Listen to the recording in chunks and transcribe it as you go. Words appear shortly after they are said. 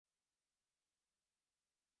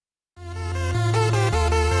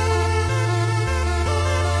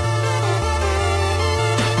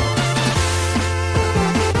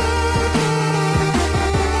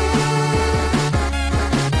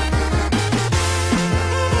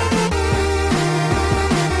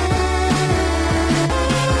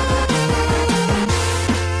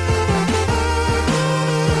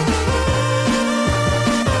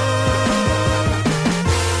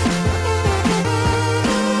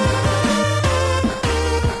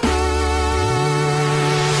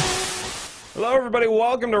everybody.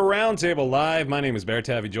 Welcome to Roundtable Live. My name is Bear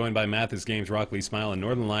Tavi, joined by Mathis Games, Rock Lee Smile, and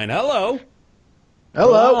Northern Lion. Hello.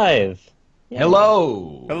 Hello. Live.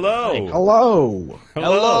 Hello. Hello. Hello.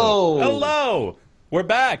 Hello. Hello. We're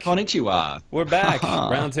back. Konnichiwa. We're back.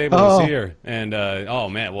 Roundtable is here. And, oh,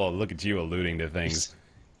 man, well, look at you alluding to things.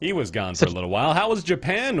 He was gone for a little while. How was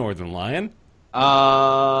Japan, Northern Lion?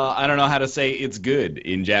 I don't know how to say it's good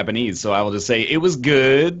in Japanese, so I will just say it was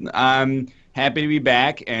good. I'm happy to be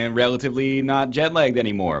back and relatively not jet-lagged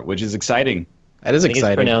anymore, which is exciting. That is I think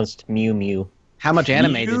exciting. It's pronounced Mew Mew. How much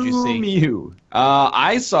anime did you see? Mew.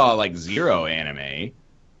 I saw like 0 anime.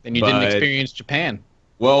 And you didn't experience Japan.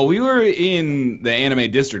 Well, we were in the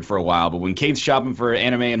anime district for a while, but when Kate's shopping for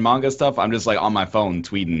anime and manga stuff, I'm just like on my phone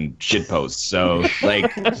tweeting shit posts. So,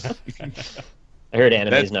 like, I heard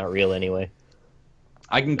anime is not real anyway.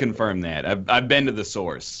 I can confirm that. I've been to the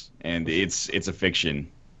source, and it's a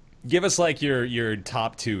fiction. Give us, like, your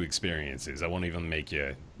top 2 experiences. I won't even make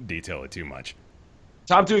you detail it too much.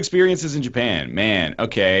 Top 2 experiences in Japan. Man,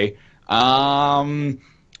 okay.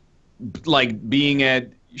 Like, being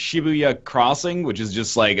at Shibuya Crossing, which is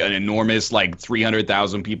just, like, an enormous, like,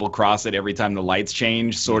 300,000 people cross it every time the lights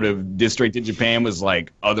change sort of district in Japan was,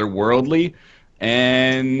 like, otherworldly.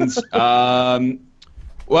 And,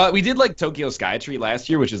 well, we did, like, Tokyo Skytree last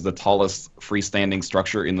year, which is the tallest freestanding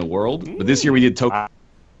structure in the world. But this year we did Tokyo...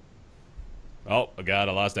 Oh, God,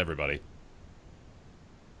 I lost everybody.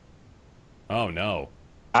 Oh, no.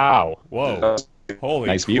 Ow. Whoa. Holy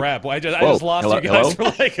Nice crap. I just lost you guys for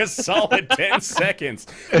like a solid 10 seconds.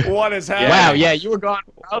 What is happening? Wow, yeah, you were gone.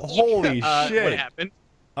 Holy shit. What happened?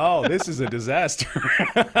 Oh, this is a disaster.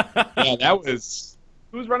 Yeah, that was...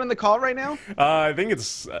 Who's running the call right now? I think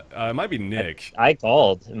it might be Nick. I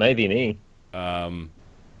called. It might be me.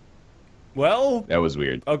 Well, That was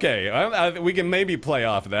weird. okay, we can maybe play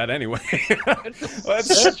off of that anyway.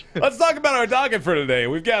 let's talk about our docket for today.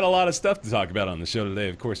 We've got a lot of stuff to talk about on the show today.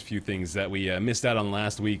 Of course, a few things that we missed out on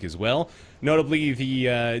last week as well. Notably, the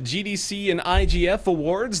GDC and IGF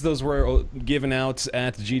awards. Those were given out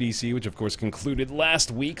at GDC, which of course concluded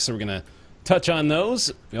last week, so we're going to touch on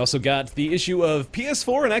those. We also got the issue of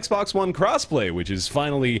PS4 and Xbox One crossplay, which is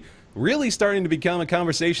finally really starting to become a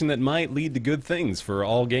conversation that might lead to good things for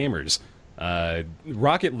all gamers.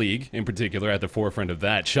 Rocket League, in particular, at the forefront of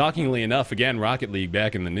that. Shockingly enough, again, Rocket League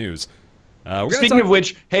back in the news. Speaking of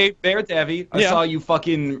which, hey, Bear Tavi, I saw you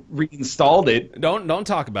fucking reinstalled it. Don't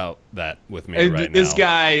talk about that with me right now. This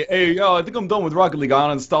guy, hey, yo, I think I'm done with Rocket League. I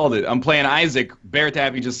uninstalled it. I'm playing Isaac. Bear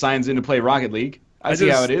Tavi just signs in to play Rocket League. I see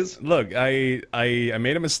how it is. Look, I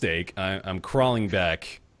made a mistake. I'm crawling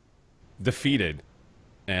back, defeated,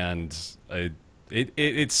 and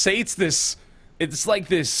it sates this. It's like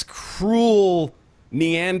this cruel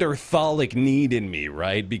Neanderthalic need in me,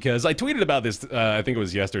 right? Because I tweeted about this, I think it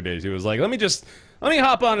was yesterday, too. It was like, let me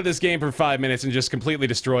hop onto this game for 5 minutes and just completely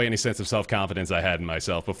destroy any sense of self-confidence I had in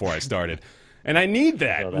myself before I started. And I need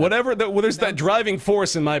that. There's that driving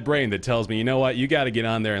force in my brain that tells me, you know what, you got to get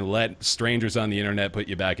on there and let strangers on the internet put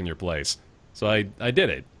you back in your place. So I did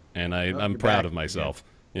it, and I'm proud of myself.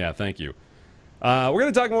 Yeah, thank you. We're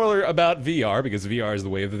going to talk more about VR, because VR is the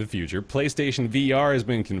wave of the future. PlayStation VR has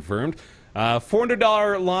been confirmed.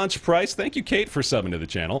 $400 launch price. Thank you, Kate, for subbing to the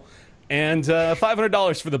channel. And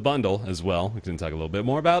 $500 for the bundle as well. We can talk a little bit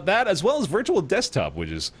more about that, as well as Virtual Desktop, which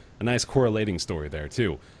is a nice correlating story there,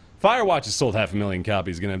 too. Firewatch has sold 500,000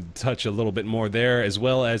 copies. Going to touch a little bit more there, as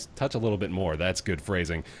well as touch a little bit more. That's good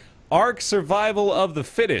phrasing. Ark Survival of the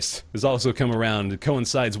Fittest has also come around. It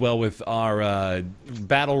coincides well with our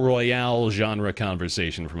Battle Royale genre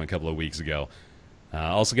conversation from a couple of weeks ago.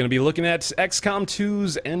 Also going to be looking at XCOM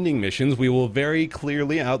 2's ending missions. We will very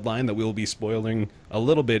clearly outline that we will be spoiling a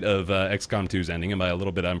little bit of XCOM 2's ending, and by a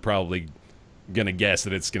little bit I'm probably going to guess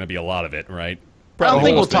that it's going to be a lot of it, right? I don't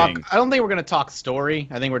think we're going to talk story.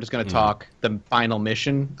 I think we're just going to talk the final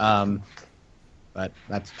mission. But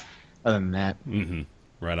that's other than that.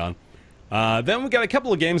 Right on. Then we got a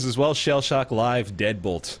couple of games as well. Shell Shock Live,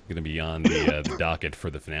 Deadbolt, going to be on the docket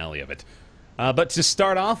for the finale of it. But to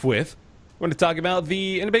start off with, we're going to talk about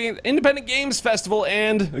the Independent Games Festival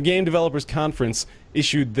and the Game Developers Conference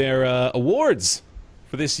issued their awards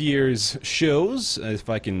for this year's shows. If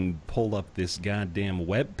I can pull up this goddamn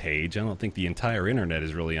web page, I don't think the entire internet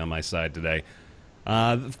is really on my side today.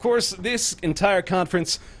 Of course, this entire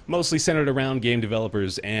conference mostly centered around game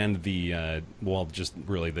developers and the, well, just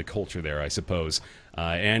really the culture there, I suppose.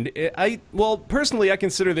 Well, personally, I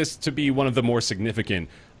consider this to be one of the more significant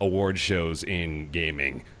award shows in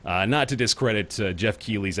gaming. Not to discredit Jeff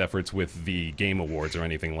Keighley's efforts with the Game Awards or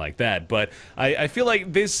anything like that, but I feel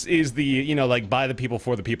like this is the, you know, like by the people,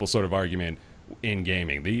 for the people sort of argument in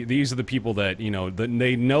gaming. These are the people that,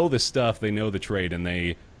 they know the stuff, they know the trade, and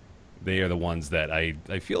they are the ones that I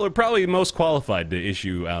feel are probably most qualified to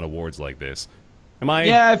issue out awards like this. Am I?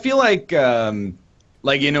 Yeah, I feel like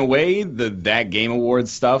in a way, that Game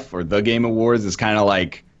Awards stuff, or the Game Awards, is kind of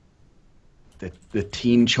like the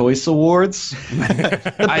Teen Choice Awards.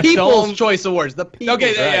 The People's Choice Awards. The People's, okay,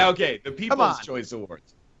 right. yeah, okay. The People's Choice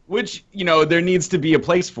Awards. Which, there needs to be a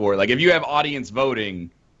place for. Like, if you have audience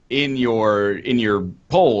voting in your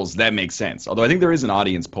polls, that makes sense. Although I think there is an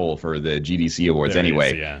audience poll for the GDC Awards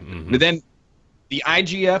anyway. Yeah. Mm-hmm. But then the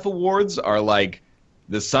IGF Awards are like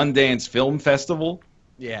the Sundance Film Festival.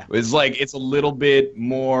 Yeah. It's a little bit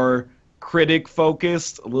more critic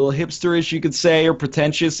focused, a little hipsterish, you could say, or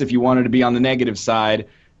pretentious if you wanted to be on the negative side.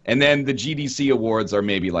 And then the GDC Awards are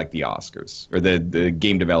maybe like the Oscars, or the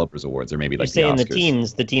Game Developers Awards are maybe like the Oscars. You're saying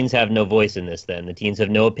the teens have no voice in this, then? The teens have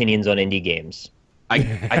no opinions on indie games.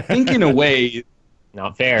 I think in a way...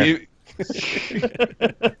 Not fair.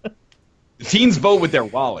 The teens vote with their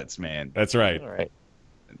wallets, man. That's right. All right.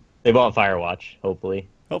 They bought Firewatch, hopefully.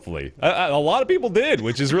 Hopefully. A lot of people did,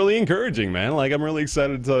 which is really encouraging, man. Like, I'm really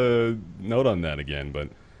excited to note on that again. But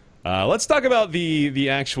let's talk about the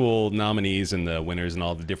actual nominees and the winners and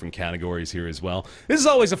all the different categories here as well. This is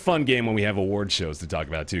always a fun game when we have award shows to talk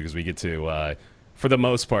about, too, because we get to, for the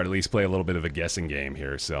most part, at least play a little bit of a guessing game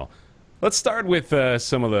here. So let's start with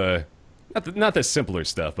some of not the simpler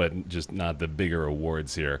stuff, but just not the bigger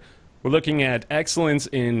awards here. We're looking at Excellence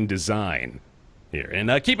in Design here.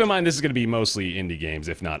 And keep in mind, this is going to be mostly indie games,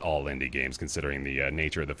 if not all indie games, considering the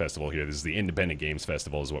nature of the festival here. This is the Independent Games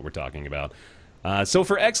Festival is what we're talking about. So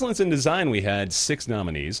for Excellence in Design, we had 6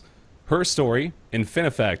 nominees. Her Story,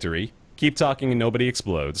 Infinifactory, Keep Talking and Nobody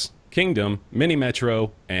Explodes, Kingdom, Mini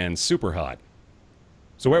Metro, and Super Hot.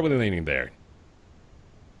 So where were they leaning there?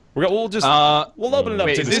 We'll open it up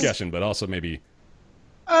to discussion, but also maybe...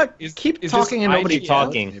 Keep talking and nobody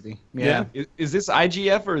talking. Maybe. Yeah. Is this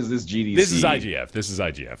IGF or is this GDC? This is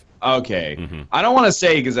IGF. Okay. Mm-hmm. I don't want to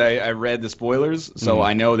say because I read the spoilers, so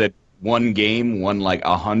I know that one game won like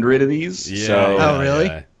 100 of these. Yeah. So Oh, really?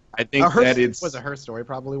 Yeah. I think that was it Her Story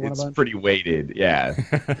probably one of it's them? pretty weighted.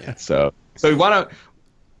 Yeah. So we want to.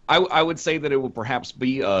 I would say that it will perhaps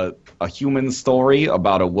be a human story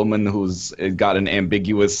about a woman who's got an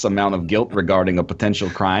ambiguous amount of guilt regarding a potential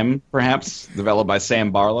crime, perhaps, developed by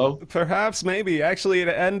Sam Barlow. Perhaps, maybe. Actually, it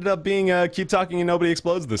ended up being Keep Talking and Nobody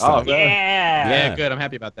Explodes this time. Yeah, good. I'm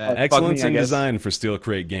happy about that. Excellence in Design for Steel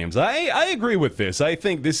Crate Games. I agree with this. I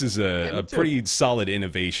think this is a pretty solid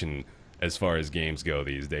innovation as far as games go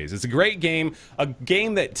these days. It's a great game, a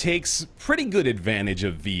game that takes pretty good advantage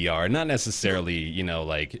of VR, not necessarily,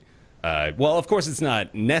 well, of course it's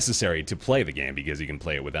not necessary to play the game because you can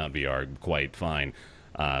play it without VR quite fine.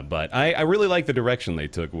 But I really like the direction they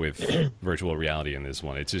took with virtual reality in this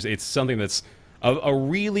one. It's something that's a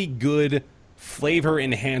really good flavor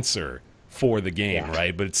enhancer for the game,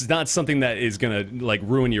 right? But it's not something that is gonna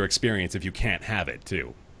ruin your experience if you can't have it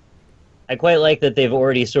too. I quite like that they've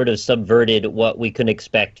already sort of subverted what we can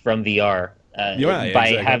expect from VR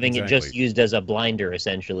by having it just used as a blinder,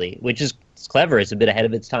 essentially, which is clever. It's a bit ahead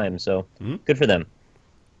of its time, so good for them.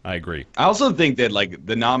 I agree. I also think that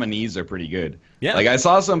the nominees are pretty good. Yeah. I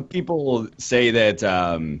saw some people say that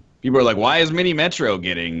people are like, why is Mini Metro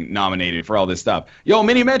getting nominated for all this stuff? Yo,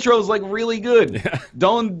 Mini Metro is really good. Yeah.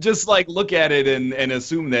 Don't just look at it and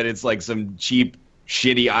assume that it's some cheap,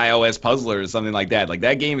 shitty iOS puzzler or something like that.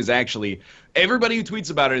 That game is actually, everybody who tweets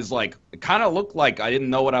about it is it kind of looked like I didn't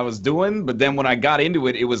know what I was doing, but then when I got into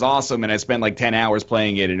it, it was awesome, and I spent 10 hours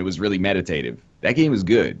playing it, and it was really meditative. That game is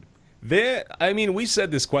good. We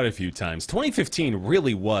said this quite a few times. 2015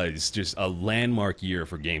 really was just a landmark year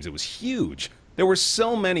for games. It was huge. There were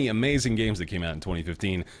so many amazing games that came out in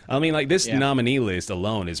 2015. This nominee list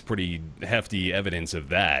alone is pretty hefty evidence of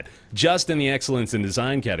that. Just in the Excellence in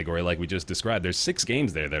Design category, like we just described, there's 6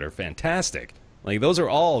 games there that are fantastic. Those are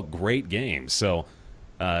all great games. So,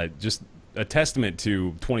 just a testament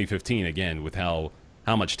to 2015, again, with how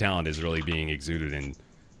much talent is really being exuded in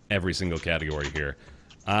every single category here.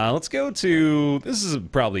 Let's go to... This is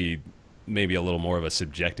probably maybe a little more of a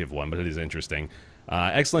subjective one, but it is interesting.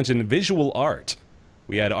 Excellence in Visual Art.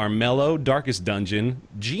 We had Armello, Darkest Dungeon,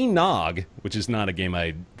 G-Nog, which is not a game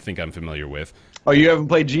I think I'm familiar with. Oh, you haven't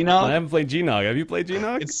played G-Nog? I haven't played G-Nog. Have you played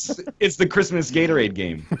G-Nog? It's the Christmas Gatorade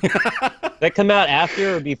game. That come out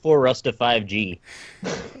after or before Rusta 5G?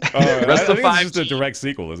 Rusta 5G. It's just a direct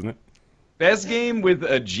sequel, isn't it? Best game with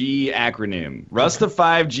a G acronym. Rusta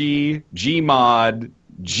 5G, Gmod,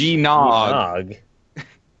 G-Nog.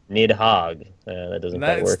 Nidhogg. That doesn't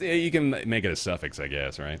quite work. You can make it a suffix, I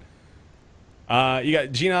guess, right? You got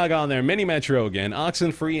Gnog on there, Mini Metro again,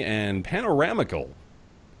 Oxenfree, and Panoramical.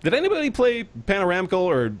 Did anybody play Panoramical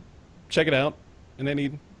or check it out in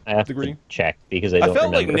any degree? To check because I don't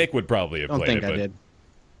felt remember. like Nick would probably have played it. I don't think I did.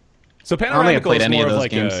 So Panoramical is more of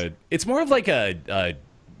like games. it's more of like a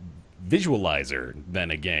visualizer than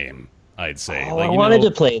a game, I'd say. Oh, like, I wanted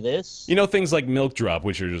to play this. You know, things like Milk Drop,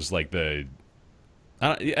 which are just like the.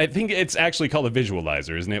 I think it's actually called a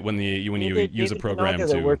visualizer, isn't it? When you use a program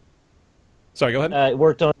to. Sorry, go ahead. It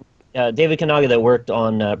worked on David Kanaga that worked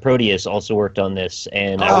on Proteus also worked on this,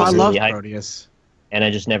 and I love really Proteus. And I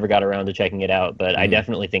just never got around to checking it out, but I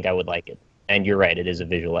definitely think I would like it. And you're right, it is a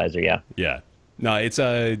visualizer, yeah. Yeah, no,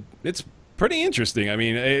 it's pretty interesting. I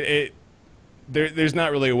mean, there's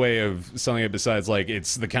not really a way of selling it besides like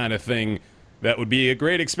it's the kind of thing that would be a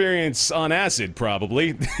great experience on acid,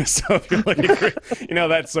 probably. So if you're looking for,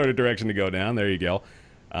 that sort of direction to go down, there you go.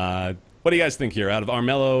 What do you guys think here? Out of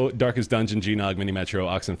Armello, Darkest Dungeon, Gnog, Mini Metro,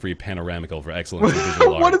 Oxenfree, Panoramical for excellence in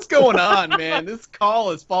visual art. What is going on, man? This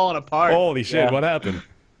call is falling apart. Holy shit, what happened?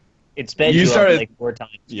 It sped you up like 4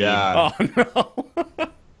 times. Yeah. Oh,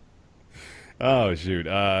 no. Oh, shoot.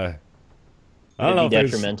 I don't know if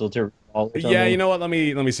detrimental to all or something. Yeah, you know what? Let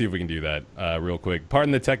me see if we can do that real quick.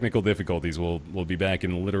 Pardon the technical difficulties. We'll be back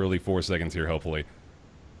in literally 4 seconds here, hopefully.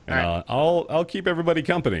 And right. I'll keep everybody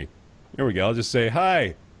company. Here we go. I'll just say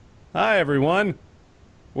hi. Hi, everyone.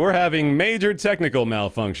 We're having major technical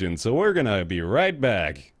malfunction, so we're gonna be right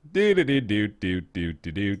back. Do do do do do do do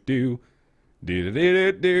do do do do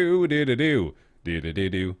do do do do do do do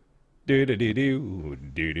do. Do do do do do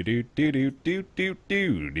do do do do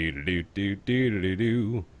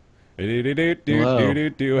do do do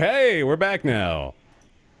do. Hey, we're back now.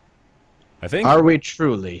 I think. Are we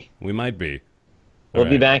truly? We might be. We'll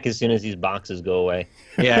be back as soon as these boxes go away.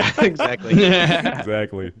 Yeah, exactly.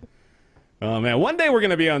 Exactly. Oh man, one day we're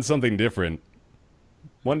gonna be on something different.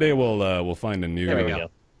 One day we'll find a new. There we go.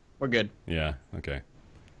 We're good. Yeah. Okay.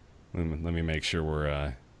 Let me make sure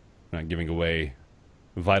we're not giving away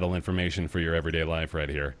vital information for your everyday life right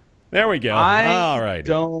here. There we go. All right.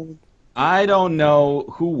 I don't know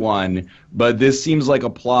who won, but this seems like a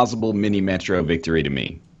plausible Mini Metro victory to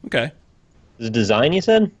me. Okay. Is it design, you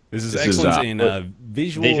said? This is excellence in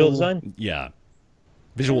visual design? Yeah.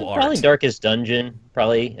 Visual art. Probably Darkest Dungeon,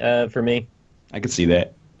 for me. I could see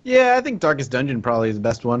that. Yeah, I think Darkest Dungeon probably is the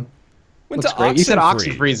best one. Looks great. You said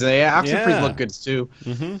Oxenfree. Yeah, Oxenfree looked good too.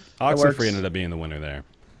 Oxenfree ended up being the winner there.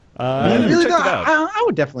 Really, I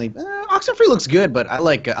would definitely. Oxenfree looks good, but I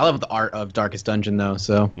love the art of Darkest Dungeon though.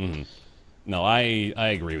 So. No, I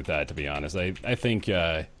agree with that. To be honest, I think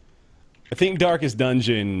Darkest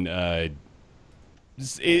Dungeon.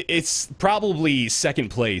 It's probably second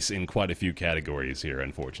place in quite a few categories here.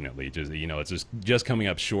 Unfortunately, it's just coming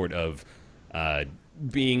up short of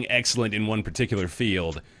being excellent in one particular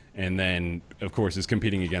field, and then of course is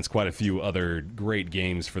competing against quite a few other great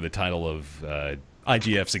games for the title of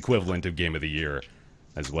IGF's equivalent of Game of the Year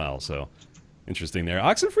as well. So interesting there.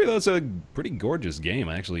 Oxenfree, though, it's a pretty gorgeous game.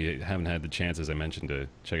 I actually haven't had the chance, as I mentioned, to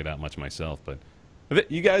check it out much myself.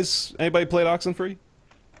 But you guys, anybody played Oxenfree?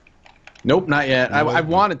 Nope, not yet. I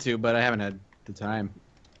wanted to, but I haven't had the time.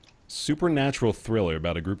 Supernatural thriller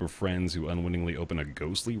about a group of friends who unwittingly open a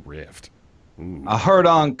ghostly rift. Ooh. I heard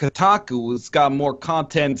on Kotaku it's got more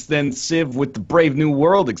contents than Civ with the Brave New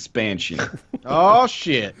World expansion. Oh,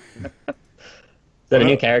 shit. Is that a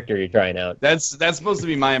new character you're trying out? That's supposed to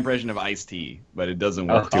be my impression of Ice-T, but it doesn't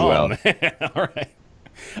work too well. Man. All right.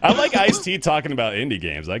 I like Ice-T talking about indie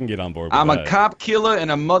games. I can get on board with I'm that. a cop killer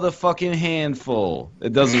and a motherfucking handful.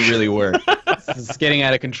 It doesn't really work. It's getting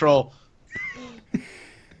out of control.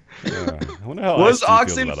 I wonder how Was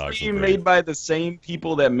Oxenfree made by the same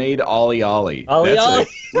people that made Ollie Ollie? Ollie Ollie?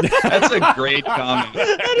 That's a great comment.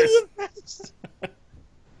 That is the best.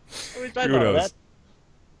 Kudos.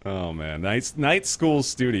 Oh man, Night School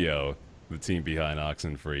Studio, the team behind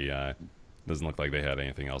Oxenfree, doesn't look like they had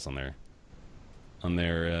anything else on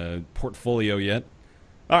their portfolio yet.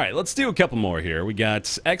 All right, let's do a couple more here. We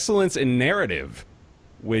got excellence in narrative,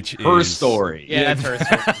 which Her is Story. Yeah, that's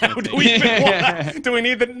Her Story. do we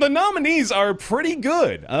need the nominees are pretty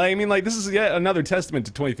good. I mean, like, this is yet another testament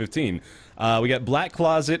to 2015. We got Black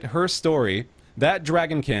Closet, Her Story, That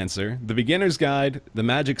Dragon Cancer, The Beginner's Guide, The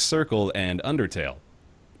Magic Circle, and Undertale.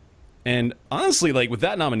 And honestly, like, with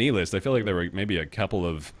that nominee list, I feel like there were maybe a couple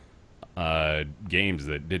of games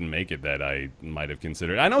that didn't make it that I might have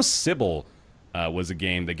considered. I know Sybil was a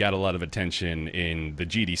game that got a lot of attention in the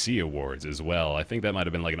GDC Awards as well. I think that might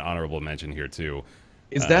have been like an honorable mention here too.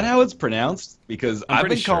 Is that how it's pronounced? Because I've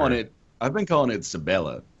been calling it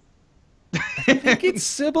Sibella. I think it's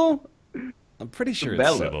Sybil. I'm pretty sure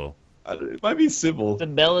it's Sybil. It might be Sybil.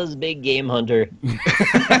 Sabella's big game hunter.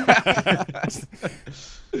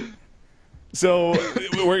 So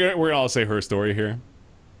we're gonna all say her story here.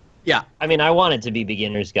 Yeah. I mean, I want it to be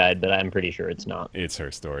beginner's guide, but I'm pretty sure it's not. It's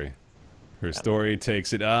her story. Her story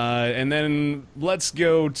takes it. And then let's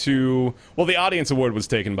go to... Well, the audience award was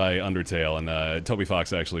taken by Undertale, and Toby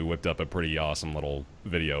Fox actually whipped up a pretty awesome little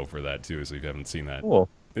video for that, too, so if you haven't seen that. Cool.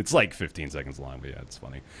 It's like 15 seconds long, but yeah, it's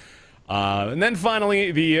funny. And then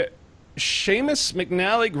finally, the Seamus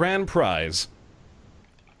McNally Grand Prize.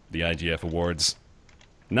 The IGF Awards.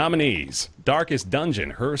 Nominees: Darkest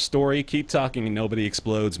Dungeon, Her Story, Keep Talking and Nobody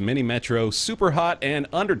Explodes, Mini Metro, Super Hot, and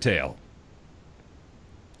Undertale.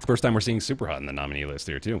 First time we're seeing Super Hot in the nominee list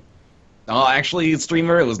here, too. Oh, actually,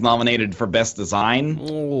 Streamer, it was nominated for Best Design.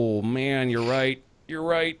 Oh, man, you're right. You're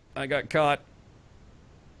right. I got caught.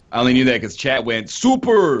 I only knew that because chat went,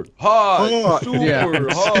 super hot, super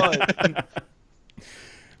hot.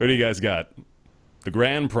 What do you guys got? The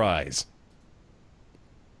grand prize.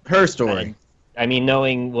 Her Story. I mean,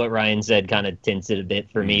 knowing what Ryan said kind of tints it a bit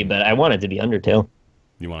for me, but I want it to be Undertale.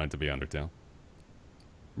 You want it to be Undertale?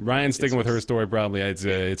 Ryan sticking with Her Story, probably. It's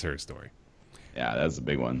Her Story. Yeah, that's a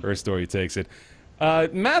big one. Her Story takes it.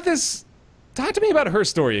 Mathis, talk to me about Her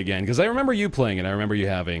Story again, because I remember you playing it. I remember you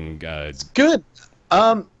having... It's good.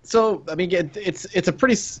 So, I mean, it's a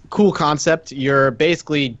pretty cool concept. You're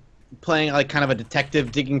basically playing like kind of a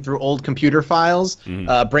detective digging through old computer files,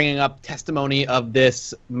 bringing up testimony of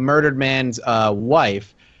this murdered man's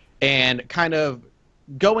wife, and kind of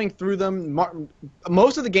going through them.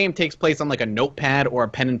 Most of the game takes place on like a notepad or a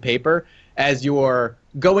pen and paper as you're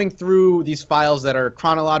going through these files that are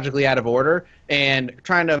chronologically out of order and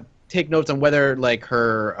trying to take notes on whether like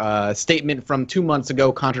her statement from 2 months ago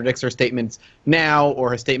contradicts her statements now, or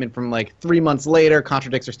her statement from like 3 months later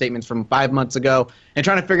contradicts her statements from 5 months ago, and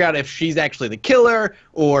trying to figure out if she's actually the killer,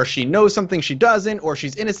 or she knows something she doesn't, or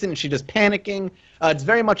she's innocent and she's just panicking. It's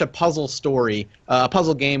very much a puzzle story, a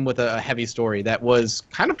puzzle game with a heavy story that was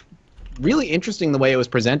kind of really interesting the way it was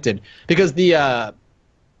presented, because the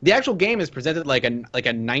actual game is presented like a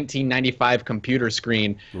 1995 computer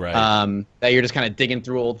screen, right. That you're just kind of digging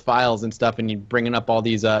through old files and stuff, and you're bringing up all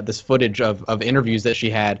these this footage of interviews that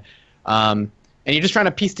she had, and you're just trying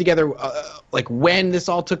to piece together like when this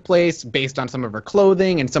all took place based on some of her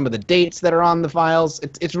clothing and some of the dates that are on the files.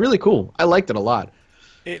 It's really cool. I liked it a lot.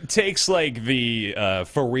 It takes like the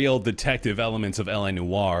for real detective elements of L.A.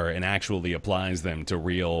 Noire and actually applies them to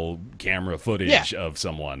real camera footage of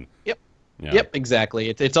someone. Yep. Yeah. Yep, exactly.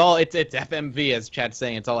 It's FMV, as chat's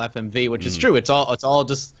saying. It's all FMV, which is true. It's all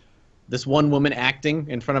just this one woman acting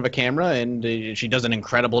in front of a camera, and she does an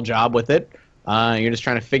incredible job with it. You're just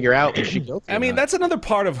trying to figure out if she guilty. I mean, that's another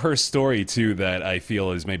part of Her Story too that I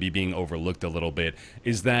feel is maybe being overlooked a little bit.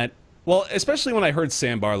 Is that, well, especially when I heard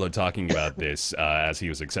Sam Barlow talking about this as he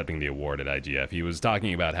was accepting the award at IGF, he was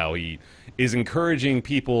talking about how he is encouraging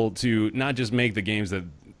people to not just make the games that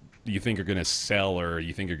you think are going to sell or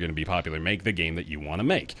you think are going to be popular, make the game that you want to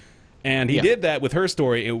make. And he did that with Her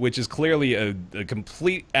Story, which is clearly a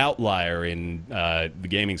complete outlier in the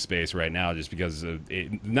gaming space right now, just because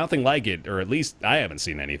nothing like it, or at least I haven't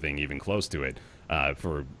seen anything even close to it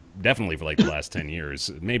definitely for like the last 10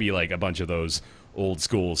 years. Maybe like a bunch of those old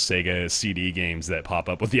school Sega CD games that pop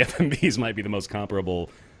up with the FMVs might be the most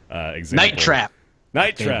comperable example. Night Trap.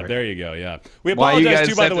 Night Trap, there you go, yeah. We apologize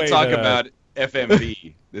too, by the way, talk about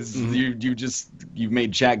FMV. This is you've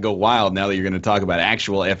made chat go wild now that you're going to talk about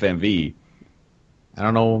actual FMV. I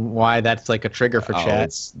don't know why that's like a trigger for chat.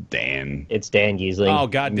 It's Dan. It's Dan Giesling. Oh,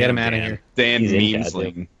 God, get him out of here. Dan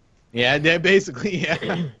Meemsling. Yeah, basically,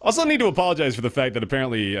 yeah. Also need to apologize for the fact that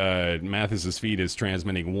apparently Mathis's feed is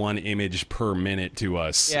transmitting 1 image per minute to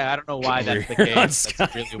us. Yeah, I don't know why that's the case.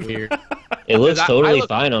 That's really weird. It looks totally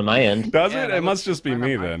fine on my end. Does it? It must just be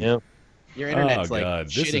me then. Yeah. Your internet's like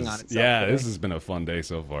shitting on itself. Yeah, this has been a fun day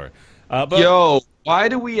so far. Yo, why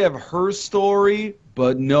do we have Her Story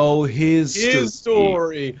but no his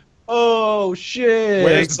story? Oh shit!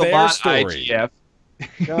 Where's their story? IGF.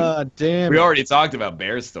 God damn! We already talked about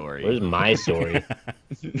Bear's story. Where's my story?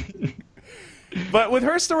 But with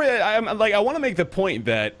Her Story, I want to make the point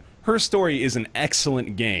that Her Story is an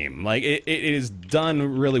excellent game. Like it is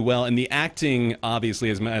done really well, and the acting, obviously,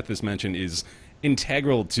 as Mathis mentioned, is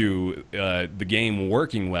integral to the game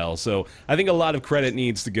working well. So I think a lot of credit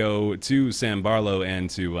needs to go to Sam Barlow and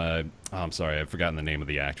to I'm sorry, I've forgotten the name of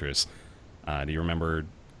the actress. Do you remember,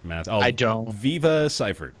 Matt? Oh, I don't. Viva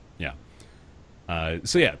Seifert. Yeah.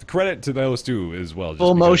 So yeah, credit to those two as well.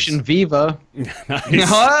 Full motion Viva. Nice.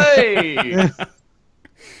 Hey!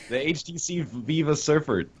 The HTC Viva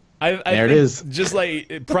Surfer. There it is. Just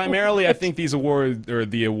like primarily, I think these awards or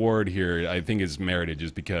the award here, I think is merited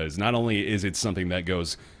just because not only is it something that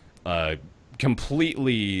goes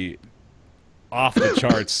completely off the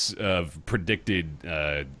charts of predicted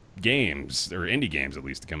games or indie games at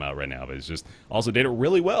least to come out right now, but it's just also did it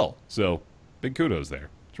really well. So big kudos there.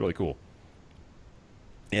 It's really cool.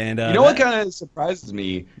 And you know what kind of surprises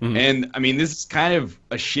me, and I mean this is kind of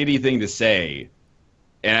a shitty thing to say,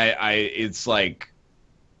 and it's like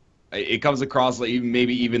it comes across like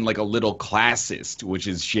maybe even like a little classist, which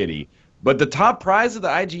is shitty. But the top prize of the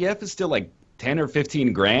IGF is still like 10 or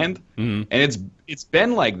 15 grand, and it's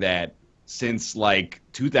been like that since like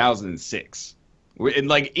 2006. And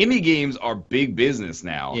like indie games are big business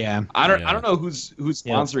now. Yeah, I don't know who's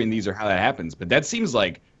sponsoring these or how that happens, but that seems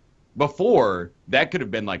like before that could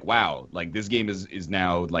have been like, wow, like this game is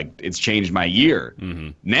now like it's changed my year.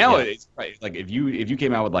 Now it's like if you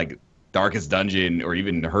came out with like Darkest Dungeon or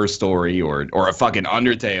even Her Story or a fucking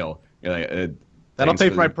Undertale, you're like, that'll pay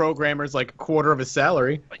for my programmer's like a quarter of his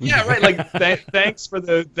salary. Yeah, right. Like thanks for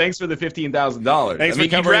the $15,000. Thanks for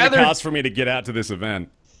covering the cost for me to get out to this event.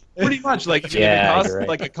 Pretty much, like if it costs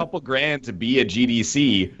like a couple grand to be a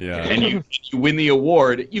GDC, and you win the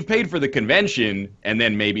award, you've paid for the convention and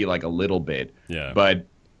then maybe like a little bit. Yeah, but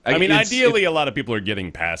I mean, ideally, a lot of people are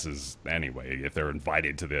getting passes anyway if they're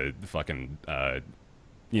invited to the fucking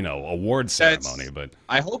award ceremony. But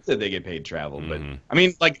I hope that they get paid travel. But I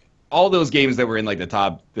mean, like all those games that were in like the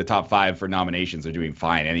top 5 for nominations are doing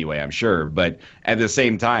fine anyway, I'm sure. But at the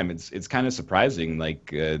same time, it's kind of surprising like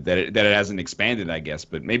that it hasn't expanded, I guess.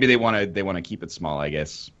 But maybe they want to keep it small, I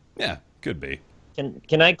guess. Yeah, could be.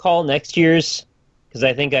 Can I call next year's? Because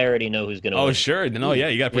I think I already know who's going to win. Oh, sure. No, yeah,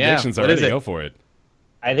 you got predictions already. Go for it.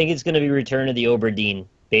 I think it's going to be Return of the Obra Dinn.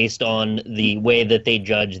 Based on the way that they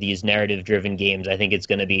judge these narrative-driven games, I think it's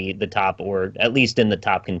going to be the top, or at least in the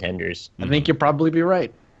top contenders. I think you'll probably be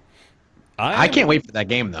right. I can't wait for that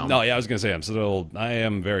game, though. No, yeah, I was going to say, I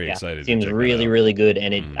am very excited. Seems really, really good.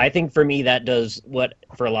 And I think for me, that does what,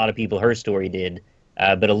 for a lot of people, Her Story did,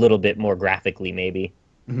 but a little bit more graphically, maybe.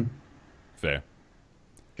 Fair.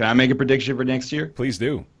 Can I make a prediction for next year? Please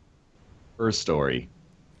do. Her Story.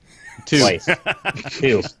 2. Twice.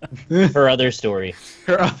 2. Her Other Story.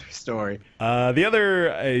 Her Other Story. The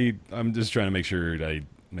other, I'm just trying to make sure I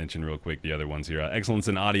mention real quick the other ones here. Excellence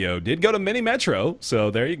in Audio did go to Mini Metro, so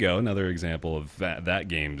there you go. Another example of that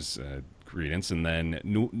game's credence. And then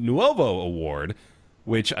Nuovo Award,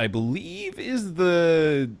 which I believe is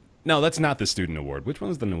no, that's not the student award. Which one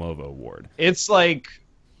is the Nuovo Award? It's like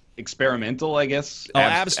experimental, I guess. Oh,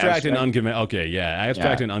 abstract and unconventional. Okay, yeah,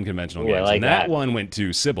 abstract and unconventional games. Like and that one went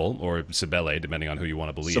to Sybil, or Cibele, depending on who you want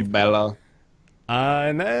to believe. Cibele.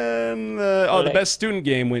 And then, the best student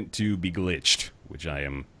game went to Beglitched, which I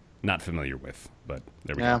am not familiar with, but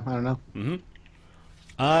there we go. Yeah, I don't know.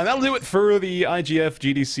 That'll do it for the IGF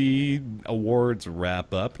GDC Awards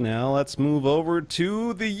wrap-up. Now let's move over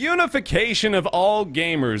to the unification of all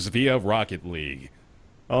gamers via Rocket League.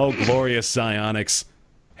 Oh, glorious Psionics.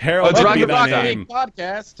 Herald be thy name.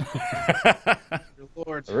 Podcast.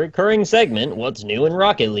 Lord. A recurring segment, What's New in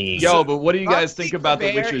Rocket League? Yo, but what do you guys think about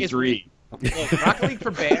The Witcher 3? Look, Rocket League for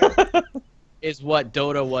Bear is what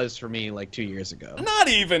Dota was for me like 2 years ago. Not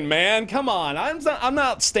even, man. Come on. I'm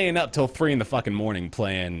not staying up till 3 in the fucking morning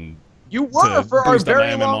playing. You were for a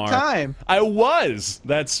very long time. I was.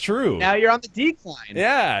 That's true. Now you're on the decline.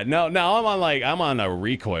 Yeah. No. Now I'm on a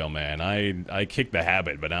recoil, man. I kicked the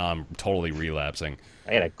habit, but now I'm totally relapsing.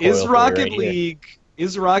 I had a coil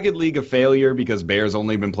Is Rocket League a failure because Bear's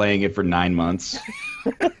only been playing it for 9 months?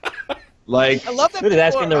 Like, I love that. People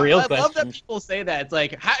asking the real I question. love that people say that. It's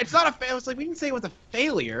like it's not a failure. It's like we didn't say it was a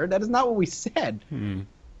failure. That is not what we said.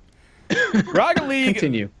 Rocket League.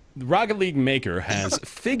 Continue. Rocket League Maker has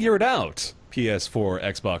figured out PS4,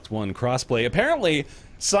 Xbox One crossplay. Apparently,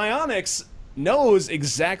 Psionics knows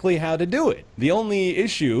exactly how to do it. The only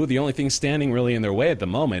issue, the only thing standing really in their way at the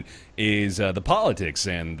moment is the politics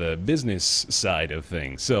and the business side of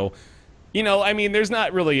things. So, I mean, there's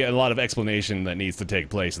not really a lot of explanation that needs to take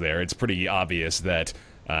place there. It's pretty obvious that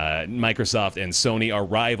Microsoft and Sony are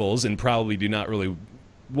rivals and probably do not really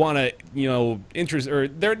want to, interest, or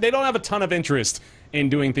they don't have a ton of interest in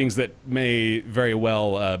doing things that may very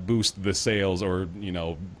well boost the sales or,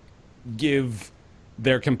 give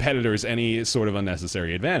their competitors any sort of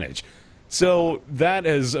unnecessary advantage. So that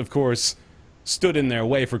has, of course, stood in their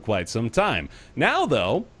way for quite some time. Now,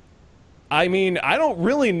 though, I mean, I don't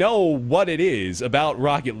really know what it is about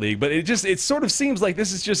Rocket League, but it sort of seems like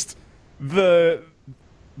this is just the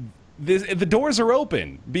the doors are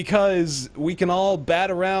open because we can all bat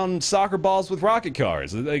around soccer balls with rocket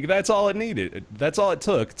cars. Like, that's all it needed. That's all it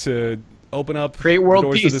took to open up Create world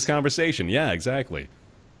doors peace. to this conversation. Yeah, exactly.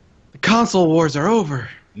 The console wars are over.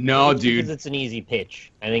 No, Because dude. it's an easy pitch.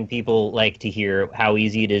 I think people like to hear how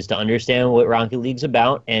easy it is to understand what Rocket League's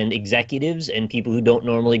about, and executives and people who don't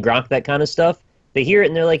normally grok that kind of stuff, they hear it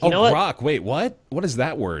and they're like, you know what? Grok. Wait, what? What is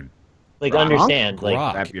that word? Like, Grok? understand. Like,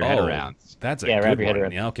 Grok. Wrap your head around. That's a Yeah, good wrap your head one.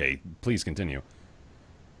 around. Yeah, okay, please continue.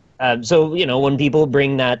 So, you know, when people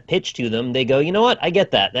bring that pitch to them, they go, you know what? I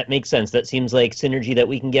get that. That makes sense. That seems like synergy that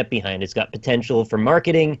we can get behind. It's got potential for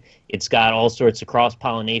marketing. It's got all sorts of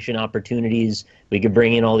cross-pollination opportunities. We could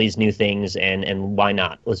bring in all these new things, and why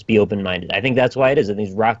not? Let's be open-minded. I think that's why it is. I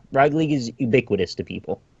think Rocket League is ubiquitous to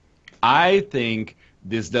people. I think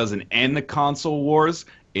this doesn't end the console wars.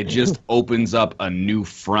 It just opens up a new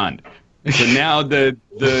front. So now the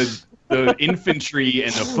infantry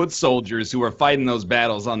and the foot soldiers who are fighting those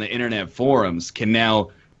battles on the internet forums can now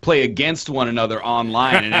play against one another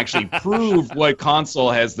online and actually prove what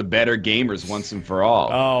console has the better gamers once and for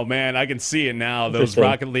all. Oh man, I can see it now. Those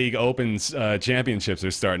Rocket League Opens championships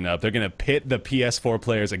are starting up. They're gonna pit the PS4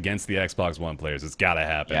 players against the Xbox One players. It's gotta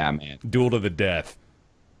happen. Yeah, man. Duel to the death.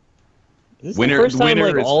 This is Winner- the first time winner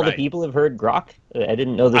like is all the right. people have heard grok. I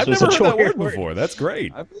didn't know this I've was never such heard a that weird word before. That's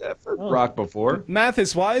great. I've heard Rock before.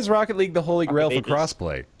 Mathis, why is Rocket League the holy grail for Ages.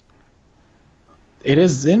 crossplay? It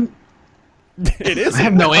is in. It is. I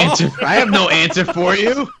have no answer. I have no answer for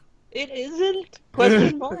you. It isn't?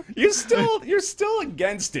 Question mark? You're still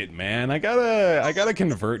against it, man. I gotta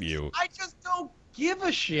convert you. I just don't give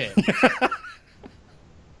a shit.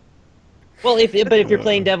 Well, if you're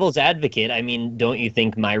playing devil's advocate, I mean, don't you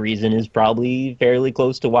think my reason is probably fairly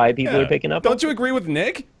close to why people are picking up? Don't you agree with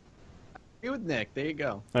Nick? Agree with Nick. There you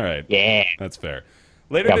go. All right. Yeah. That's fair.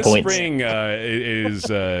 Later Got this points. spring, it is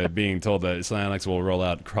being told that Psyonix will roll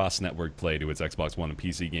out cross-network play to its Xbox One and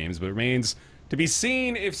PC games, but it remains to be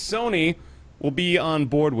seen if Sony will be on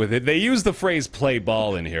board with it. They use the phrase "play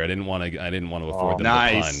ball" in here. I didn't want to afford them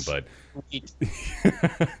nice. the pun,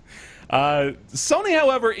 but Sony,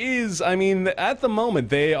 however, is, I mean, at the moment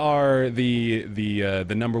they are the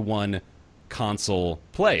number one console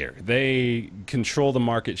player. They control the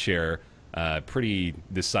market share pretty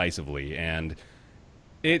decisively, and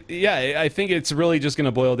I think it's really just going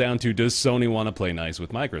to boil down to, does Sony want to play nice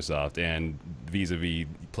with Microsoft and vis-a-vis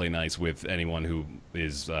play nice with anyone who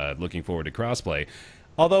is looking forward to crossplay?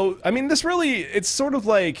 Although, I mean, it's sort of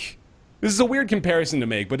like, this is a weird comparison to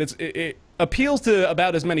make, but it appeals to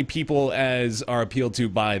about as many people as are appealed to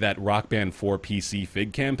by that Rock Band 4 PC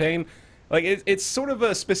Fig campaign. Like, it's sort of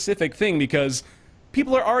a specific thing because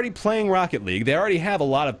people are already playing Rocket League. They already have a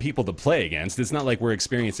lot of people to play against. It's not like we're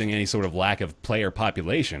experiencing any sort of lack of player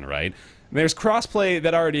population, right? There's crossplay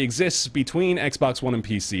that already exists between Xbox One and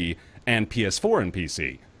PC and PS4 and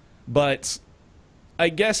PC. But I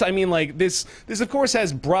guess, I mean, like, this of course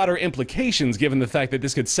has broader implications given the fact that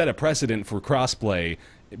this could set a precedent for crossplay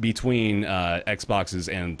between Xboxes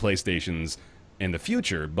and PlayStations in the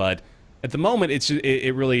future, but at the moment,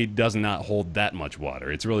 it really does not hold that much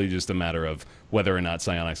water. It's really just a matter of whether or not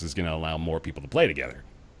Psyonix is going to allow more people to play together.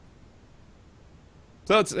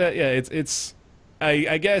 So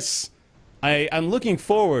I guess I'm looking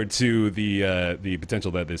forward to the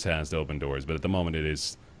potential that this has to open doors, but at the moment it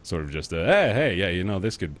is sort of just hey, yeah, you know,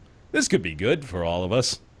 this could be good for all of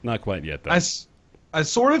us. Not quite yet, though. I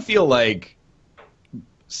sort of feel like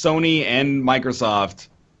Sony and Microsoft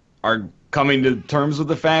are coming to terms with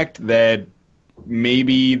the fact that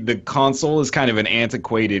maybe the console is kind of an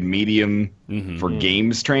antiquated medium for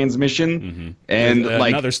games transmission. And There's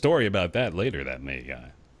like another story about that later that may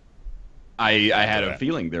I had a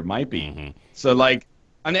feeling there might be. So like,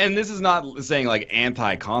 and this is not saying like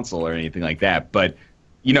anti-console or anything like that, but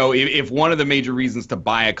you know, if one of the major reasons to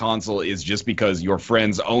buy a console is just because your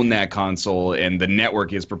friends own that console and the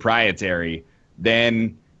network is proprietary,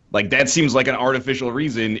 then like that seems like an artificial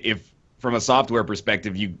reason if from a software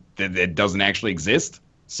perspective that doesn't actually exist.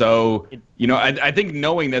 So, you know, I think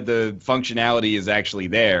knowing that the functionality is actually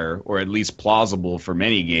there, or at least plausible for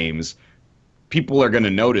many games, people are going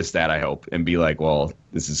to notice that, I hope, and be like, well,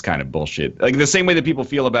 this is kind of bullshit. Like the same way that people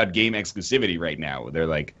feel about game exclusivity right now. They're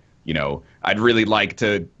like, you know, I'd really like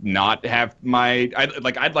to not have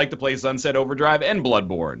I'd like to play Sunset Overdrive and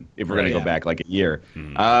Bloodborne if we're going to go back like a year.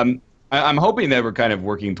 I'm hoping that we're kind of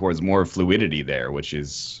working towards more fluidity there, which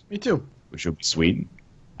is... Me too. Which would be sweet.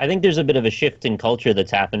 I think there's a bit of a shift in culture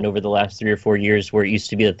that's happened over the last 3 or 4 years where it used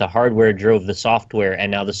to be that the hardware drove the software,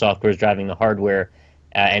 and now the software is driving the hardware.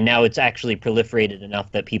 And now it's actually proliferated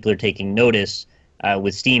enough that people are taking notice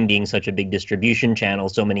with Steam being such a big distribution channel,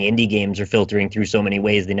 so many indie games are filtering through so many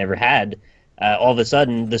ways they never had. All of a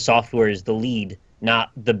sudden, the software is the lead,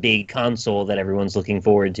 not the big console that everyone's looking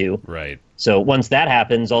forward to. Right. So once that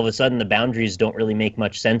happens, all of a sudden the boundaries don't really make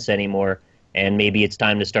much sense anymore, and maybe it's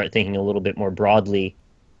time to start thinking a little bit more broadly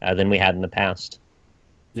than we had in the past.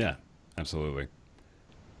 Yeah, absolutely.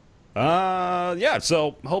 Yeah,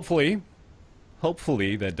 so hopefully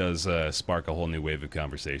that does spark a whole new wave of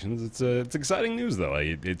conversations. It's exciting news, though.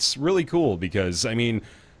 It's really cool because, I mean,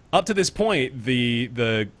 up to this point,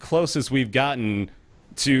 the closest we've gotten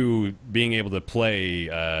to being able to play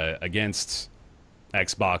against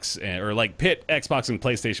Xbox, or like pit Xbox and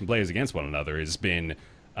PlayStation players against one another has been,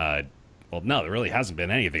 well, no, there really hasn't been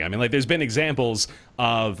anything. I mean, like, there's been examples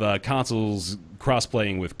of consoles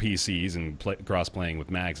cross-playing with PCs and cross-playing with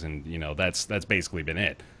Macs, and, you know, that's basically been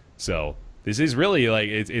it. So this is really, like,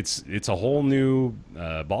 it's a whole new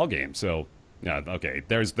ball game. So, yeah, okay,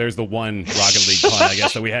 there's the one Rocket League pun, I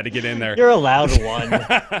guess, that we had to get in there. You're allowed one.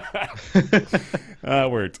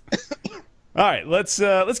 Worked. All right, let's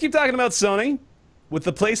keep talking about Sony with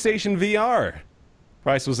the PlayStation VR.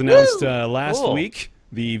 Price was announced last week.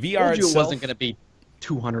 The VR itself wasn't going to be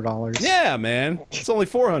 $200. Yeah, man, it's only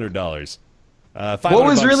 $400. What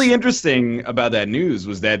was really interesting about that news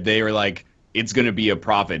was that they were like, it's going to be a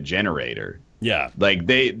profit generator. Yeah, like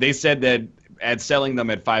they said that at selling them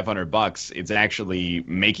at $500, it's actually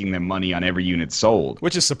making them money on every unit sold,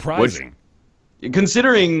 which is surprising.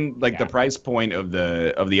 Considering like the price point of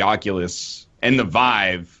the Oculus and the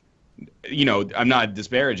Vive. You know, I'm not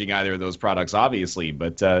disparaging either of those products, obviously,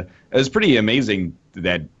 but it was pretty amazing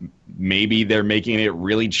that maybe they're making it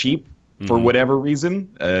really cheap for whatever reason.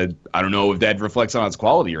 I don't know if that reflects on its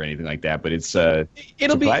quality or anything like that, but it's it'll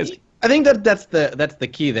surprising. I think that's the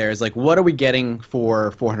key there is like, what are we getting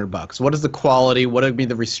for $400? What is the quality? What would be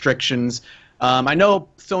the restrictions? I know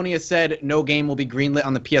Sony has said no game will be greenlit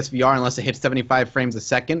on the PSVR unless it hits 75 frames a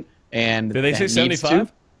second. And did they say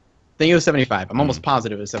 75? I think it was 75. I'm almost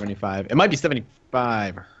positive it was 75. It might be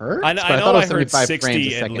 75 hertz. I know I heard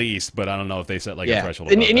 60 at least, but I don't know if they set like a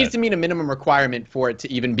threshold. It needs to meet a minimum requirement for it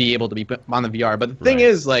to even be able to be put on the VR. But the thing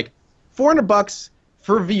is, like, $400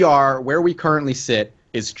 for VR where we currently sit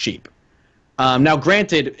is cheap. Now,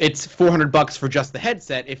 granted, it's $400 for just the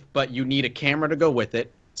headset, but you need a camera to go with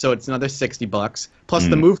it, so it's another $60. Plus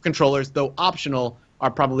the Move controllers, though optional, are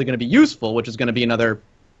probably going to be useful, which is going to be another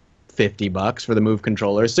 $50 for the Move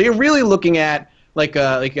controllers. So you're really looking at like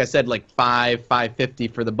I said, like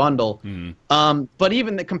 $550 for the bundle. But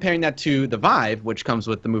even comparing that to the Vive, which comes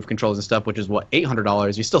with the Move controllers and stuff, which is what,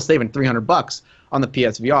 $800, you're still saving $300 on the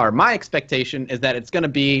PSVR. My expectation is that it's going to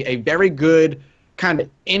be a very good kind of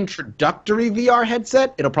introductory VR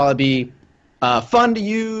headset. It'll probably be fun to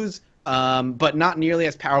use, but not nearly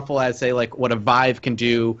as powerful as, say, like what a Vive can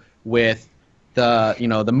do with the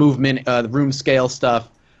the movement, the room scale stuff.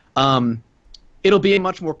 It'll be a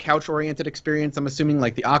much more couch-oriented experience, I'm assuming,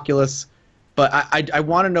 like the Oculus. But I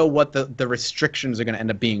want to know what the restrictions are going to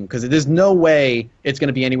end up being, because there's no way it's going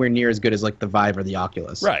to be anywhere near as good as like the Vive or the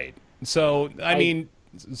Oculus. Right. So, I mean,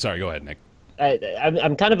 sorry, go ahead, Nick.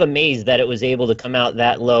 I'm kind of amazed that it was able to come out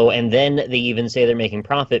that low, and then they even say they're making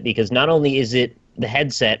profit, because not only is it the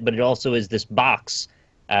headset, but it also is this box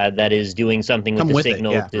that is doing something with the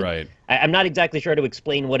signal. Right. I'm not exactly sure how to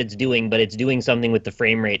explain what it's doing, but it's doing something with the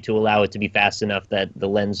frame rate to allow it to be fast enough that the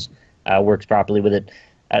lens works properly with it.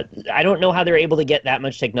 I don't know how they're able to get that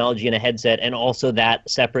much technology in a headset and also that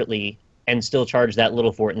separately and still charge that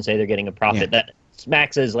little for it and say they're getting a profit. Yeah. That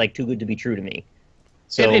smacks as like too good to be true to me.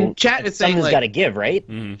 So and chat is saying, something's like, got to give, right?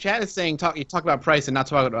 Chat is saying you talk about price and not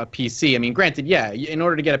talk about PC. I mean, granted, yeah, in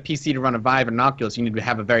order to get a PC to run a Vive and an Oculus, you need to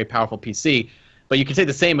have a very powerful PC. But you can say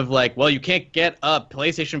the same of like, well, you can't get a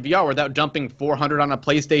PlayStation VR without dumping $400 on a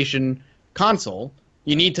PlayStation console.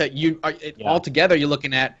 You need to altogether. You're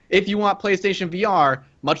looking at, if you want PlayStation VR,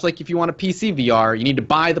 much like if you want a PC VR, you need to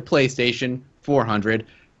buy the PlayStation $400,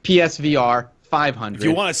 PSVR $500. If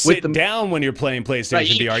you want to sit down when you're playing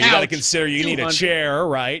PlayStation VR, you got to consider you need a chair,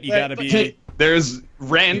 right? You got to be. There's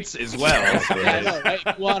rent as well. Right?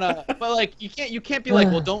 But like you can't be like,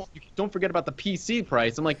 well, don't forget about the PC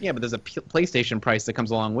price. I'm like, yeah, but there's a PlayStation price that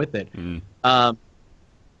comes along with it.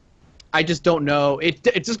 I just don't know.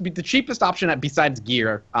 It's just the cheapest option besides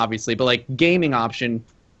gear, obviously, but like gaming option,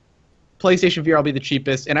 PlayStation VR will be the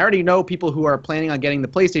cheapest. And I already know people who are planning on getting the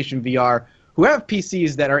PlayStation VR who have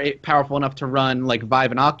PCs that are powerful enough to run like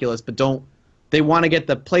Vive and Oculus, but they want to get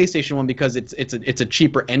the PlayStation one because it's a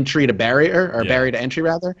cheaper barrier to entry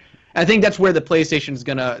rather. I think that's where the PlayStation is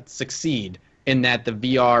going to succeed, in that the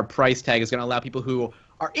VR price tag is going to allow people who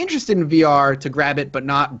are interested in VR to grab it, but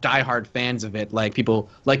not diehard fans of it, like people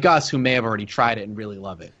like us who may have already tried it and really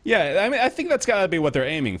love it. Yeah, I mean, I think that's got to be what they're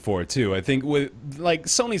aiming for too. I think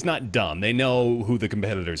Sony's not dumb. They know who the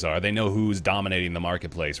competitors are. They know who's dominating the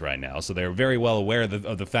marketplace right now. So they're very well aware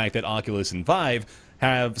of the fact that Oculus and Vive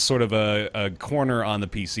have sort of a corner on the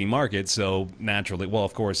PC market, so naturally, well,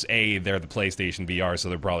 of course, A, they're the PlayStation VR, so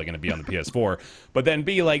they're probably going to be on the PS4, but then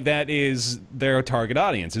B, like, that is their target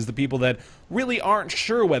audience, is the people that really aren't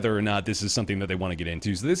sure whether or not this is something that they want to get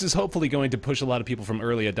into. So this is hopefully going to push a lot of people from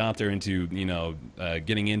early adopter into,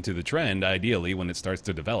 getting into the trend, ideally, when it starts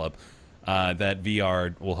to develop, that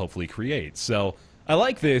VR will hopefully create. So I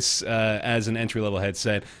like this as an entry-level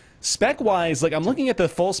headset. Spec-wise, like, I'm looking at the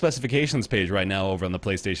full specifications page right now over on the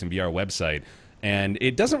PlayStation VR website, and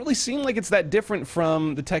it doesn't really seem like it's that different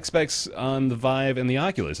from the tech specs on the Vive and the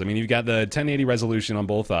Oculus. I mean, you've got the 1080 resolution on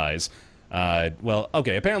both eyes. Well,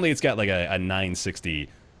 okay, apparently it's got like a 960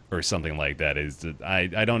 or something like that.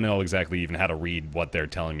 I don't know exactly even how to read what they're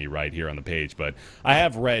telling me right here on the page, but I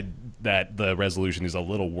have read that the resolution is a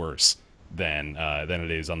little worse than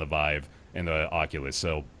it is on the Vive and the Oculus,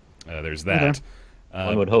 so there's that. Okay.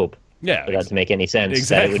 One would hope. Yeah, for that to make any sense.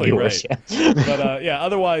 Exactly, that it would be worse. Right. Yeah. But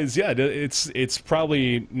otherwise, yeah, it's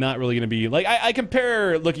probably not really going to be like I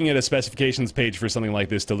compare looking at a specifications page for something like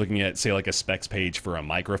this to looking at, say, like a specs page for a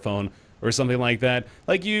microphone or something like that.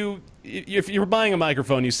 Like if you're buying a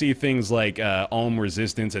microphone, you see things like ohm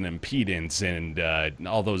resistance and impedance and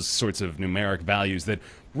all those sorts of numeric values that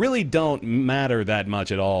really don't matter that much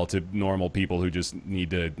at all to normal people who just need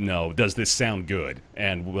to know, does this sound good?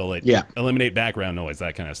 And will it eliminate background noise,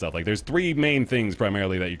 that kind of stuff. Like, there's three main things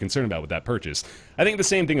primarily that you're concerned about with that purchase. I think the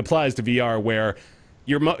same thing applies to VR, where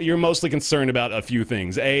you're mostly concerned about a few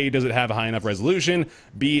things. A, does it have a high enough resolution?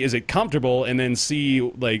 B, is it comfortable? And then C,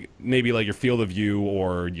 like, maybe like your field of view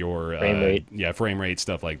or your frame rate. Yeah, frame rate,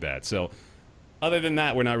 stuff like that. So other than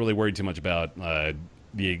that, we're not really worried too much about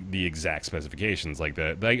the exact specifications. Like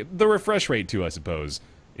the refresh rate too, I suppose,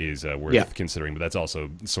 is worth considering, but that's also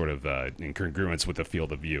sort of in congruence with the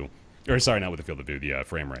field of view. Or sorry, not with the field of view, the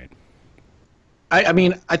frame rate. I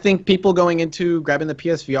mean, I think people going into grabbing the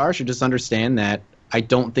PSVR should just understand that I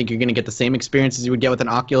don't think you're going to get the same experience as you would get with an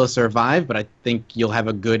Oculus or a Vive, but I think you'll have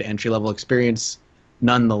a good entry-level experience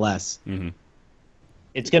nonetheless. Mm-hmm.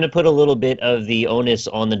 It's going to put a little bit of the onus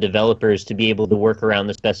on the developers to be able to work around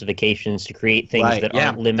the specifications to create things that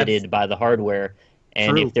aren't limited by the hardware.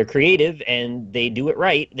 And if they're creative and they do it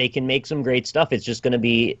right, they can make some great stuff. It's just going to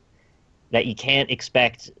be that you can't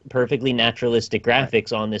expect perfectly naturalistic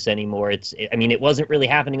graphics on this anymore. I mean, it wasn't really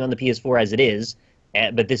happening on the PS4 as it is,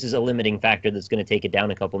 but this is a limiting factor that's going to take it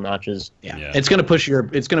down a couple notches. Yeah. It's going to push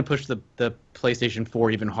the PlayStation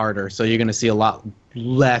 4 even harder. So you're going to see a lot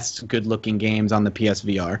less good-looking games on the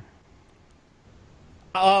PSVR.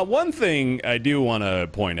 One thing I do want to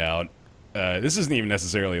point out, this isn't even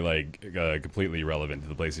necessarily like completely relevant to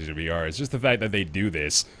the PlayStation VR. It's just the fact that they do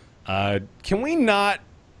this. Can we not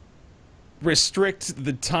restrict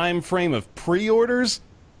the time frame of pre-orders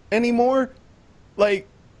anymore? Like,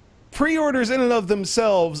 pre-orders in and of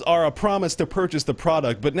themselves are a promise to purchase the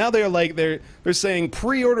product, but now they're saying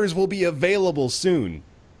pre-orders will be available soon.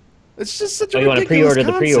 It's just such a ridiculous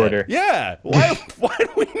concept. You want to pre-order concept. the pre-order. Yeah.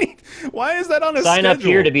 Why is that on a Sign schedule? up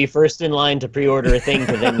here to be first in line to pre-order a thing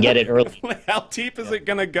to then get it early. How deep is it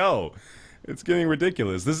going to go? It's getting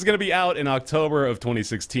ridiculous. This is going to be out in October of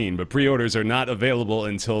 2016, but pre-orders are not available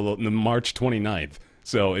until March 29th.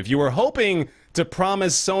 So if you were hoping to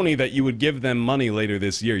promise Sony that you would give them money later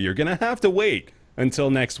this year, you're going to have to wait until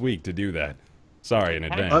next week to do that. Sorry in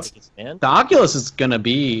advance. The Oculus is going to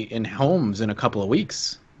be in homes in a couple of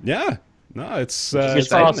weeks. Yeah. No, it's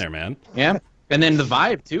in there, man. Yeah. And then the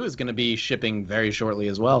Vive 2 is going to be shipping very shortly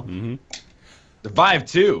as well. Mm-hmm. The Vive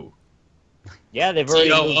 2? Yeah, they've already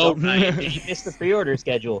you missed the pre-order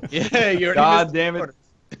schedule. Yeah, you're God damn it.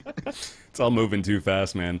 It's all moving too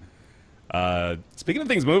fast, man. Speaking of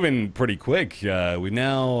things moving pretty quick, we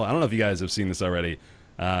now, I don't know if you guys have seen this already,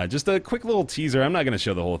 just a quick little teaser. I'm not going to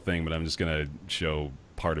show the whole thing, but I'm just going to show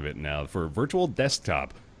part of it now for Virtual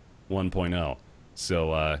Desktop 1.0.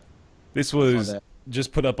 So this was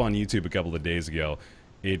just put up on YouTube a couple of days ago.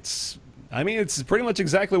 It's pretty much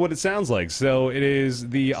exactly what it sounds like. So it is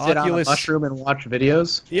the Sit Oculus... on a mushroom and watch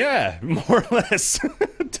videos? Yeah, more or less.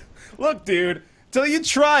 Look, dude, till you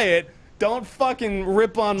try it, don't fucking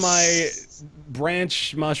rip on my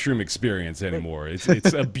branch mushroom experience anymore.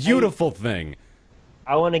 It's a beautiful thing.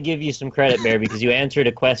 I want to give you some credit, Bear, because you answered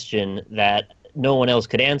a question that no one else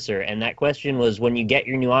could answer, and that question was, when you get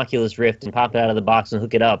your new Oculus Rift and pop it out of the box and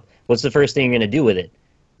hook it up, what's the first thing you're going to do with it?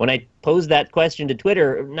 when I posed that question to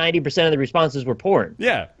Twitter, 90% of the responses were porn.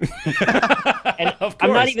 Yeah. And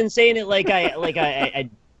I'm not even saying it like I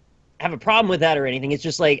have a problem with that or anything. It's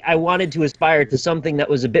just like I wanted to aspire to something that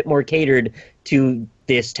was a bit more catered to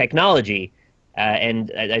this technology.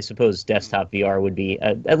 And I suppose desktop VR would be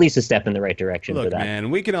at least a step in the right direction for that. Look, man,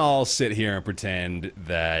 we can all sit here and pretend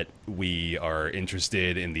that we are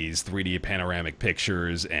interested in these 3D panoramic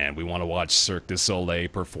pictures and we want to watch Cirque du Soleil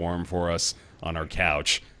perform for us on our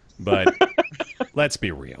couch. But let's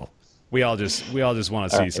be real. We all just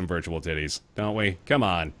want to see some virtual titties, don't we? Come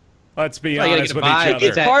on. Let's be honest with each other.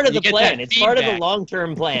 It's part of the plan. It's part of the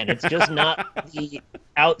long-term plan. It's just not the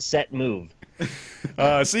outset move.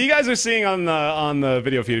 So you guys are seeing on the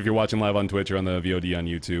video feed, if you're watching live on Twitch or on the VOD on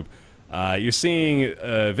YouTube, you're seeing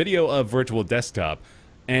a video of virtual desktop.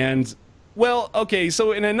 And, well, okay,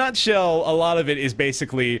 so in a nutshell, a lot of it is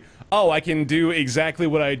basically, oh, I can do exactly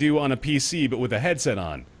what I do on a PC, but with a headset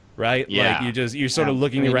on. Right? Yeah. Like you're sort of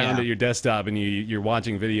looking around at your desktop and you're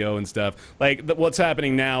watching video and stuff. Like what's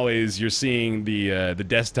happening now is you're seeing the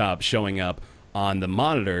desktop showing up on the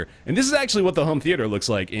monitor, and this is actually what the home theater looks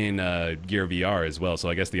like in Gear VR as well. So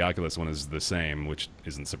I guess the Oculus one is the same, which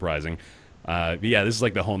isn't surprising. But yeah, this is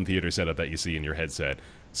like the home theater setup that you see in your headset.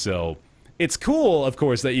 So it's cool, of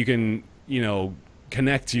course, that you can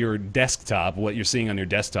connect your desktop, what you're seeing on your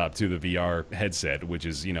desktop, to the VR headset, which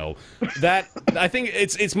is, that I think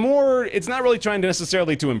it's not really trying to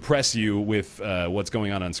necessarily to impress you with what's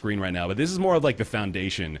going on screen right now, but this is more of like the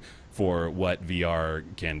foundation for what VR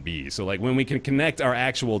can be. So like when we can connect our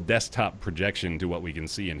actual desktop projection to what we can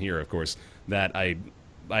see and hear, of course, that I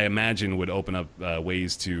imagine would open up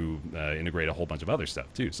ways to integrate a whole bunch of other stuff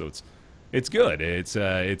too. So it's good. It's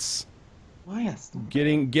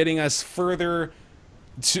getting us further.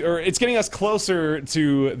 It's getting us closer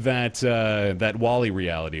to that WALL-E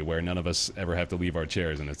reality where none of us ever have to leave our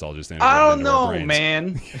chairs and it's all just I don't know,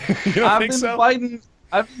 man. You don't think so? I've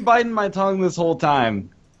been biting my tongue this whole time,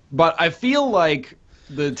 but I feel like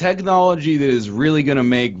the technology that is really going to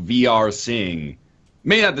make VR sing,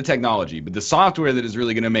 maybe not the technology, but the software that is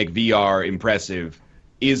really going to make VR impressive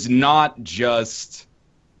is not just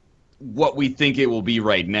what we think it will be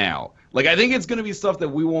right now. Like, I think it's going to be stuff that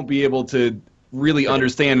we won't be able to really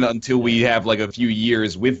understand until we have like a few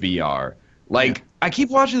years with VR. Like, I keep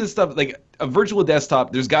watching this stuff, like a virtual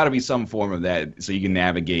desktop, there's got to be some form of that so you can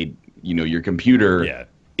navigate, your computer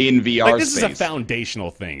in VR like, this space. is a foundational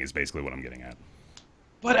thing is basically what I'm getting at.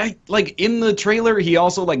 But in the trailer, he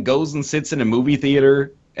also like goes and sits in a movie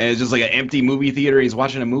theater and it's just like an empty movie theater. He's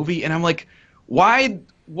watching a movie and I'm like, why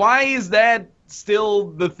is that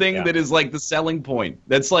still the thing that is like the selling point?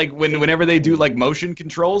 That's like whenever they do like motion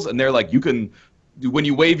controls and they're like, when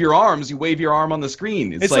you wave your arms, you wave your arm on the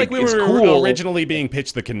screen. It's like we were cool. originally being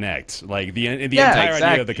pitched the Kinect. Like the entire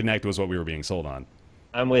idea of the Kinect was what we were being sold on.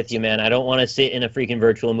 I'm with you, man. I don't want to sit in a freaking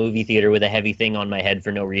virtual movie theater with a heavy thing on my head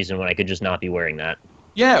for no reason when I could just not be wearing that.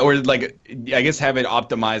 Yeah, or like I guess have it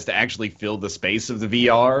optimized to actually fill the space of the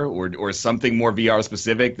VR or something more VR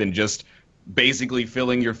specific than just basically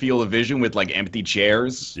filling your field of vision with like empty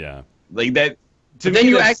chairs. Yeah. Like that. But then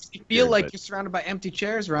you actually feel like you're surrounded by empty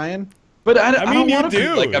chairs, Ryan. But I mean, don't you want to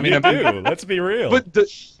do. Like, I mean, you do. Let's be real. But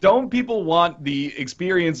don't people want the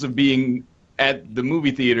experience of being at the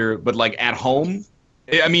movie theater, but like at home?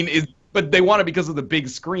 I mean, but they want it because of the big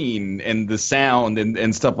screen and the sound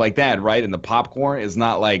and stuff like that, right? And the popcorn is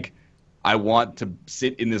not like, I want to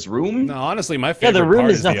sit in this room. No, honestly, my favorite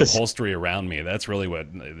part is the upholstery around me. That's really what,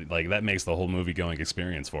 like, that makes the whole movie-going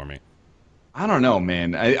experience for me. I don't know,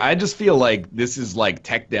 man. I just feel like this is like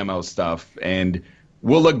tech demo stuff, and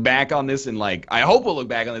we'll look back on this in like, I hope we'll look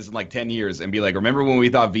back on this in like 10 years and be like, remember when we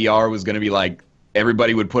thought VR was going to be like,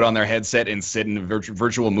 everybody would put on their headset and sit in a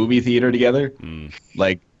virtual movie theater together?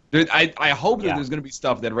 Like, I hope that there's going to be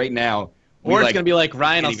stuff that right now... Or it's going to be like,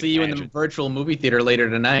 Ryan, I'll see you in the virtual movie theater later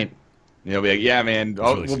tonight. Be like, yeah, man,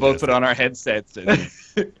 really we'll both put on our headsets and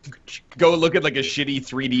go look at like a shitty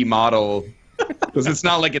 3D model. Because it's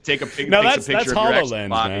not like it takes a picture that's of your HoloLens,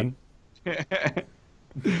 man.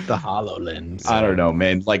 The HoloLens. I don't know,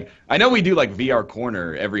 man. Like, I know we do like VR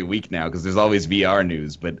Corner every week now because there's always VR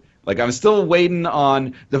news, but like I'm still waiting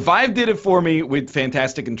on... The Vive did it for me with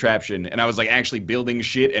Fantastic Contraption, and I was like actually building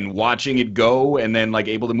shit and watching it go and then like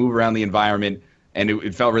able to move around the environment, and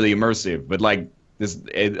it felt really immersive. But like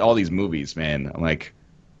all these movies, man, I'm like,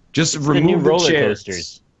 just remove the new roller chairs.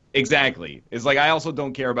 coasters. Exactly. It's like I also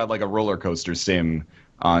don't care about like a roller coaster sim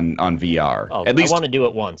on VR. Oh, At least I want to do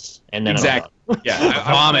it once, and then exactly. Yeah,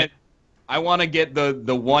 I want to get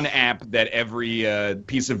the one app that every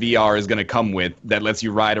piece of VR is going to come with that lets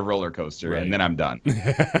you ride a roller coaster, and then I'm done.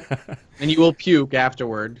 And you will puke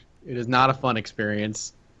afterward. It is not a fun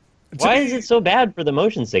experience. Why is it so bad for the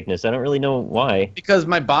motion sickness? I don't really know why. Because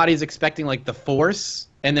my body's expecting like the force,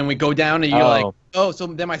 and then we go down, and you're like, oh, so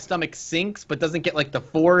then my stomach sinks, but doesn't get like the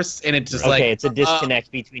force, and it's just like... Okay, it's a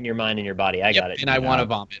disconnect between your mind and your body. I got it. And I want to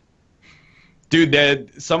vomit.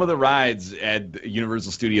 Dude, some of the rides at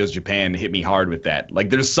Universal Studios Japan hit me hard with that. Like,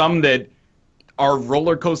 there's some that are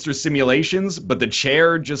roller coaster simulations, but the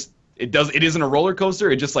chair just it isn't a roller coaster.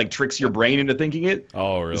 It just like tricks your brain into thinking it.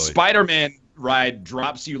 Oh, really? The Spider-Man ride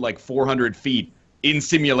drops you like 400 feet in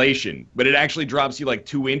simulation, but it actually drops you like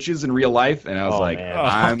 2 inches in real life. And I was like,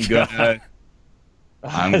 man.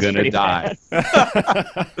 I'm gonna die.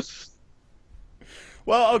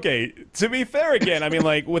 Well, okay, to be fair again, I mean,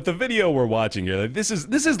 like, with the video we're watching here, like, this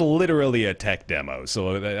is literally a tech demo,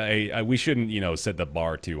 so we shouldn't, you know, set the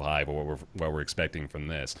bar too high for what we're expecting from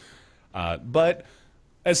this. But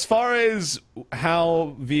as far as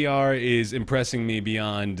how VR is impressing me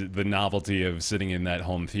beyond the novelty of sitting in that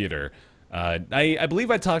home theater, I believe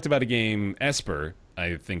I talked about a game, Esper,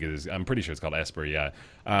 I'm pretty sure it's called Esper, yeah,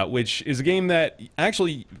 which is a game that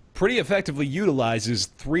actually pretty effectively utilizes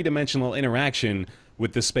three-dimensional interaction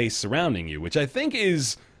with the space surrounding you, which I think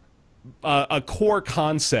is a core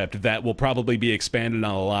concept that will probably be expanded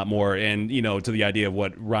on a lot more, and, you know, to the idea of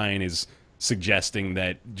what Ryan is suggesting,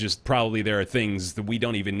 that just probably there are things that we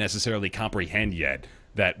don't even necessarily comprehend yet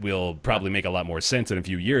that will probably make a lot more sense in a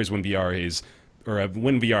few years when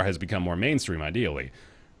VR has become more mainstream, ideally.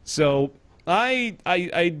 So I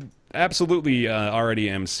absolutely already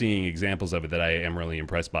am seeing examples of it that I am really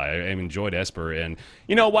impressed by. I enjoyed Esper, and,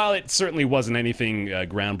 you know, while it certainly wasn't anything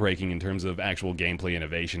groundbreaking in terms of actual gameplay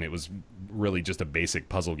innovation, it was really just a basic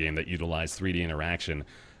puzzle game that utilized 3D interaction.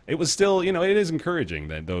 It was still, you know, it is encouraging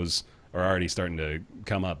that those are already starting to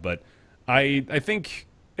come up, but I think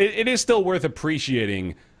it is still worth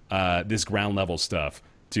appreciating this ground level stuff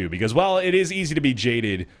too, because while it is easy to be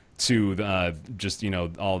jaded to just, you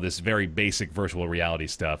know, all this very basic virtual reality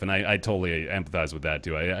stuff, and I totally empathize with that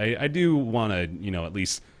too. I do want to, you know, at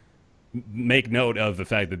least make note of the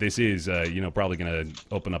fact that this is, you know, probably going to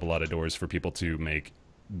open up a lot of doors for people to make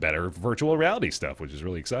better virtual reality stuff, which is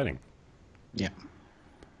really exciting. Yeah,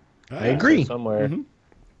 I agree. Somewhere,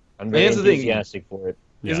 I'm very enthusiastic for it.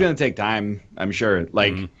 It's going to take time, I'm sure.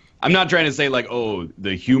 Like, I'm not trying to say like, oh,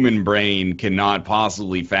 the human brain cannot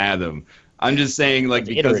possibly fathom. I'm just saying, like,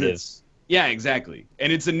 because it's... Yeah, exactly.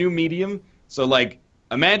 And it's a new medium. So, like,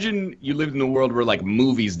 imagine you lived in a world where, like,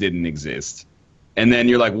 movies didn't exist. And then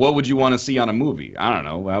you're like, what would you want to see on a movie? I don't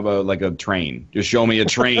know. How about, like, a train? Just show me a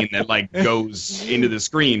train that, like, goes into the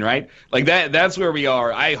screen, right? Like, that's where we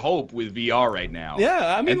are, I hope, with VR right now.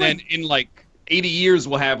 Yeah, I mean... And then in, like, 80 years,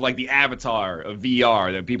 we'll have, like, the avatar of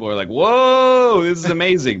VR that people are like, whoa, this is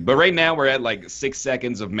amazing. But right now, we're at, like, 6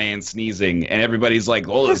 seconds of man sneezing, and everybody's like,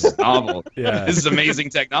 oh, this is novel. Yeah. This is amazing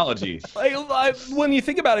technology. Like, when you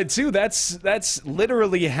think about it, too, that's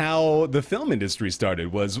literally how the film industry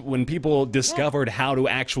started, was when people discovered how to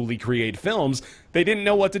actually create films. They didn't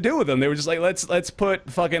know what to do with them. They were just like, let's put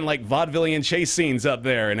fucking, like, vaudevillian chase scenes up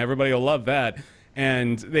there, and everybody will love that.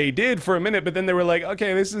 And they did for a minute, but then they were like,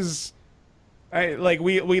 okay, this is...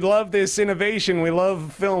 we love this innovation, we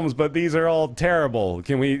love films, but these are all terrible.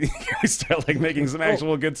 Can we start, like, making some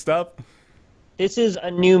actual good stuff? This is a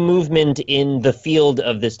new movement in the field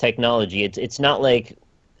of this technology. It's not like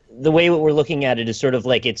the way we're looking at it is sort of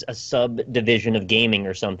like it's a subdivision of gaming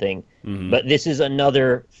or something. But this is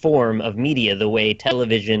another form of media, the way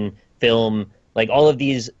television, film, like all of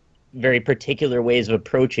these very particular ways of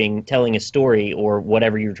approaching telling a story or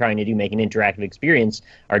whatever you're trying to do, make an interactive experience,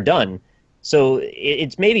 are done. So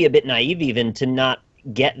it's maybe a bit naive even to not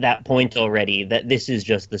get that point already, that this is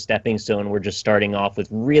just the stepping stone. We're just starting off with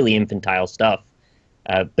really infantile stuff.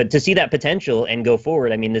 But to see that potential and go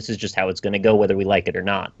forward, I mean, this is just how it's going to go, whether we like it or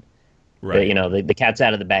not. Right. But, you know, the cat's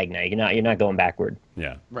out of the bag now. You're not going backward.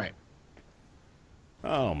 Yeah. Right.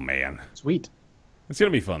 Oh, man. Sweet. It's gonna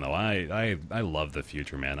be fun though. I love the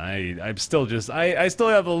future, man. I still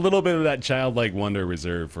have a little bit of that childlike wonder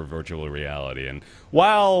reserved for virtual reality. And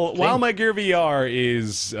while my Gear VR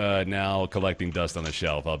is now collecting dust on the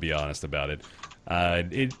shelf, I'll be honest about it.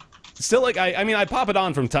 It still, like, I mean, I pop it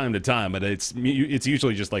on from time to time, but it's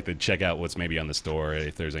usually just like to check out what's maybe on the store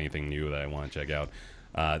if there's anything new that I want to check out.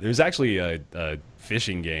 There's actually a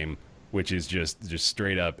fishing game which is just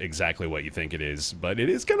straight up exactly what you think it is, but it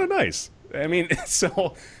is kind of nice. I mean,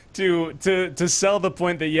 so to sell the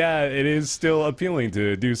point that, yeah, it is still appealing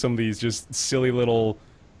to do some of these just silly little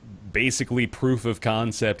basically proof of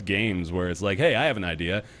concept games where it's like, hey, I have an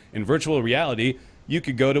idea. In virtual reality, you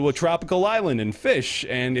could go to a tropical island and fish,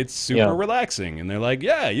 and it's super relaxing. And they're like,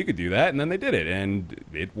 yeah, you could do that. And then they did it, and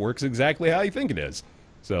it works exactly how you think it is.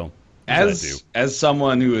 So, as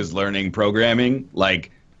someone who is learning programming,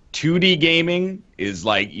 like 2D gaming is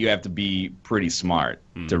like you have to be pretty smart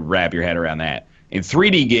to wrap your head around that. In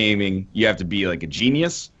 3D gaming, you have to be like a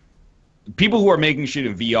genius. People who are making shit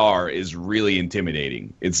in VR is really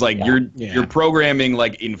intimidating. It's like you're programming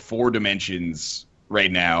like in 4 dimensions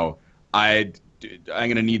right now. I'm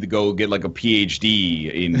gonna need to go get like a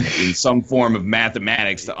PhD in some form of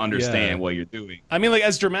mathematics to understand what you're doing. I mean, like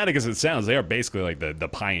as dramatic as it sounds, they are basically like the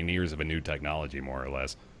pioneers of a new technology, more or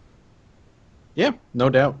less. Yeah, no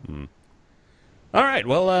doubt. All right,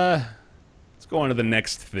 well, let's go on to the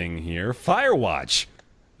next thing here. Firewatch,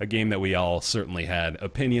 a game that we all certainly had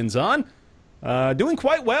opinions on. Doing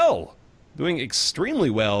quite well. Doing extremely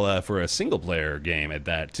well for a single-player game at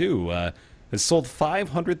that, too. Has sold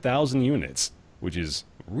 500,000 units, which is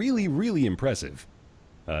really, really impressive.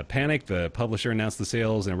 Panic, the publisher, announced the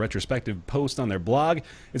sales in a retrospective post on their blog.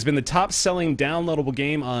 It's been the top-selling downloadable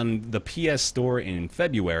game on the PS Store in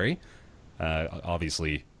February.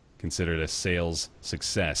 Obviously considered a sales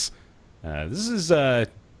success. This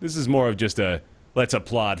is more of just a let's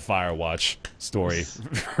applaud Firewatch story.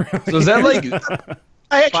 So is that like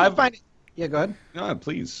I actually find it. Yeah, go ahead. No,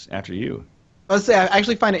 please, after you. I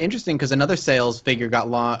actually find it interesting because another sales figure got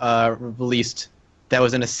released that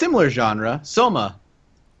was in a similar genre. Soma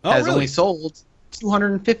has only sold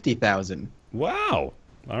 250,000. Wow!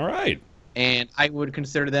 All right. And I would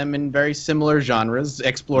consider them in very similar genres,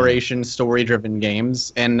 exploration, story-driven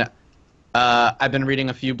games. And I've been reading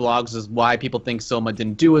a few blogs as why people think Soma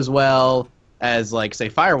didn't do as well as, like, say,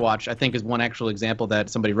 Firewatch, I think is one actual example that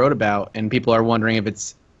somebody wrote about. And people are wondering if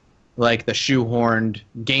it's, like, the shoehorned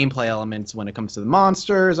gameplay elements when it comes to the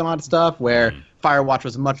monsters and all that stuff, where Firewatch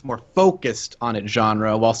was much more focused on its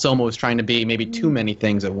genre, while Soma was trying to be maybe too many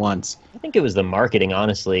things at once. I think it was the marketing,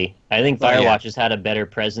 honestly. I think Firewatch has had a better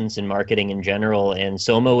presence in marketing in general, and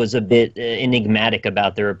Soma was a bit enigmatic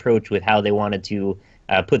about their approach with how they wanted to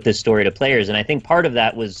put this story to players, and I think part of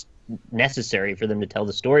that was necessary for them to tell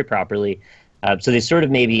the story properly. So they sort of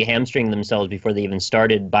maybe hamstringed themselves before they even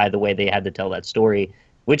started by the way they had to tell that story,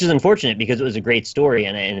 which is unfortunate because it was a great story,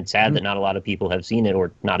 and it's sad that not a lot of people have seen it,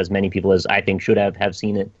 or not as many people as I think should have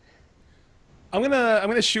seen it. I'm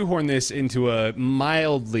gonna shoehorn this into a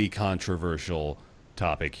mildly controversial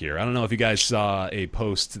topic here. I don't know if you guys saw a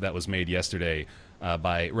post that was made yesterday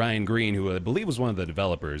by Ryan Green, who I believe was one of the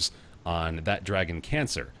developers on That Dragon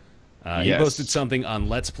Cancer. He posted something on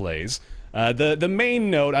Let's Plays. The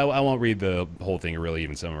main note, I won't read the whole thing or really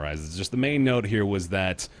even summarize it. Just the main note here was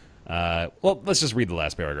that well, let's just read the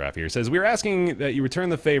last paragraph here. It says, we're asking that you return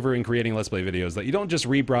the favor in creating Let's Play videos, that you don't just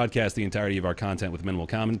rebroadcast the entirety of our content with minimal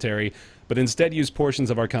commentary, but instead use portions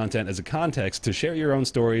of our content as a context to share your own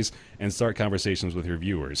stories and start conversations with your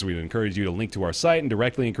viewers. We'd encourage you to link to our site and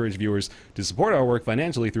directly encourage viewers to support our work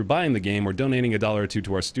financially through buying the game or donating $1 or $2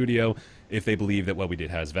 to our studio if they believe that what we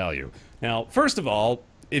did has value. Now, first of all,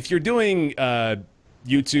 if you're doing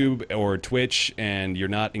YouTube or Twitch and you're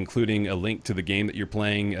not including a link to the game that you're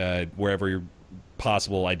playing wherever you're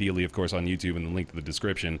possible, ideally of course on YouTube, and the link to the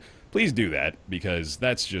description, please do that, because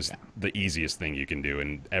that's just the easiest thing you can do,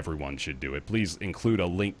 and everyone should do it. Please include a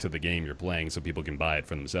link to the game you're playing so people can buy it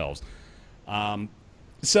for themselves.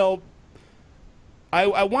 So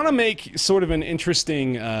I want to make sort of an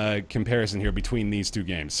interesting comparison here between these two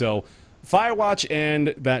games. So Firewatch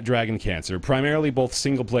and That Dragon Cancer, primarily both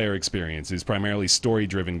single-player experiences, primarily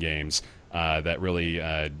story-driven games that really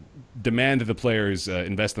demand that the players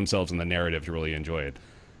invest themselves in the narrative to really enjoy it.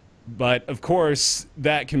 But, of course,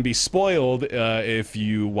 that can be spoiled if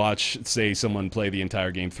you watch, say, someone play the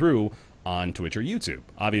entire game through on Twitch or YouTube.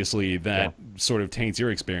 Obviously, that sort of taints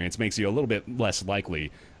your experience, makes you a little bit less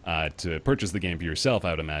likely to purchase the game for yourself,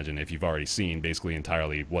 I would imagine, if you've already seen basically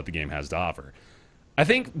entirely what the game has to offer. I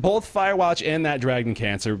think both Firewatch and That Dragon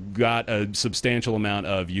Cancer got a substantial amount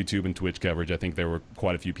of YouTube and Twitch coverage. I think there were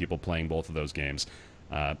quite a few people playing both of those games.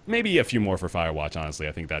 Maybe a few more for Firewatch, honestly.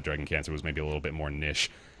 I think That Dragon Cancer was maybe a little bit more niche.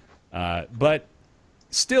 But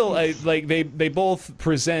still, like they both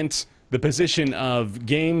present the position of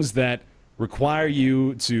games that require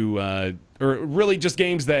you to, or really just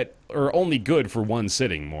games that are only good for one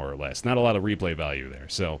sitting, more or less. Not a lot of replay value there.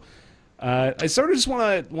 So I sort of just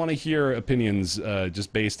want to hear opinions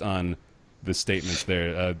just based on the statements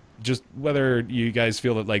there. Just whether you guys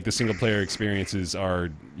feel that like the single player experiences are,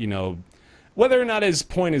 you know, Whether or not his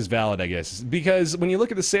point is valid, I guess, because when you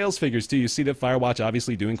look at the sales figures too, you see that Firewatch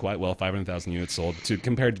obviously doing quite well, 500,000 units sold,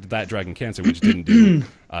 compared to that Dragon Cancer, which didn't do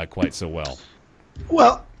quite so well.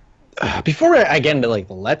 Well, before I get into like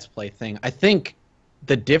the Let's Play thing, I think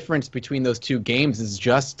the difference between those two games is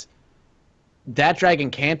just that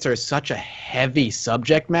Dragon Cancer is such a heavy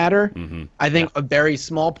subject matter. I think a very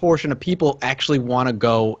small portion of people actually want to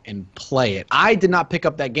go and play it. I did not pick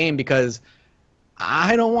up that game because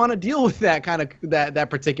I don't want to deal with that kind of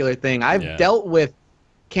that particular thing. I've dealt with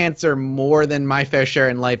cancer more than my fair share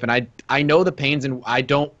in life, and I know the pains, and I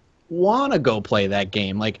don't want to go play that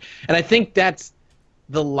game. Like, and I think that's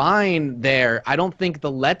the line there. I don't think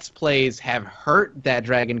the Let's Plays have hurt that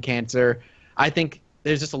Dragon Cancer. I think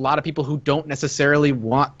there's just a lot of people who don't necessarily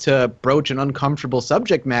want to broach an uncomfortable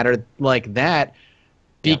subject matter like that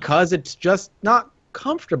because it's just not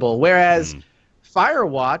comfortable. Whereas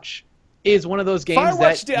Firewatch is one of those games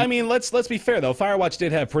I mean, let's be fair though. Firewatch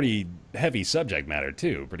did have pretty heavy subject matter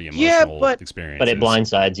too, pretty emotional experience. But it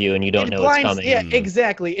blindsides you, and you don't know what's coming. Yeah,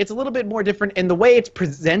 exactly. It's a little bit more different, and the way it's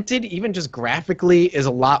presented, even just graphically, is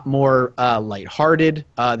a lot more lighthearted.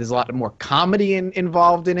 There's a lot more comedy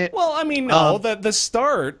involved in it. Well, I mean, no, the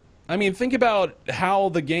start. I mean, think about how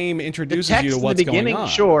the game introduces you to what's going on.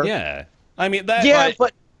 Sure. Yeah. I mean that. Yeah,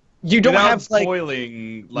 but you don't have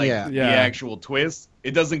spoiling the actual twist.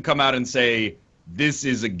 It doesn't come out and say this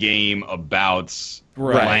is a game about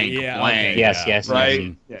blank. Yes.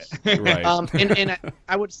 Right. Right. And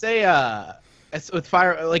I would say with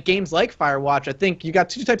games like Firewatch, I think you got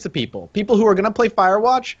two types of people. People who are going to play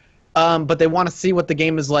Firewatch, but they want to see what the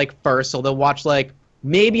game is like first, so they'll watch like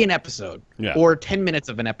maybe an episode or 10 minutes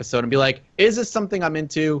of an episode and be like, is this something I'm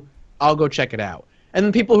into? I'll go check it out. And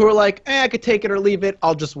then people who are like, I could take it or leave it.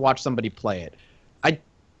 I'll just watch somebody play it.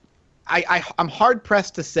 I'm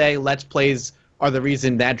hard-pressed to say Let's Plays are the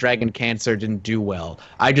reason that Dragon Cancer didn't do well.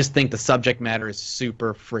 I just think the subject matter is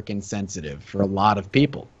super freaking sensitive for a lot of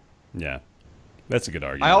people. Yeah. That's a good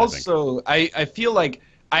argument. I feel like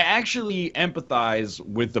I actually empathize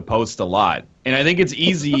with the post a lot. And I think it's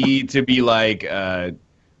easy to be like,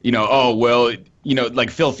 like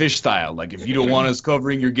Phil Fish style. Like, if you don't want us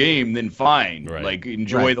covering your game, then fine. Right. Like,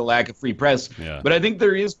 enjoy the lack of free press. Yeah. But I think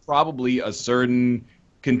there is probably a certain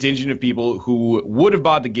contingent of people who would have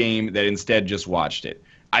bought the game that instead just watched it.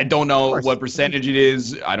 I don't know what percentage it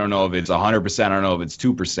is. I don't know if it's 100%. I don't know if it's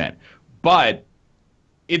 2%. But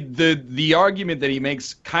the argument that he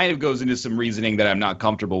makes kind of goes into some reasoning that I'm not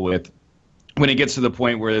comfortable with when it gets to the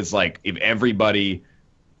point where it's like, if everybody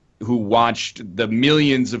who watched, the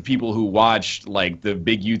millions of people who watched like the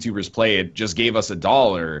big YouTubers play it just gave us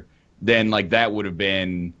 $1, then like that would have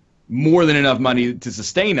been more than enough money to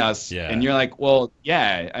sustain us. Yeah. And you're like, well,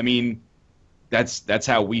 yeah, I mean, that's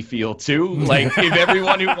how we feel too. Like, if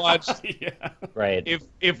everyone who watched, right,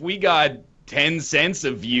 if we got 10 cents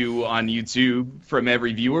a view on YouTube from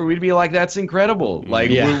every viewer, we'd be like, that's incredible. Like,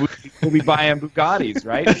 we'll be buying Bugattis,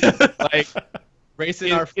 right? Like,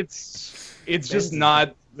 it's just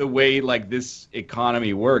not the way like this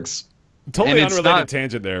economy works. Totally unrelated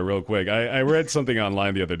tangent there, real quick. I read something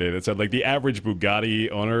online the other day that said like the average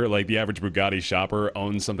Bugatti owner, like the average Bugatti shopper,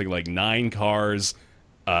 owns something like 9 cars,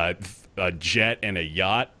 a jet, and a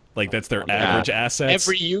yacht. Like, that's their average assets.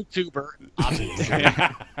 Every YouTuber, obviously.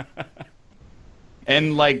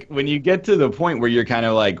 And like, when you get to the point where you're kind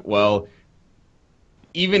of like, well,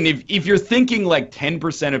 even if you're thinking like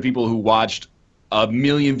 10% of people who watched a 1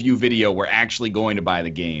 million view video were actually going to buy the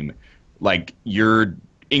game, like, you're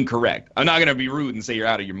incorrect. I'm not going to be rude and say you're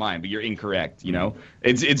out of your mind, but you're incorrect, you know?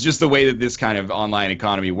 It's just the way that this kind of online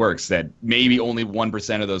economy works, that maybe only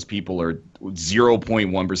 1% of those people or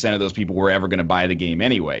 0.1% of those people were ever going to buy the game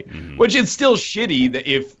anyway, which is still shitty that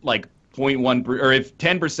if like 0.1 or if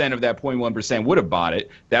 10% of that 0.1% would have bought it,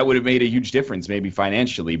 that would have made a huge difference maybe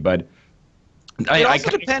financially, but it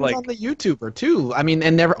also depends on the YouTuber too. I mean,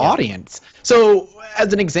 and their audience. So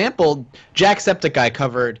as an example, Jacksepticeye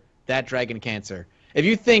covered that Dragon Cancer. If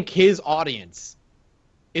you think his audience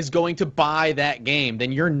is going to buy that game,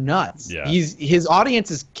 then you're nuts. Yeah. His audience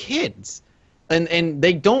is kids, and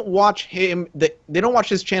they don't watch him. They don't watch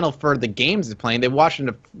his channel for the games he's playing. They watch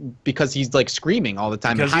him because he's like screaming all the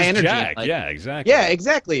time, because high he's energy. Jack. Like, yeah, exactly. Yeah,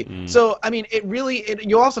 exactly. So I mean,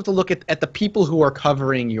 you also have to look at the people who are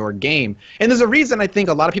covering your game, and there's a reason I think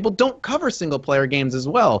a lot of people don't cover single player games as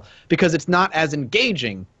well, because it's not as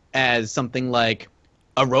engaging as something like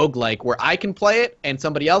a roguelike where I can play it and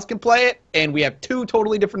somebody else can play it, and we have 2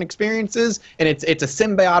 totally different experiences, and it's a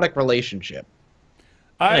symbiotic relationship.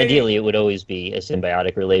 Ideally, it would always be a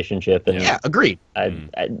symbiotic relationship. And yeah, agreed.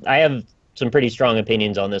 I have some pretty strong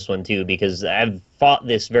opinions on this one too, because I've fought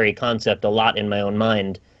this very concept a lot in my own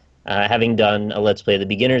mind, having done a Let's Play The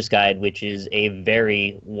Beginner's Guide, which is a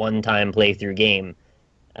very one-time playthrough game.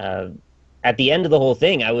 At the end of the whole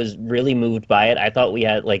thing, I was really moved by it. I thought we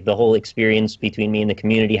had, like, the whole experience between me and the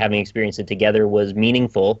community, having experienced it together, was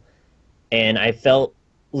meaningful, and I felt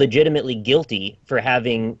legitimately guilty for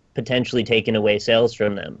having potentially taken away sales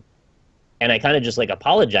from them. And I kind of just, like,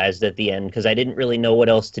 apologized at the end because I didn't really know what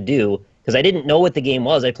else to do, because I didn't know what the game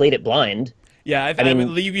was. I played it blind. Yeah, I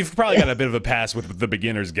mean, you've probably got a bit of a pass with the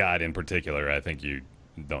Beginner's Guide in particular. I think you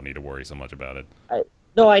don't need to worry so much about it.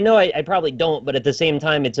 No, I know I probably don't, but at the same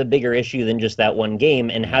time, it's a bigger issue than just that one game,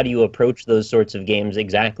 and how do you approach those sorts of games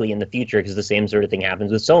exactly in the future, because the same sort of thing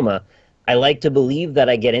happens with Soma. I like to believe that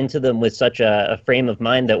I get into them with such a frame of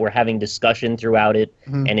mind that we're having discussion throughout it,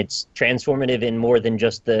 and it's transformative in more than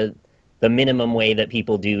just the minimum way that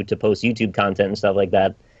people do to post YouTube content and stuff like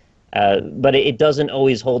that. But it doesn't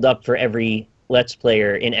always hold up for every Let's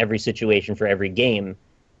Player in every situation for every game.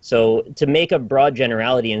 So to make a broad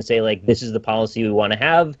generality and say, like, this is the policy we want to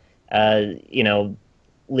have, you know,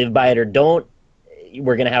 live by it or don't,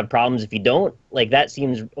 we're going to have problems if you don't, like, that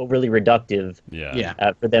seems really reductive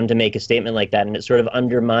for them to make a statement like that. And it sort of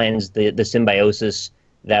undermines the symbiosis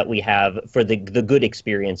that we have for the good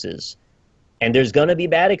experiences. And there's going to be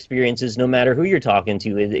bad experiences no matter who you're talking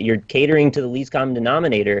to. You're catering to the least common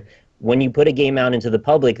denominator. When you put a game out into the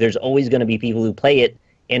public, there's always going to be people who play it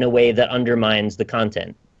in a way that undermines the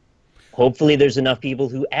content. Hopefully there's enough people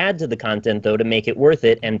who add to the content, though, to make it worth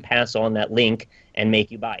it and pass on that link and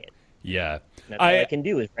make you buy it. Yeah. That's all I can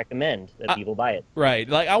do is recommend that people buy it. Right.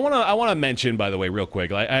 Like, I want to mention, by the way, real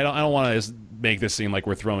quick, like, I don't want to make this seem like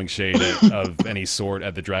we're throwing shade of any sort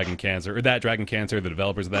at the Dragon Cancer, or that Dragon Cancer, the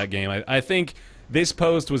developers of that game. I think this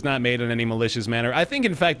post was not made in any malicious manner. I think,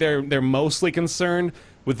 in fact, they're mostly concerned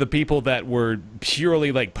with the people that were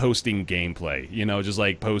purely, like, posting gameplay, you know, just,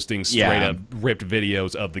 like, posting straight-up ripped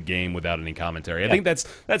videos of the game without any commentary. I think that's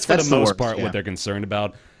for the most part what they're concerned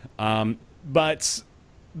about. But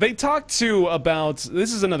they talk, too, about...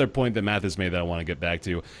 This is another point that Matt has made that I want to get back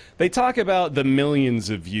to. They talk about the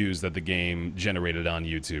millions of views that the game generated on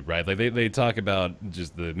YouTube, right? Like, they talk about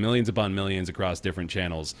just the millions upon millions across different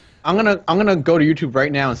channels. I'm gonna go to YouTube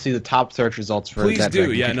right now and see the top search results for Please that. Please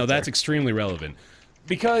do. Yeah, no, that's extremely relevant.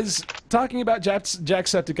 Because talking about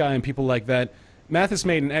Jacksepticeye and people like that, Mathis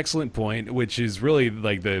made an excellent point, which is really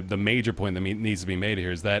like the major point that needs to be made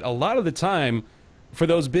here, is that a lot of the time, for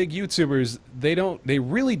those big YouTubers, they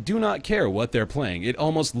really do not care what they're playing. It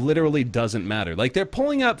almost literally doesn't matter. Like, they're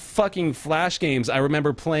pulling up fucking Flash games I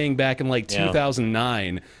remember playing back in, like,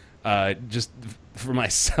 2009, just for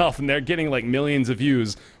myself, and they're getting, like, millions of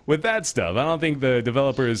views with that stuff. I don't think the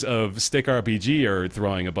developers of Stick RPG are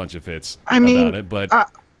throwing a bunch of fits about it, but...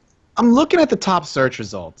 I'm looking at the top search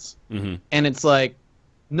results, and it's like,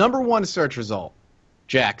 #1 search result,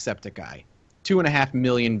 Jacksepticeye, 2.5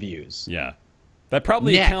 million views. Yeah. That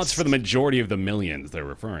probably accounts for the majority of the millions they're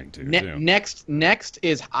referring to, too. Next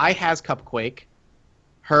is I Has Cupquake.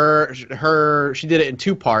 She did it in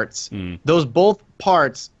 2 parts. Those both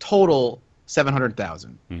parts total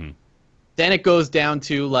 700,000. Then it goes down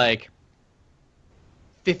to, like,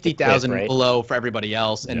 50,000 below for everybody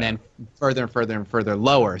else, and then further and further and further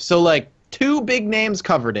lower. So, like, 2 big names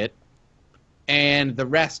covered it, and the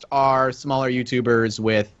rest are smaller YouTubers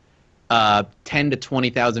with 10 to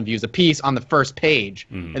 20,000 views a piece on the first page.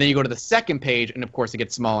 And then you go to the second page, and of course it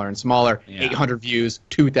gets smaller and smaller. 800 views,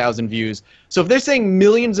 2,000 views. So if they're saying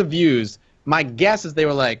millions of views, my guess is they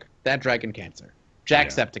were like, that Dragon Cancer,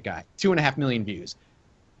 Jacksepticeye, 2.5 million views.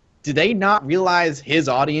 Do they not realize his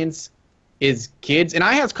audience is kids? And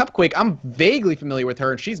I Has Cupquake, I'm vaguely familiar with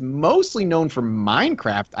her, and she's mostly known for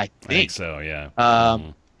Minecraft, I think. I think so, yeah.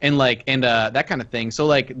 And that kind of thing. So,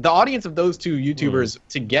 like, the audience of those 2 YouTubers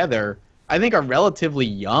together, I think, are relatively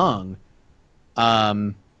young.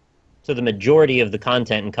 So the majority of the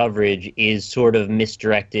content and coverage is sort of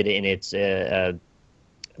misdirected in its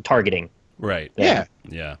targeting. Right. Yeah.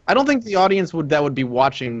 Yeah. I don't think the audience that would be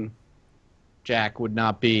watching Jack would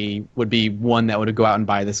be one that would go out and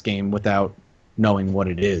buy this game without knowing what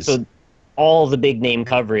it is. So all the big name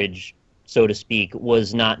coverage, so to speak,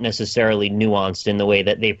 was not necessarily nuanced in the way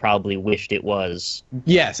that they probably wished it was.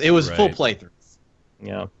 Yes, it was full playthroughs.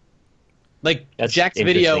 Yeah. Like, Jack's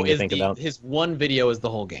video is his one video is the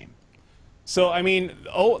whole game. So, I mean,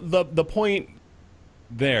 the point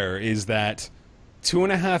there is that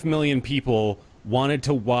 2.5 million people wanted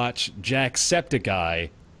to watch Jacksepticeye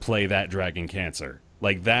play that Dragon Cancer.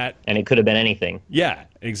 Like that... And it could have been anything. Yeah,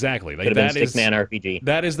 exactly. Like, could have been Stickman RPG.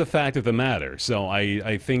 That is the fact of the matter. So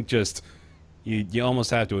I think just you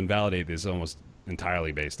almost have to invalidate this almost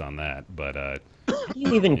entirely based on that. But how do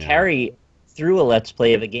you even carry through a Let's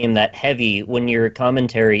Play of a game that heavy when your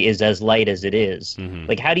commentary is as light as it is? Mm-hmm.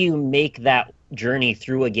 Like, how do you make that journey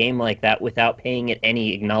through a game like that without paying it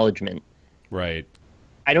any acknowledgement? Right.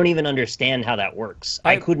 I don't even understand how that works.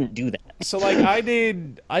 I couldn't do that. So, like, I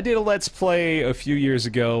did a Let's Play a few years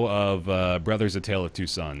ago of Brothers: A Tale of Two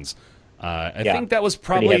Sons. I think that was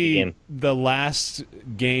probably the last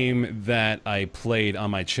game that I played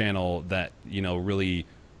on my channel that, you know, really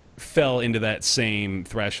fell into that same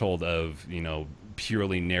threshold of, you know,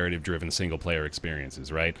 purely narrative-driven single-player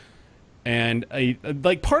experiences, right? And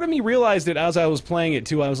part of me realized it as I was playing it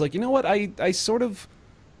too. I was like, you know what? I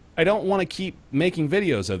don't want to keep making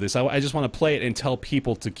videos of this. I just want to play it and tell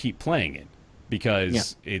people to keep playing it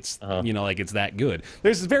because it's you know, like, it's that good.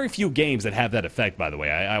 There's very few games that have that effect, by the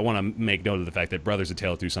way. I want to make note of the fact that Brothers: A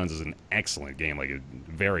Tale of Two Sons is an excellent game, like a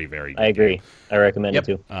very, very good I agree. game. I recommend it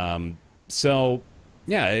too. So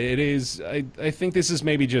yeah, it is. I think this is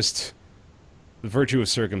maybe just the virtue of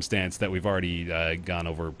circumstance that we've already gone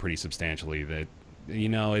over pretty substantially. That, you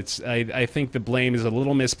know, I think the blame is a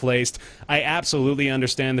little misplaced. I absolutely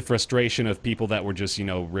understand the frustration of people that were just, you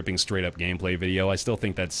know, ripping straight up gameplay video. I still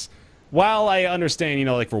think that's, while I understand, you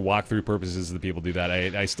know, like, for walkthrough purposes the people do that,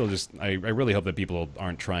 I still just, I really hope that people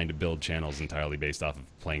aren't trying to build channels entirely based off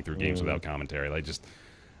of playing through games without commentary. Like, just,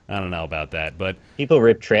 I don't know about that, but people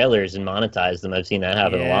rip trailers and monetize them. I've seen that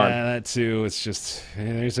happen a lot. Yeah, that too. It's just,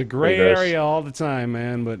 there's a gray area all the time,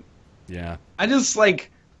 man. But yeah, I just,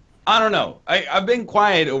 like, I don't know. I've been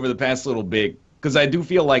quiet over the past little bit because I do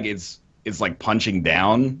feel like it's like punching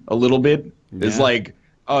down a little bit. Yeah. It's like,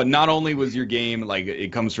 not only was your game, like,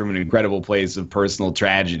 it comes from an incredible place of personal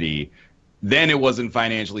tragedy, then it wasn't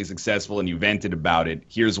financially successful and you vented about it.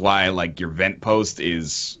 Here's why, like, your vent post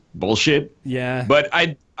is bullshit. Yeah. But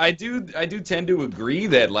I do tend to agree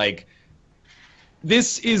that, like,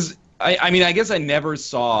 this is, I mean, I guess I never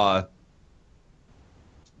saw,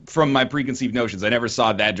 from my preconceived notions, I never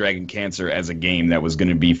saw That Dragon Cancer as a game that was going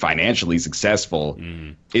to be financially successful.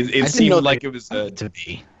 It seemed like it was to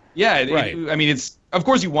be. Yeah, right. I mean, it's, of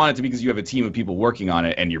course you want it to be because you have a team of people working on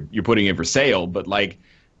it and you're putting it for sale. But, like,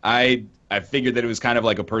 I figured that it was kind of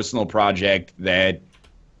like a personal project that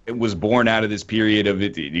it was born out of this period of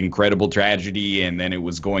incredible tragedy, and then it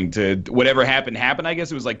was going to, whatever happened. I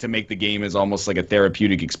guess it was like to make the game as almost like a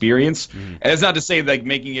therapeutic experience. And it's not to say like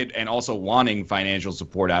making it and also wanting financial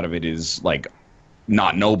support out of it is like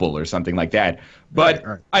not noble or something like that. But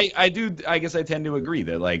right. I guess I tend to agree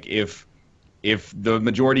that, like, if the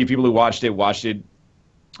majority of people who watched it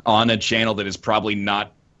on a channel that is probably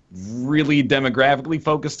not really demographically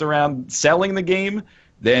focused around selling the game,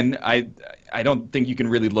 then I don't think you can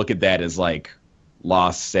really look at that as, like,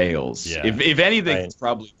 lost sales. Yeah. If anything, right. It's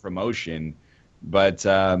probably promotion. But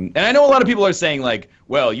and I know a lot of people are saying, like,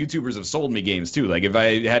 well, YouTubers have sold me games too. Like, if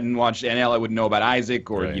I hadn't watched NL, I wouldn't know about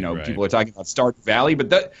Isaac, or right. People are talking about Stardew Valley.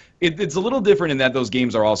 But it's a little different in that those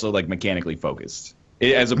games are also, like, mechanically focused,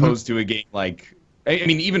 as opposed to a game like, I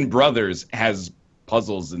mean, even Brothers has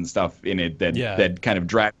puzzles and stuff in it that kind of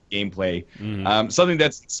drive gameplay. Something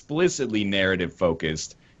that's explicitly narrative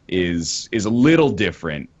focused is a little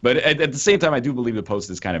different. But at the same time, I do believe the post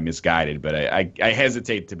is kind of misguided. But I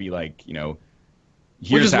hesitate to be like,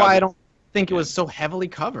 which is why I don't think it was so heavily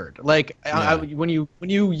covered. Like, when you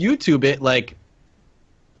YouTube it, like,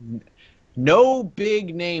 no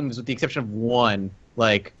big names with the exception of one,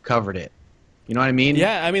 like, covered it. You know what I mean?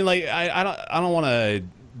 Yeah, I mean, like, I don't want to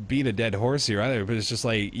beat a dead horse here either, but it's just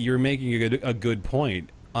like, you're making a good point.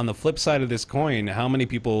 On the flip side of this coin, how many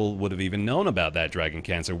people would have even known about That Dragon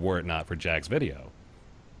Cancer were it not for Jack's video?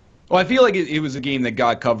 Well, I feel like it was a game that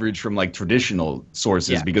got coverage from, like, traditional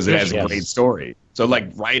sources because it has a great story. So, like,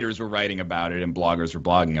 writers were writing about it and bloggers were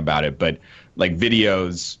blogging about it, but, like,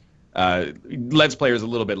 videos, Let's Play is a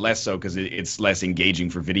little bit less so because it's less engaging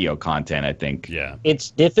for video content, I think. Yeah. It's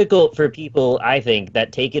difficult for people, I think,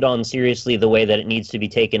 that take it on seriously the way that it needs to be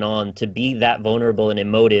taken on to be that vulnerable and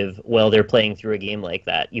emotive while they're playing through a game like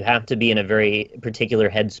that. You have to be in a very particular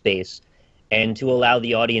headspace, and to allow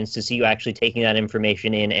the audience to see you actually taking that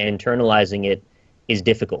information in and internalizing it is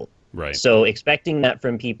difficult. Right. So expecting that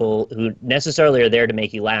from people who necessarily are there to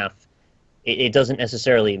make you laugh, it doesn't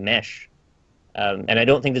necessarily mesh. And I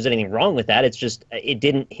don't think there's anything wrong with that. It's just it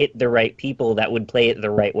didn't hit the right people that would play it the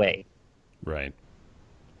right way. Right.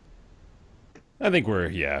 I think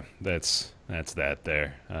that's that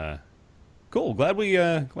there. Cool. Glad we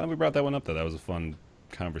brought that one up though. That was a fun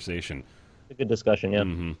conversation. A good discussion, yeah.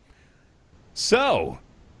 Mm-hmm. So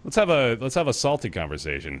let's have a salty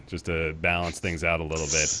conversation just to balance things out a little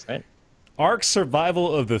bit. Right. Ark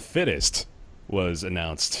Survival of the Fittest was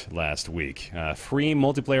announced last week. Free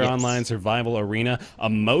multiplayer online survival arena. A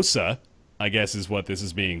MOSA, I guess is what this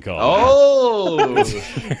is being called. Oh!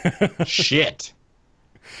 Shit.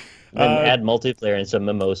 Then add multiplayer and some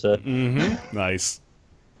mimosa. Mm-hmm. Nice.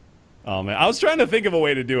 Oh man, I was trying to think of a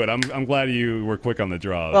way to do it. I'm glad you were quick on the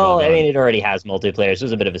draw. Well, I mean, it already has multiplayer, so it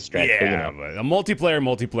was a bit of a stretch. Yeah, but, but a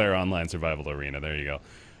multiplayer online survival arena. There you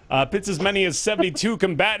go. Pits as many as 72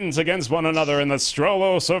 combatants against one another in the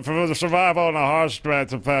strolo survival and a harsh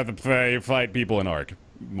you fight people in Ark,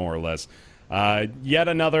 more or less. Yet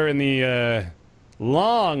another in the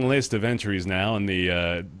long list of entries now in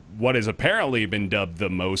the what has apparently been dubbed the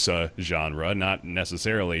MOSA genre, not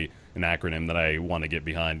necessarily an acronym that I want to get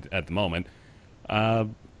behind at the moment.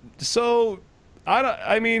 So,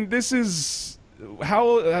 I mean, this is...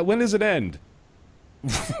 when does it end?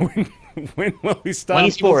 when will we stop?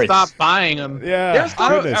 When People stop buying them. Yeah, There's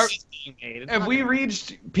goodness. Have we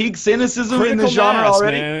reached peak cynicism in Critical the genre mass,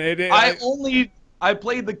 already? Man. I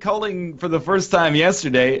played the culling for the first time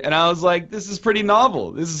yesterday, and I was like, this is pretty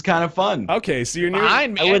novel. This is kind of fun. Okay, so you're new. I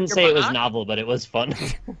wouldn't say it was novel, but it was fun.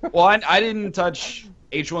 Well, I didn't touch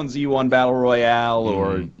H1Z1 Battle Royale,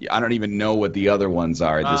 or I don't even know what the other ones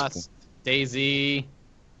are at this point. DayZ.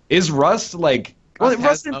 Is Rust like...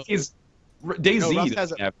 Rust is... DayZ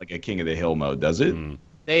doesn't have like a King of the Hill mode, does it?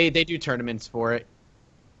 They do tournaments for it.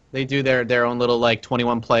 They do their own little like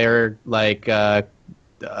 21 player like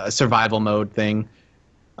survival mode thing.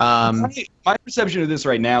 My perception of this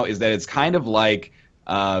right now is that it's kind of like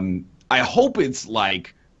I hope it's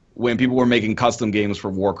like when people were making custom games for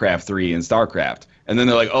Warcraft 3 and StarCraft, and then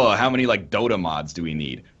they're like, oh, how many like Dota mods do we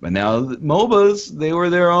need? But now MOBAs, they were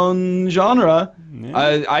their own genre.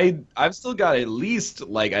 Yeah. I've still got at least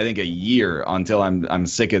like I think a year until I'm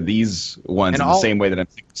sick of these ones in the same way that I'm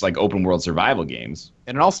sick of like open world survival games.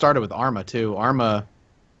 And it all started with Arma too. Arma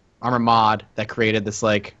mod that created this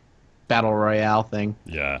like battle royale thing.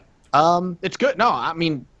 Yeah. It's good. No, I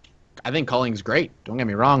mean, I think culling's great. Don't get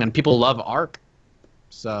me wrong, and people love Ark,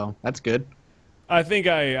 so that's good. I think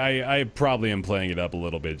I probably am playing it up a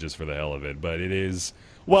little bit just for the hell of it, but it is...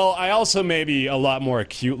 Well, I also may be a lot more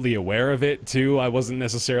acutely aware of it, too. I wasn't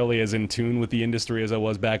necessarily as in tune with the industry as I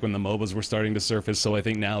was back when the MOBAs were starting to surface, so I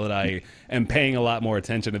think now that I am paying a lot more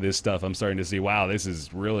attention to this stuff, I'm starting to see, wow, this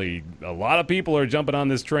is really... A lot of people are jumping on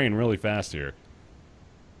this train really fast here.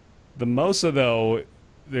 The MOSA, though,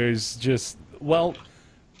 there's just... Well,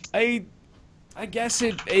 I guess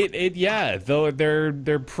yeah, though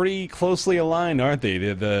they're pretty closely aligned, aren't they?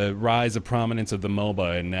 The rise of prominence of the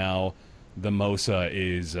MOBA, and now the MOSA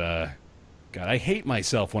is, God, I hate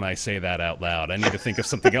myself when I say that out loud. I need to think of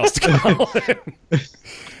something else to call it.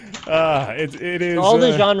 It is... All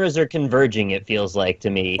the genres are converging, it feels like, to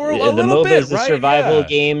me. The MOBAs, bit, the right? survival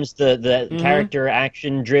games, the character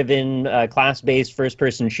action-driven, class-based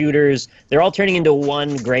first-person shooters, they're all turning into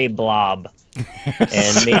one gray blob.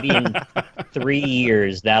 And maybe in 3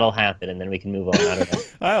 years that'll happen, and then we can move on. I don't know.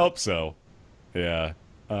 I hope so. Yeah.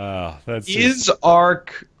 That's Is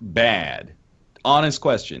Ark bad? Honest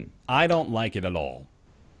question. I don't like it at all.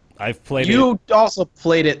 I've played it. You also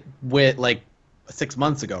played it with like 6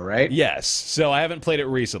 months ago, right? Yes. So I haven't played it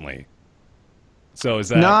recently. So is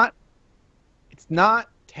that It's not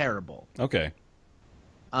terrible. Okay.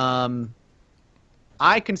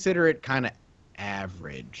 I consider it kind of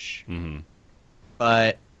average. Mm-hmm.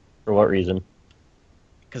 But For what reason?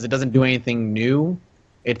 because it doesn't do anything new.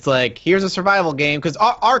 It's like, here's a survival game, because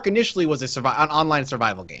Ark initially was an online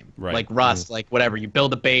survival game, right. like Rust, like whatever. You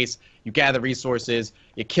build a base, you gather resources,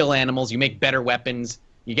 you kill animals, you make better weapons,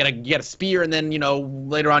 you get a spear, and then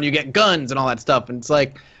later on you get guns and all that stuff. And it's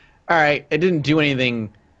like, all right, it didn't do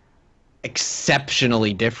anything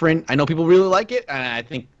exceptionally different. I know people really like it, and I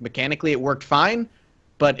think mechanically it worked fine,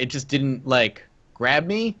 but it just didn't like grab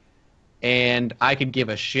me. And I could give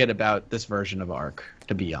a shit about this version of Ark,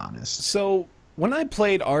 to be honest. So when I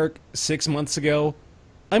played Ark 6 months ago,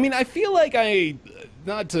 I mean, I feel like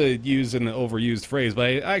not to use an overused phrase, but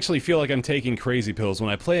I actually feel like I'm taking crazy pills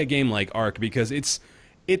when I play a game like Ark, because it's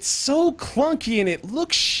so clunky and it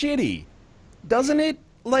looks shitty, doesn't it?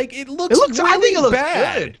 Like it looks really I think it looks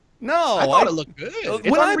bad. good. No, I thought it looked good.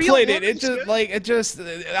 When I played it, it just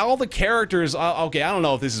all the characters. Okay, I don't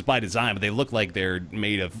know if this is by design, but they look like they're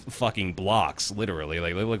made of fucking blocks, literally.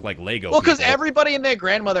 Like they look like Lego. Well, because everybody and their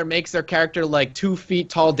grandmother makes their character like 2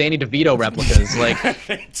 feet tall Danny DeVito replicas. Like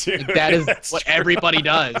they do. that is what everybody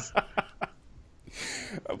does.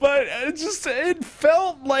 But it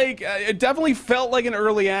definitely felt like an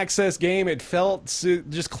early access game. It felt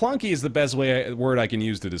just clunky is the best word I can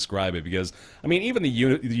use to describe it, because I mean even the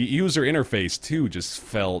user interface too just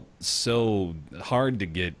felt so hard to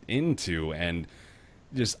get into and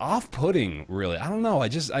just off-putting. Really, I don't know.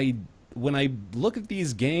 When I look at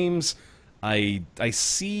these games, I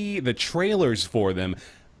see the trailers for them.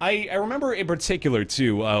 I remember in particular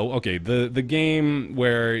too. Okay, the game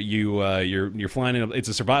where you're flying in. It's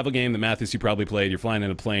a survival game that Mathis, you probably played. You're flying in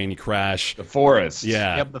a plane, you crash. The Forest.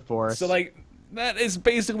 Yeah. Yep, The Forest. So like that is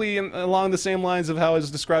basically along the same lines of how I was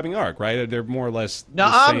describing Ark, right? They're more or less.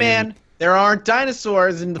 Nuh-uh, man. There aren't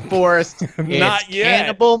dinosaurs in the forest. Not it's yet.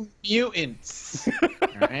 Cannibal mutants. All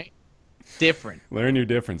right. Different. Learn your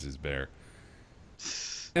differences, Bear.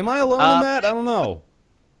 Am I alone in that? I don't know.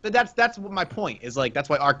 But that's what my point is. Like, that's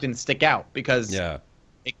why Ark didn't stick out, because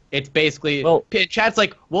it's basically Chad's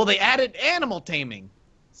like, well, they added animal taming,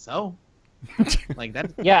 so like that.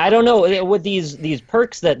 Yeah, I don't know, with these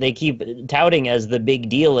perks that they keep touting as the big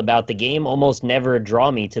deal about the game almost never draw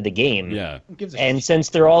me to the game. Yeah. And since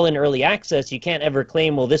they're all in early access, you can't ever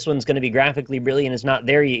claim, well, this one's going to be graphically brilliant. It's not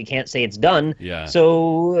there. You can't say it's done. Yeah.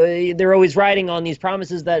 So they're always riding on these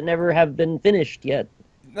promises that never have been finished yet.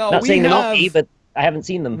 No, not saying they won't be, but I haven't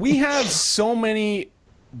seen them. We have so many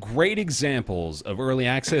great examples of early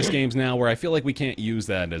access games now where I feel like we can't use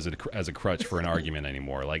that as a crutch for an argument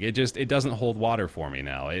anymore. Like it doesn't hold water for me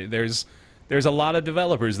now. There's a lot of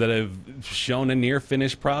developers that have shown a near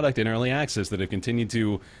finished product in early access that have continued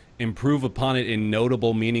to improve upon it in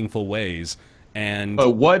notable, meaningful ways. And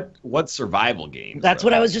but what survival games? That's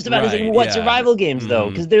what I was just about to say. What survival games though?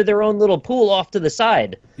 Because they're their own little pool off to the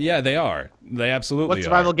side. Yeah, they are. They absolutely What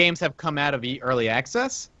survival games have come out of early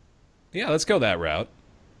access? Yeah, let's go that route.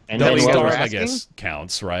 And Don't then Starve, I guess,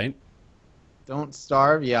 counts, right? Don't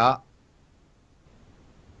Starve, yeah.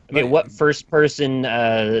 Okay, what first-person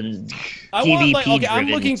PvP I'm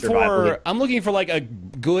looking for like a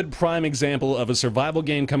good prime example of a survival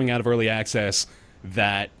game coming out of early access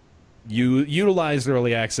that you utilize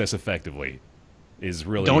early access effectively. Is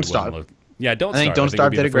really Don't Starve. Yeah, Don't Starve. I think Don't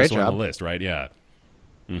Starve did a great job on the list, right? Yeah.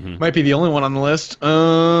 Might be the only one on the list.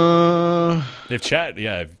 If chat,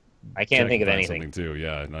 I can't think of anything. Something too,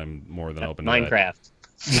 yeah. And I'm more than open to Minecraft.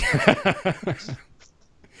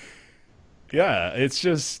 Yeah, it's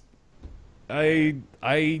just I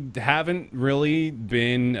haven't really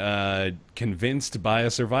been convinced by a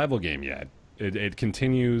survival game yet. It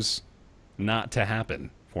continues not to happen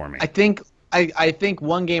for me. I think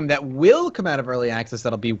one game that will come out of early access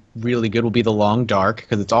that'll be really good will be The Long Dark,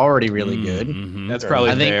 because it's already really good. That's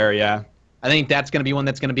probably fair, yeah. I think that's going to be one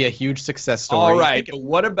that's going to be a huge success story. All right, but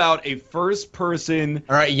what about a first-person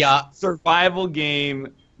survival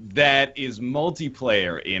game that is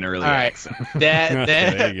multiplayer in early access?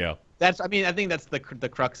 There you go. I think that's the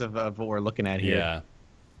crux of what we're looking at here. Yeah.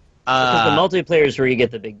 Because the multiplayer is where you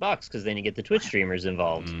get the big bucks, because then you get the Twitch streamers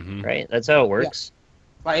involved, right? That's how it works.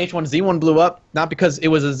 Why H1Z1 blew up, not because it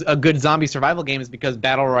was a good zombie survival game, it's because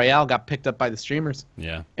Battle Royale got picked up by the streamers.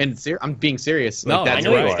 Yeah. And I'm being serious. No, that's I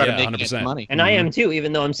know where you they are. started Yeah, making 100%. money. And I am too,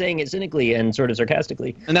 even though I'm saying it cynically and sort of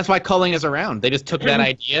sarcastically. And that's why culling is around. They just took that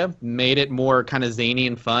idea, made it more kind of zany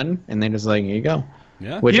and fun, and they're just like, here you go.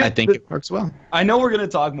 Yeah. Which I think it works well. I know we're going to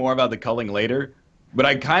talk more about the culling later, but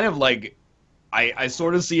I kind of like... I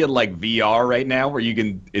sort of see it like VR right now, where you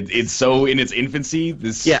can... It's so in its infancy.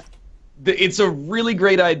 It's a really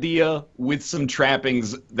great idea with some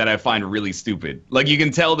trappings that I find really stupid. Like, you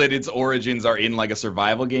can tell that its origins are in, like, a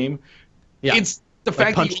survival game. Yeah. It's the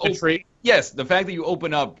fact that you tree. Yes, the fact that you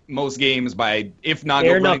open up most games by, if not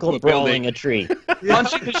bare knuckle brawling a tree,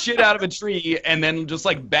 punching the shit out of a tree, and then just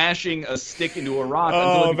like bashing a stick into a rock.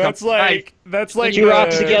 Oh, that's like two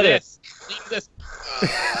rocks together.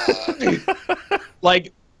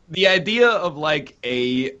 Like the idea of like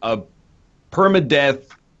a permadeath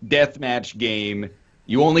deathmatch game,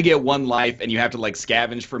 you only get one life and you have to like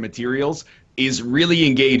scavenge for materials, is really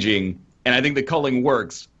engaging, and I think the culling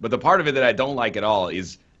works. But the part of it that I don't like at all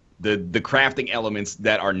is the crafting elements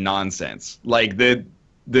that are nonsense. Like the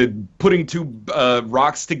putting two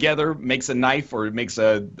rocks together makes a knife, or it makes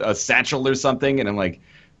a satchel or something, and I'm like,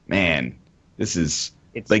 man, this is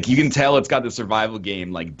like, you can tell it's got the survival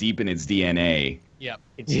game like deep in its DNA. Yep.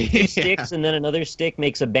 It's two sticks, and then another stick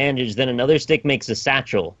makes a bandage, then another stick makes a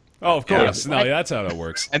satchel. Oh, of course. Yeah. No, that's how that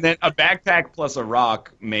works. And then a backpack plus a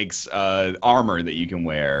rock makes armor that you can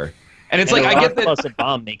wear. And it's like, I get that plus a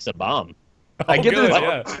bomb makes a bomb. I get that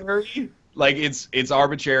it's arbitrary. Like, it's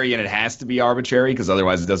arbitrary, and it has to be arbitrary because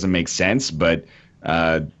otherwise it doesn't make sense. But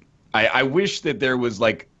I wish that there was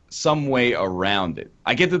like some way around it.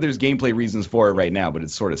 I get that there's gameplay reasons for it right now, but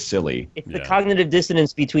it's sort of silly. It's the cognitive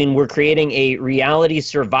dissonance between we're creating a reality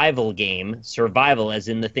survival game, survival as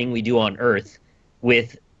in the thing we do on Earth,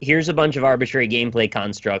 with here's a bunch of arbitrary gameplay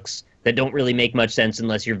constructs that don't really make much sense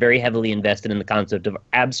unless you're very heavily invested in the concept of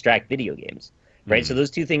abstract video games, right? So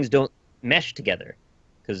those two things don't mesh together,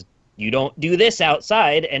 because you don't do this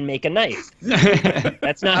outside and make a knife.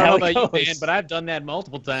 That's not how it goes. You, man, but I've done that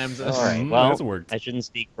multiple times. All right, well, I shouldn't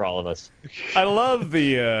speak for all of us. I love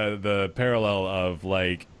the parallel of,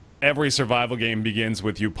 like, every survival game begins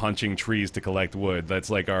with you punching trees to collect wood. That's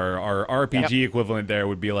like our RPG equivalent there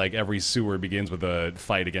would be like every sewer begins with a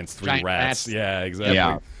fight against 3 Giant rats. rats. Yeah, exactly.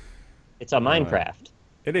 Yeah. It's a Minecraft.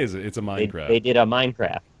 It is. It's a Minecraft. They did a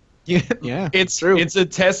Minecraft. Yeah, It's true. It's a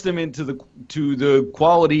testament to the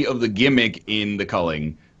quality of the gimmick in the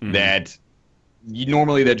culling that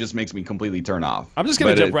normally that just makes me completely turn off. I'm just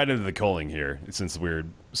going to jump right into the culling here, since we're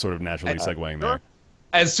sort of naturally segueing there.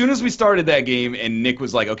 As soon as we started that game and Nick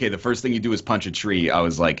was like, okay, the first thing you do is punch a tree, I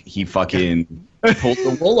was like, he fucking pulled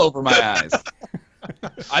the wool over my eyes.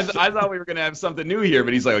 I thought we were going to have something new here,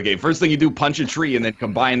 but he's like, okay, first thing you do, punch a tree, and then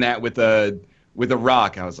combine that with a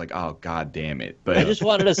rock. I was like, oh, god damn it. But I just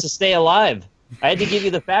wanted us to stay alive. I had to give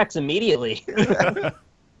you the facts immediately.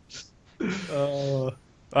 All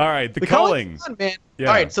right, the culling. Fun, man. Yeah.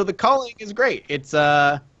 All right, so the culling is great. It's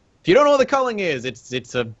if you don't know what the culling is,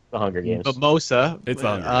 it's a The Hunger Games. mimosa. It's the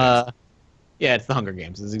Hunger Games. Yeah, it's the Hunger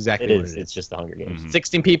Games. It's exactly It what is. it is. It's just the Hunger Games.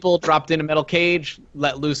 16 people dropped in a metal cage,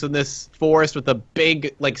 let loose in this forest with a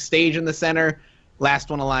big like stage in the center.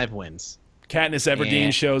 Last one alive wins. Katniss Everdeen Yeah.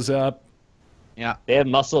 shows up. Yeah. They have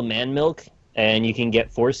muscle man milk, and you can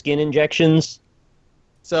get foreskin injections.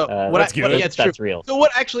 So that's good. Yeah, it's That's true. real. So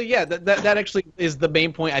what actually, yeah, that actually is the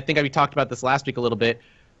main point. I think we talked about this last week a little bit.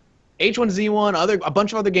 H1Z1, a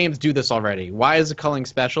bunch of other games do this already. Why is the culling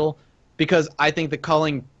special? Because I think the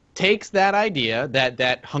culling takes that idea,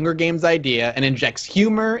 that Hunger Games idea, and injects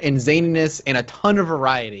humor and zaniness and a ton of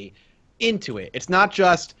variety into it. It's not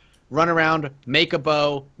just run around, make a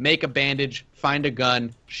bow, make a bandage, find a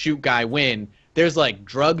gun, shoot guy, win. There's like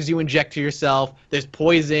drugs you inject to yourself. There's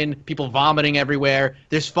poison, people vomiting everywhere.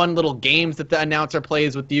 There's fun little games that the announcer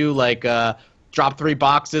plays with you, like drop 3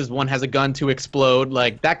 boxes, one has a gun to explode,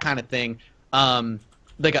 like that kind of thing.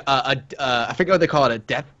 Like I forget what they call it,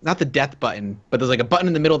 not the death button, but there's like a button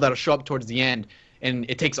in the middle that'll show up towards the end, and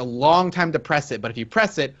it takes a long time to press it. But if you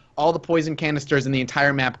press it, all the poison canisters in the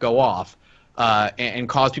entire map go off, and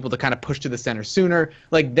cause people to kind of push to the center sooner.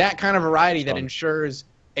 Like that kind of variety that ensures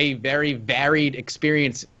a very varied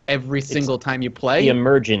experience every single time you play. The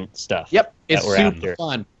emergent stuff. Yep, it's we're super after.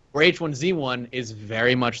 fun. Where H1Z1 is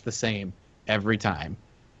very much the same every time.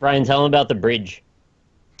 Brian, tell them about the bridge.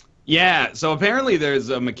 yeah, so apparently there's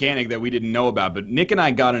a mechanic that we didn't know about, but Nick and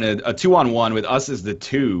I got in a 2-on-1 with us as the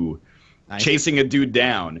 2, Nice. chasing a dude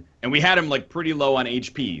down, and we had him like pretty low on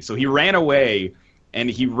HP. So he ran away, and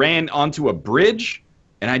he ran onto a bridge,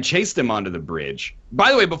 and I chased him onto the bridge.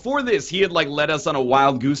 By the way, before this, he had like led us on a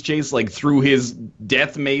wild goose chase like through his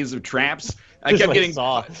death maze of traps. I kept getting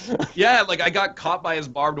yeah, like I got caught by his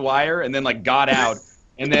barbed wire and then like got out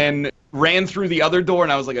and then ran through the other door,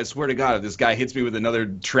 and I was like, I swear to God, if this guy hits me with another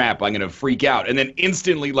trap, I'm gonna freak out. And then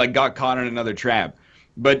instantly like got caught in another trap.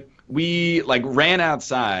 But we like ran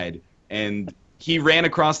outside and he ran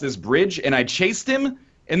across this bridge and I chased him.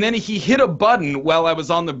 And then he hit a button while I was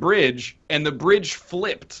on the bridge, and the bridge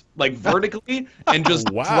flipped, like, vertically, and just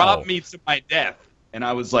dropped me to my death. And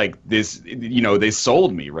I was like, this, they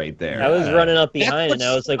sold me right there. I was running up behind, and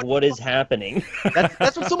I was like, what is happening?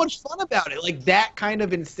 That's what's so much fun about it. Like, that kind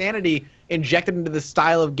of insanity injected into the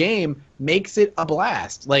style of game makes it a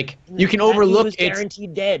blast. Like, you can overlook it. He was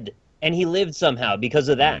guaranteed dead, and he lived somehow because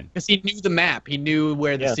of that. Because he knew the map. He knew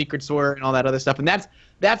where the secrets were and all that other stuff. And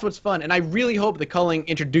that's what's fun. And I really hope the culling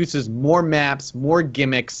introduces more maps, more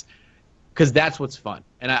gimmicks, because that's what's fun.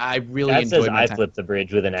 And I really enjoy my time. That says I flipped the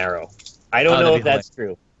bridge with an arrow. I don't know if that's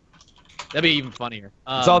true. That'd be even funnier.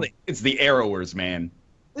 It's the arrowers, man.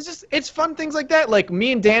 It's fun things like that. Like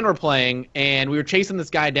me and Dan were playing, and we were chasing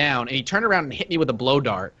this guy down, and he turned around and hit me with a blow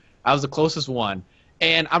dart. I was the closest one.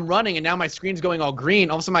 And I'm running, and now my screen's going all green.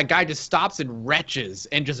 All of a sudden, my guy just stops and retches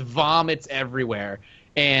and just vomits everywhere.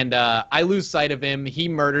 And I lose sight of him. He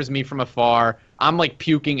murders me from afar. I'm, like,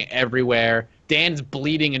 puking everywhere. Dan's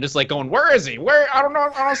bleeding and just, like, going, where is he? I don't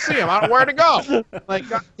know. I don't see him. I don't know where to go. Like,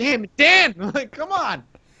 God damn it, Dan! Like, come on.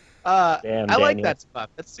 I like that stuff.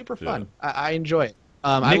 That's super fun. I enjoy it.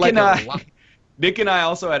 I like it a lot. Nick and I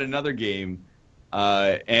also had another game,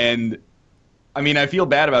 and I mean, I feel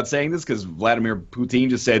bad about saying this because Vladimir Putin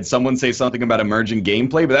just said someone say something about emergent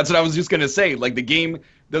gameplay, but that's what I was just going to say. Like, the game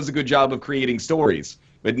does a good job of creating stories.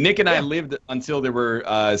 But Nick and I lived until there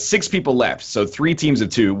were 6 people left, so 3 teams of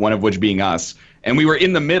 2, one of which being us, and we were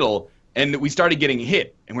in the middle, and we started getting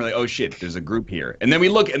hit, and we're like, oh shit, there's a group here. And then we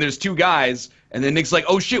look, and there's 2 guys, and then Nick's like,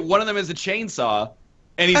 oh shit, one of them has a chainsaw,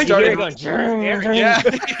 and he started and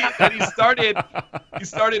he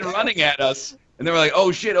started running at us, and then we're like,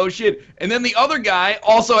 oh shit. And then the other guy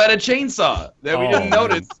also had a chainsaw that we didn't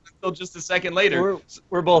notice until just a second later.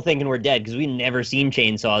 We're both thinking we're dead because we've never seen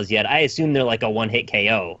chainsaws yet. I assume they're like a one-hit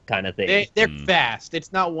KO kind of thing. They're fast.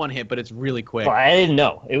 It's not one hit, but it's really quick. Oh, I didn't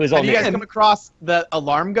know. It was. Have you guys come across the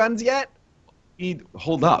alarm guns yet?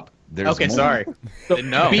 Hold up. Okay, sorry. So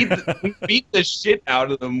we beat the shit out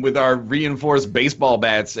of them with our reinforced baseball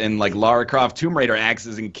bats and like Lara Croft Tomb Raider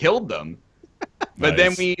axes and killed them. But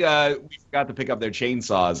then we forgot to pick up their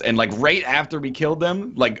chainsaws, and like right after we killed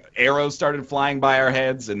them, like arrows started flying by our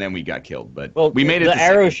heads, and then we got killed. But we made it. The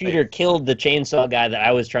arrow shooter killed the chainsaw guy that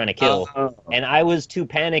I was trying to kill, and I was too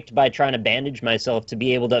panicked by trying to bandage myself to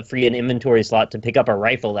be able to free an inventory slot to pick up a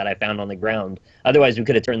rifle that I found on the ground. Otherwise, we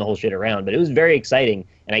could have turned the whole shit around. But it was very exciting,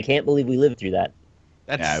 and I can't believe we lived through that.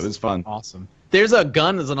 Yeah, it was fun. Awesome. There's a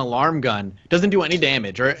gun as an alarm gun. It doesn't do any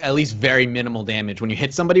damage, or at least very minimal damage when you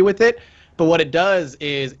hit somebody with it. But what it does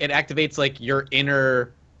is it activates like your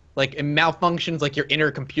inner, like it malfunctions like your inner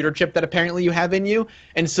computer chip that apparently you have in you.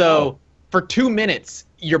 And so for 2 minutes,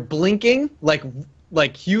 you're blinking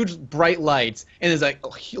like huge bright lights, and there's like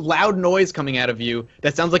loud noise coming out of you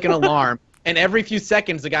that sounds like an alarm. And every few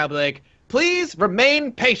seconds, the guy will be like, please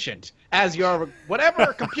remain patient as your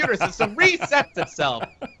whatever computer system resets itself.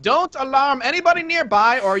 Don't alarm anybody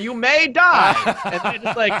nearby or you may die. And then it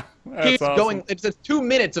just like keeps going. It's just 2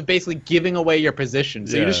 minutes of basically giving away your position.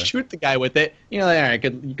 So you just shoot the guy with it. You know, all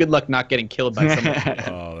right, good luck not getting killed by someone.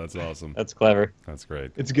 Oh, that's awesome. That's clever. That's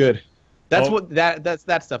great. It's good. That's that's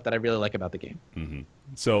that stuff that I really like about the game. Mm-hmm.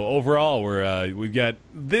 So overall, we've got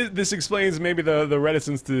this explains maybe the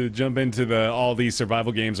reticence to jump into all these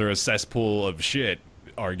survival games are a cesspool of shit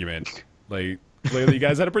argument. Like clearly, you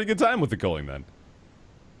guys had a pretty good time with the culling then.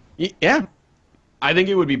 Yeah. I think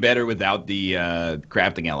it would be better without the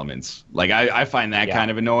crafting elements. Like, I find that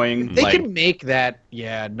kind of annoying. They can make that,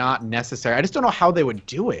 not necessary. I just don't know how they would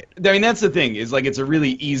do it. I mean, that's the thing, is, like, it's a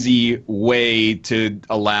really easy way to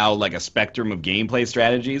allow, like, a spectrum of gameplay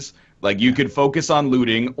strategies. Like, you could focus on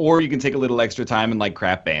looting, or you can take a little extra time and, like,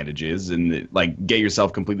 craft bandages and, like, get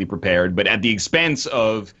yourself completely prepared, but at the expense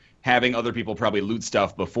of having other people probably loot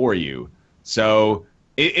stuff before you. So,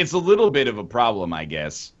 it's a little bit of a problem, I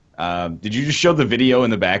guess. Did you just show the video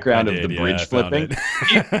in the background of the bridge flipping?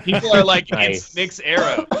 People are like, it's Nick's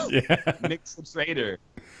arrow. Nick's the traitor.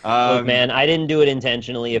 Look, man, I didn't do it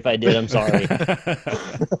intentionally. If I did, I'm sorry.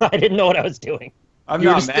 I didn't know what I was doing. You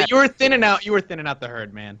were thinning out the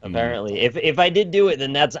herd, man. Apparently. If I did do it,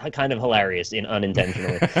 then that's kind of hilarious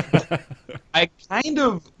unintentionally. I kind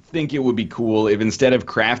of think it would be cool if instead of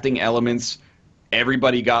crafting elements,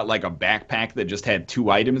 everybody got like a backpack that just had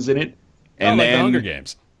 2 items in it. And like then the Hunger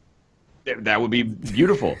Games. That would be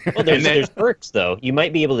beautiful. Well, there's perks, though. You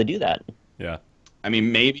might be able to do that. Yeah. I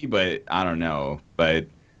mean, maybe, but I don't know. But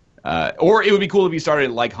or it would be cool if you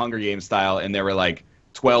started like Hunger Games style, and there were like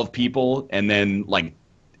 12 people, and then like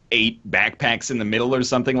 8 backpacks in the middle or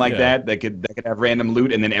something like that could have random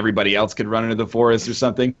loot, and then everybody else could run into the forest or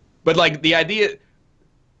something. But like the idea,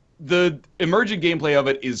 the emergent gameplay of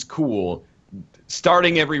it is cool.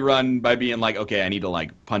 Starting every run by being like, okay, I need to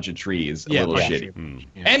like punch a tree is a little shitty.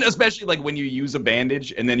 And especially like when you use a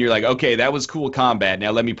bandage and then you're like, okay, that was cool combat.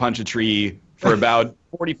 Now let me punch a tree for about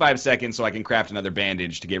 45 seconds so I can craft another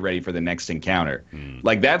bandage to get ready for the next encounter.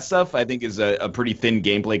 Like that stuff I think is a pretty thin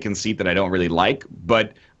gameplay conceit that I don't really like,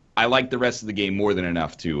 but I like the rest of the game more than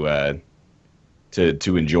enough to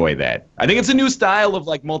enjoy that. I think it's a new style of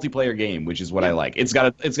like multiplayer game, which is what I like. It's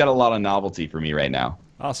got a lot of novelty for me right now.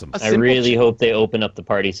 Awesome. I really hope they open up the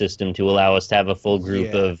party system to allow us to have a full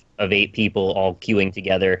group of 8 people all queuing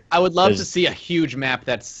together. I would love to see a huge map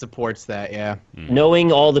that supports that,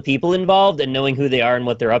 Knowing all the people involved and knowing who they are and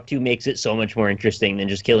what they're up to makes it so much more interesting than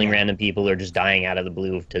just killing random people or just dying out of the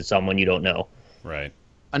blue to someone you don't know. Right.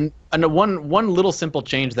 And one little simple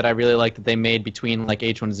change that I really like that they made between like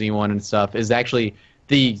H1Z1 and stuff is actually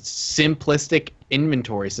the simplistic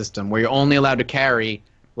inventory system where you're only allowed to carry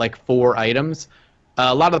like 4 items.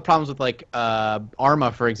 A lot of the problems with like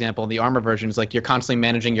Arma, for example, the Arma version is like you're constantly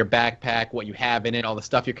managing your backpack, what you have in it, all the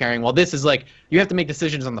stuff you're carrying. Well, this is like you have to make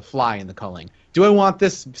decisions on the fly in the culling. Do I want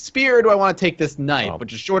this spear or do I want to take this knife,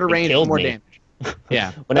 which is shorter range and more damage?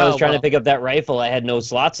 Yeah. When I was trying to pick up that rifle, I had no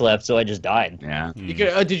slots left, so I just died. Yeah. You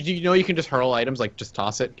could, did you know you can just hurl items, like just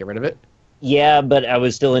toss it, get rid of it? Yeah, but I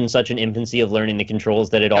was still in such an infancy of learning the controls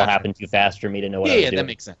that it all happened too fast for me to know what I was doing. Yeah, that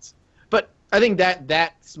makes sense. But I think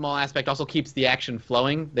that small aspect also keeps the action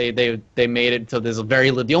flowing. They made it so there's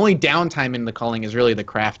the only downtime in the culling is really the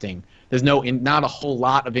crafting. There's not a whole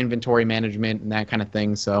lot of inventory management and that kind of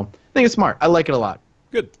thing. So I think it's smart. I like it a lot.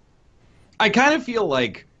 Good. I kind of feel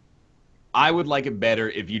like I would like it better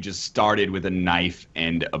if you just started with a knife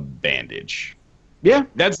and a bandage. Yeah,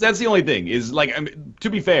 that's the only thing. Is like, I mean, to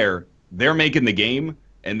be fair, they're making the game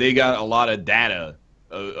and they got a lot of data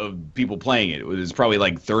of people playing it. There's probably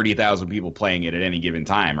like 30,000 people playing it at any given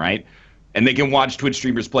time, right? And they can watch Twitch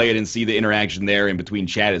streamers play it and see the interaction there in between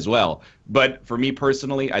chat as well. But for me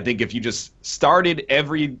personally, I think if you just started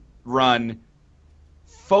every run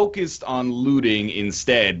focused on looting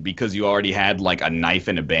instead because you already had like a knife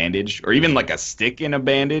and a bandage, or even like a stick and a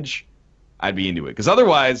bandage, I'd be into it. Because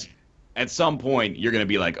otherwise, at some point, you're going to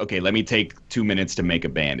be like, okay, let me take 2 minutes to make a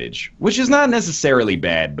bandage, which is not necessarily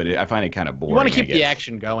bad, but I find it kind of boring. You want to keep the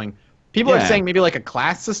action going. People are saying maybe like a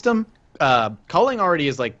class system. Culling already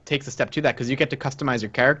is like takes a step to that because you get to customize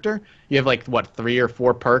your character. You have like, what, 3 or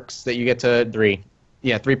 4 perks that you get to... 3.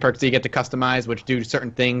 Yeah, 3 perks that you get to customize, which do certain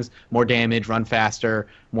things, more damage, run faster,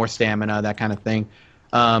 more stamina, that kind of thing.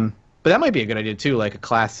 But that might be a good idea too, like a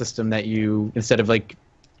class system that you, instead of like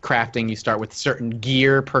crafting, you start with certain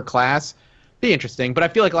gear per class. Be interesting, but I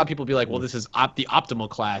feel like a lot of people will be like, well, this is the optimal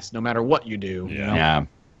class no matter what you do. Yeah. You know? Yeah.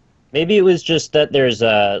 Maybe it was just that there's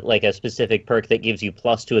like a specific perk that gives you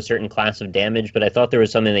plus to a certain class of damage, but I thought there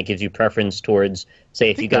was something that gives you preference towards, say,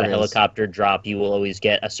 if you got a helicopter drop, you will always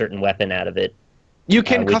get a certain weapon out of it. You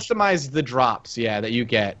can customize the drops, that you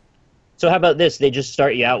get. So how about this? They just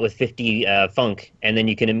start you out with 50 funk, and then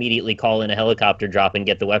you can immediately call in a helicopter drop and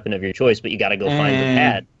get the weapon of your choice, but you got to go find the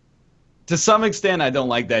pad. To some extent, I don't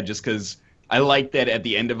like that just because I like that at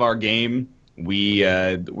the end of our game,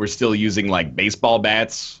 we're still using like baseball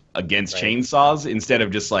bats against chainsaws instead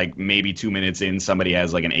of just like maybe 2 minutes in somebody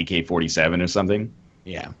has like an AK-47 or something.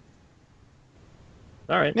 Yeah.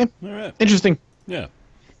 All right. Yeah. All right. Interesting. Yeah.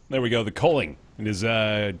 There we go. The culling. It is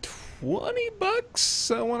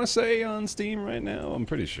 $20, I want to say, on Steam right now. I'm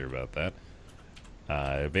pretty sure about that.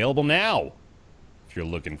 Available now, if you're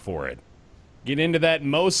looking for it. Get into that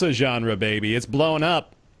MOSA genre, baby. It's blowing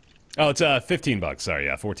up. Oh, it's $15. Sorry,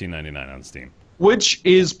 yeah, $14.99 on Steam. Which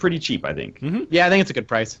is pretty cheap, I think. Mm-hmm. Yeah, I think it's a good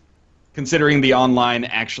price. Considering the online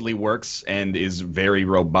actually works and is very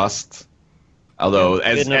robust. Although,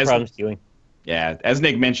 as problems queuing. Yeah, as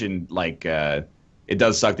Nick mentioned, like, it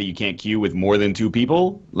does suck that you can't queue with more than 2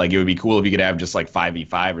 people. Like, it would be cool if you could have just, like,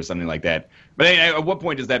 5v5 or something like that. But at what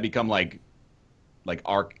point does that become, like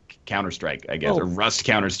Arc Counter-Strike, I guess, or Rust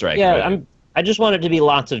Counter-Strike? Yeah, I just want it to be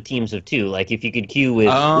lots of teams of 2. Like, if you could queue with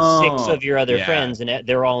 6 of your other friends, and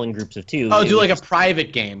they're all in groups of 2. Oh, do like a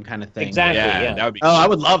private game kind of thing. Exactly, yeah. That would be I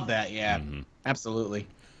would love that, yeah. Mm-hmm. Absolutely.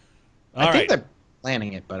 I think they're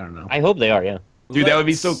planning it, but I don't know. I hope they are, yeah. Dude, that would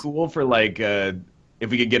be so cool for, like, if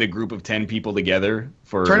we could get a group of 10 people together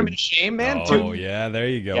for... Tournament of Shame, man? Oh, yeah, there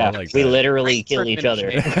you go. Yeah, I like we that. literally kill each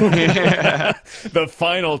other. The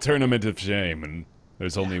final Tournament of Shame, and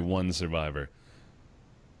there's only one survivor.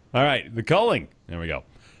 All right, the culling. There we go.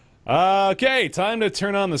 Okay, time to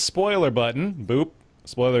turn on the spoiler button. Boop.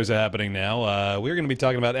 Spoilers are happening now. We're going to be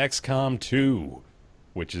talking about XCOM 2,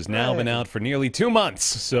 which has now been out for nearly 2 months,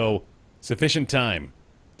 so sufficient time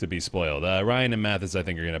to be spoiled. Ryan and Mathis, I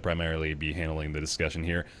think, are going to primarily be handling the discussion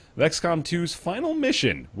here. The XCOM 2's final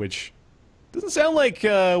mission, which doesn't sound like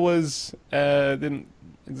didn't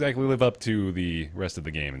exactly live up to the rest of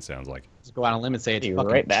the game, it sounds like. Just go out on a limb and say it's fucking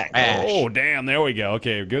right back. trash. Oh, damn, there we go.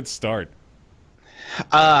 Okay, good start.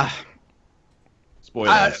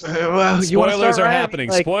 Spoilers. Spoilers are happening.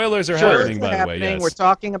 Like, Spoilers are happening, by the way, yes. We're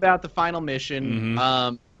talking about the final mission.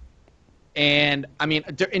 Mm-hmm. And, I mean,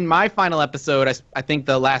 in my final episode, I think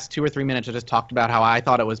the last 2 or 3 minutes I just talked about how I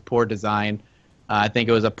thought it was poor design. I think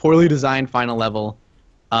it was a poorly designed final level.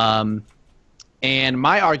 And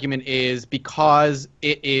my argument is because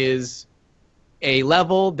it is a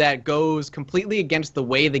level that goes completely against the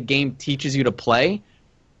way the game teaches you to play.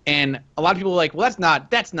 And a lot of people are like, well,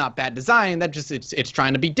 that's not bad design. That just it's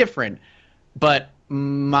trying to be different. But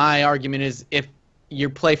my argument is if you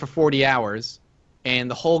play for 40 hours and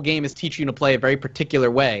the whole game is teaching you to play a very particular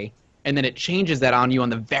way, and then it changes that on you on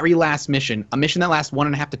the very last mission, a mission that lasts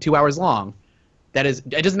 1.5 to 2 hours long, it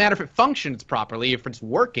doesn't matter if it functions properly, if it's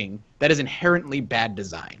working, that is inherently bad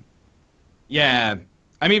design. Yeah.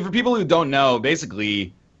 I mean, for people who don't know,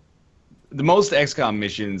 basically, the most XCOM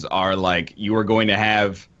missions are like you are going to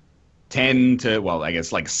have 10 to, well, I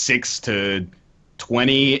guess like 6 to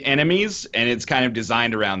 20 enemies, and it's kind of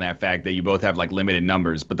designed around that fact that you both have like limited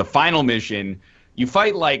numbers. But the final mission, you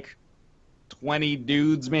fight like 20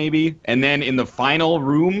 dudes maybe, and then in the final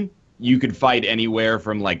room, you could fight anywhere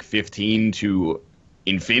from like 15 to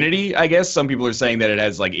infinity, I guess. Some people are saying that it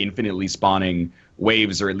has like infinitely spawning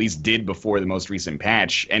waves, or at least did before the most recent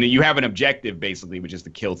patch. And you have an objective, basically, which is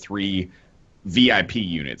to kill 3 VIP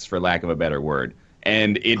units, for lack of a better word.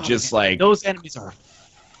 And it like... Those enemies are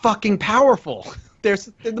fucking powerful. They're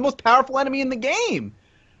the most powerful enemy in the game.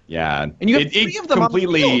 Yeah. And you have 3 of them on the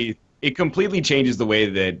field. It completely changes the way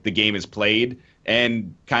that the game is played,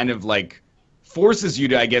 and kind of like forces you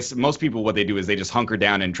to, I guess, most people, what they do is they just hunker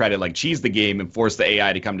down and try to like cheese the game and force the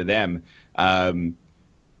AI to come to them.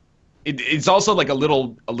 It's also like a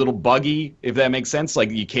little buggy, if that makes sense. Like,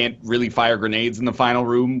 you can't really fire grenades in the final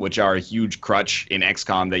room, which are a huge crutch in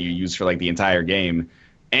XCOM that you use for like the entire game.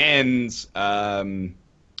 And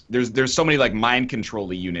there's so many like mind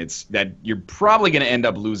control units that you're probably going to end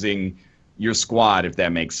up losing your squad, if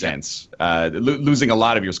that makes sense. Losing a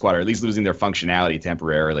lot of your squad, or at least losing their functionality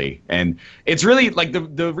temporarily. And it's really like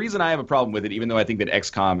the reason I have a problem with it, even though I think that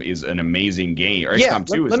XCOM is an amazing game, or XCOM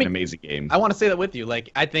 2 is an amazing game. I want to say that with you. Like,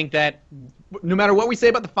 I think that no matter what we say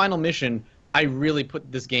about the final mission, I really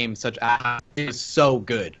put this game it was so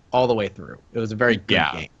good all the way through. It was a very good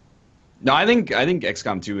game. No, I think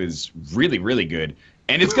XCOM 2 is really, really good.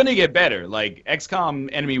 And it's going to get better. Like, XCOM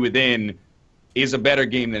Enemy Within is a better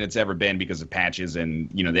game than it's ever been because of patches and,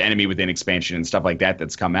 you know, the Enemy Within expansion and stuff like that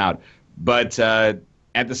that's come out. But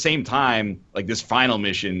at the same time, like, this final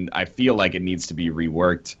mission, I feel like it needs to be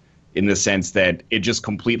reworked in the sense that it just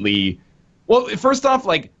completely... Well, first off,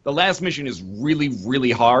 like, the last mission is really,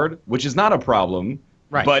 really hard, which is not a problem.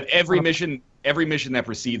 Right. But every mission that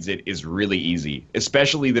precedes it is really easy,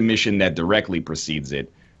 especially the mission that directly precedes it.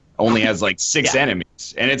 Only has, like, 6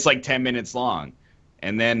 enemies, and it's, like, 10 minutes long.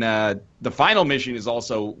 And then the final mission is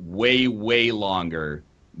also way, way longer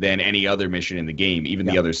than any other mission in the game, even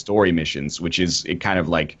the other story missions, which is it kind of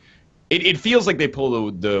like it feels like they pull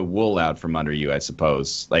the wool out from under you, I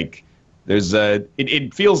suppose. Like, there's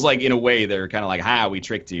it feels like in a way they're kind of like, we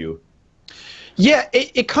tricked you. Yeah,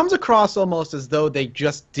 it comes across almost as though they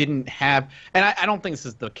just didn't have, and I don't think this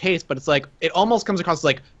is the case, but it's like it almost comes across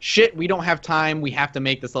like, shit, we don't have time, we have to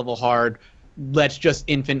make this level hard. Let's just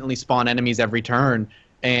infinitely spawn enemies every turn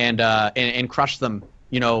and crush them,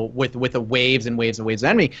 you know, with the waves and waves and waves of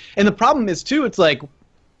enemy. And the problem is, too, it's like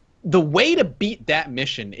the way to beat that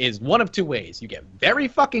mission is one of 2 ways. You get very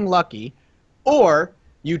fucking lucky, or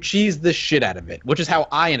you cheese the shit out of it, which is how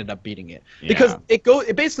I ended up beating it. Yeah. Because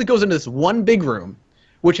it basically goes into this one big room,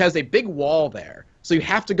 which has a big wall there. So you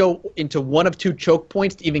have to go into one of 2 choke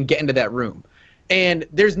points to even get into that room. And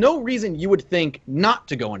there's no reason you would think not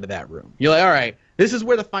to go into that room. You're like, all right, this is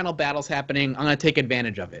where the final battle's happening. I'm going to take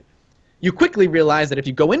advantage of it. You quickly realize that if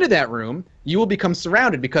you go into that room, you will become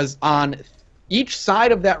surrounded, because on each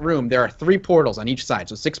side of that room, there are 3 portals on each side,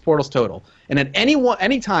 so 6 portals total. And at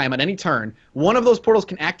any time, on any turn, one of those portals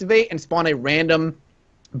can activate and spawn a random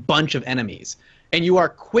bunch of enemies. And you are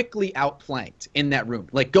quickly outflanked in that room.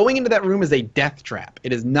 Like, going into that room is a death trap.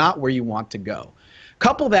 It is not where you want to go.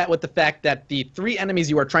 Couple that with the fact that the 3 enemies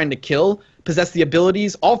you are trying to kill possess the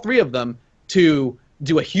abilities, all 3 of them, to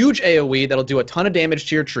do a huge AoE that'll do a ton of damage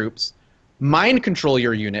to your troops, mind control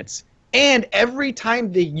your units, and every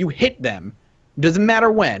time that you hit them, doesn't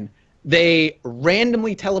matter when, they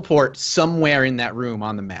randomly teleport somewhere in that room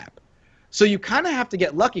on the map. So you kind of have to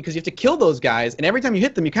get lucky, because you have to kill those guys, and every time you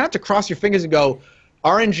hit them, you kind of have to cross your fingers and go,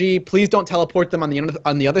 RNG, please don't teleport them on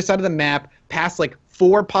the other side of the map, past like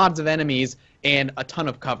 4 pods of enemies and a ton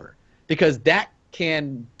of cover, because that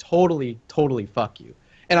can totally fuck you.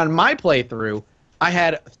 And on my playthrough, I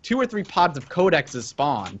had 2 or 3 pods of codexes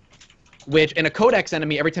spawn, which, in a codex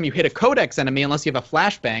enemy, every time you hit a codex enemy, unless you have a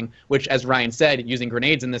flashbang, which, as Ryan said, using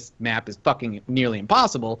grenades in this map is fucking nearly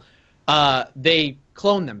impossible, they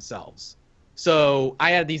clone themselves. So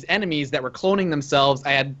I had these enemies that were cloning themselves.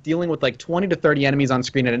 I had dealing with like 20 to 30 enemies on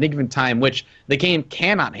screen at any given time, which the game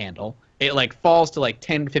cannot handle. It like falls to like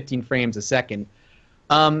 10 to 15 frames a second.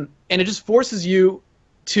 And it just forces you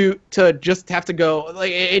to just have to go,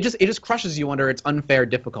 like, it just crushes you under its unfair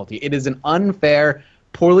difficulty. It is an unfair,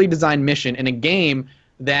 poorly designed mission in a game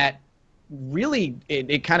that really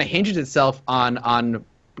it kind of hinges itself on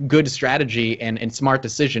good strategy and smart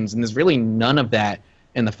decisions, and there's really none of that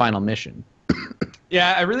in the final mission.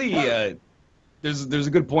 Yeah, I really there's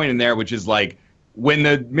a good point in there, which is like when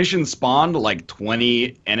the mission spawned like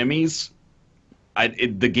 20 enemies,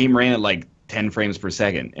 the game ran at like 10 frames per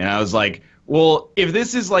second, and I was like, well, if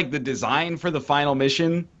this is like the design for the final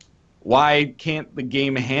mission, why can't the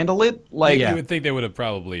game handle it? Like, you would think they would have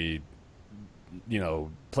probably,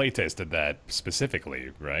 play tested that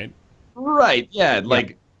specifically, right? Right. Yeah.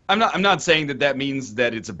 Like, I'm not saying that means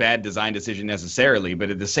that it's a bad design decision necessarily, but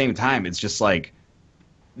at the same time, it's just like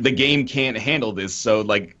the game can't handle this. So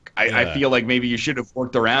like, I feel like maybe you should have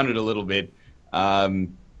worked around it a little bit.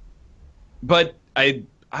 But I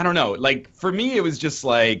don't know. Like, for me, it was just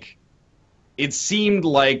like, it seemed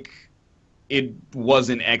like it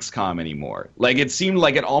wasn't XCOM anymore. Like, it seemed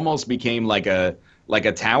like it almost became like a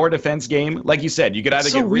tower defense game. Like you said, you could either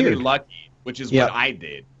get really lucky, which is what I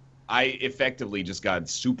did. I effectively just got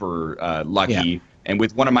super lucky. Yeah. And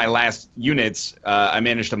with one of my last units, I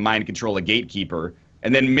managed to mind control a gatekeeper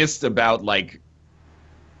and then missed about, like,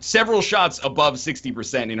 several shots above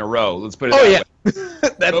 60% in a row. Let's put it that way.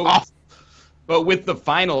 That's awesome. But with the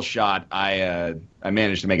final shot, I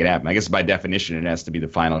managed to make it happen. I guess by definition, it has to be the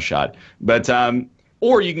final shot. But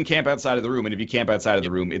or you can camp outside of the room, and if you camp outside of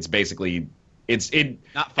the room, it's basically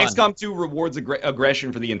not fun. XCOM 2 rewards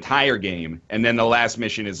aggression for the entire game, and then the last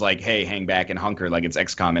mission is like, hey, hang back and hunker, like it's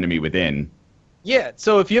XCOM Enemy Within. Yeah.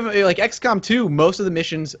 So if you have like XCOM 2, most of the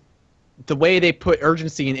missions, the way they put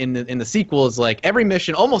urgency in the sequel is like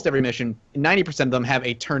almost every mission, 90% of them have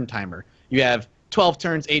a turn timer. You have 12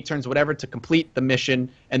 turns, 8 turns, whatever, to complete the mission,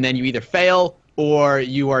 and then you either fail or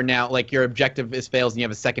you are now, like, your objective fails and you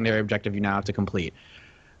have a secondary objective you now have to complete.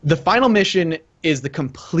 The final mission is the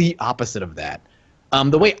complete opposite of that.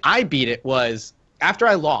 The way I beat it was, after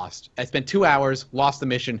I lost, I spent 2 hours, lost the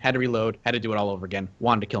mission, had to reload, had to do it all over again,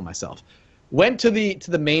 wanted to kill myself. Went to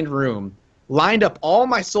the main room, lined up all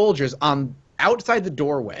my soldiers on outside the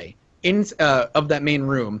doorway of that main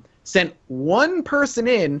room, sent one person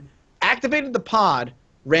in, activated the pod,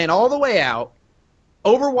 ran all the way out,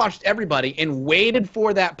 overwatched everybody, and waited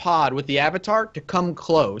for that pod with the avatar to come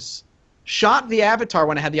close, shot the avatar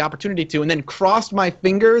when I had the opportunity to, and then crossed my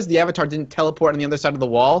fingers the avatar didn't teleport on the other side of the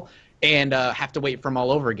wall and have to wait for him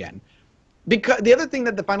all over again. Because the other thing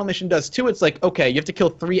that the final mission does too, it's like, okay, you have to kill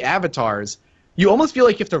 3 avatars. You almost feel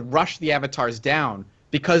like you have to rush the avatars down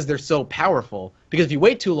because they're so powerful. Because if you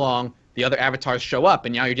wait too long, the other avatars show up,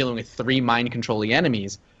 and now you're dealing with 3 mind-controlling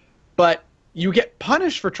enemies. But you get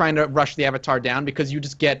punished for trying to rush the avatar down because you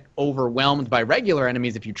just get overwhelmed by regular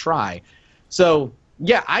enemies if you try. So,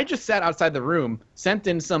 yeah, I just sat outside the room, sent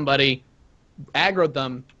in somebody, aggroed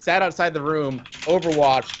them, sat outside the room,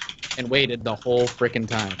 overwatched, and waited the whole freaking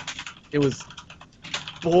time. It was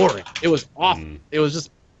boring. It was awful. It was just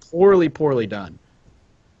poorly done.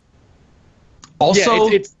 Also,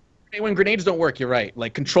 yeah, it's when grenades don't work, you're right.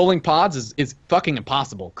 Like, controlling pods is fucking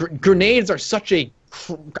impossible. Grenades are such a,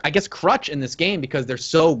 I guess, crutch in this game because they're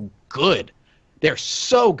so good. They're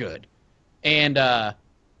so good. And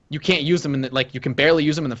you can't use them you can barely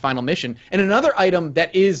use them in the final mission. And another item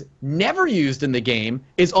that is never used in the game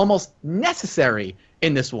is almost necessary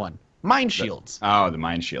in this one. Mind shields. The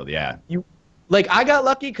mind shield, yeah. I got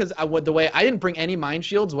lucky because I didn't bring any mind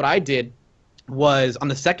shields. What I did was, on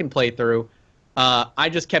the second playthrough, I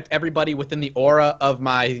just kept everybody within the aura of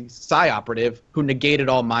my Psi operative who negated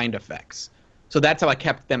all mind effects. So that's how I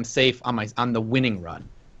kept them safe on the winning run.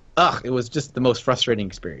 It was just the most frustrating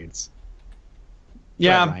experience.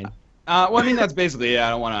 Yeah. Well, I mean, that's basically it. I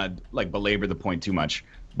don't want to belabor the point too much,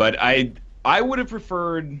 but I would have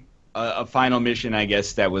preferred a final mission, I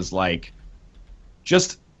guess, that was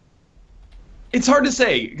just. It's hard to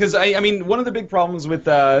say because I mean, one of the big problems with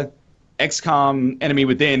XCOM Enemy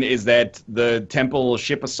Within is that the Temple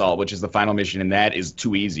Ship Assault, which is the final mission in that, is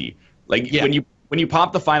too easy. When you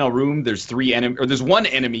pop the final room, there's there's one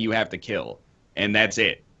enemy you have to kill, and that's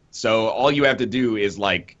it. So all you have to do is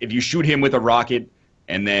if you shoot him with a rocket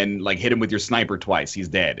and then hit him with your sniper twice, he's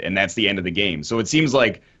dead, and that's the end of the game. So it seems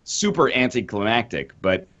super anticlimactic,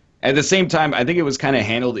 but at the same time, I think it was kind of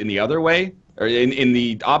handled in the other way, or in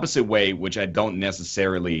the opposite way, which I don't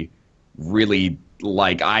necessarily really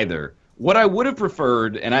like either. What I would have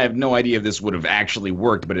preferred, and I have no idea if this would have actually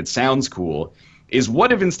worked, but it sounds cool, is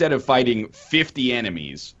what if instead of fighting 50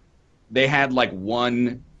 enemies, they had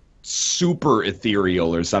one super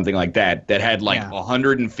ethereal or something like that had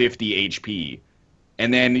 150 HP.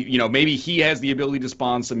 And then, maybe he has the ability to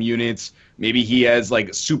spawn some units. Maybe he has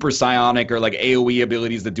super psionic or AoE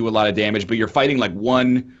abilities that do a lot of damage, but you're fighting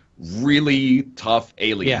one really tough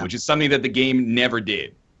alien, which is something that the game never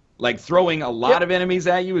did. Throwing a lot of enemies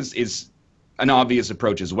at you is an obvious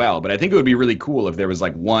approach as well, but I think it would be really cool if there was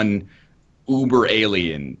one uber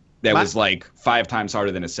alien that was 5 times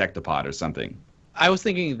harder than a sectopod or something. I was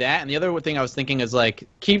thinking that, and the other thing I was thinking is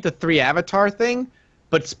keep the 3 avatar thing,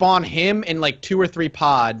 but spawn him in 2 or 3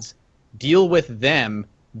 pods, deal with them,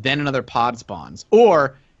 then another pod spawns.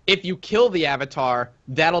 Or if you kill the avatar,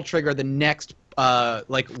 that'll trigger the next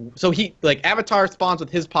avatar spawns with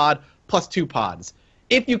his pod plus 2 pods.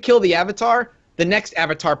 If you kill the avatar, the next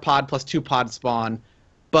avatar pod plus 2 pods spawn.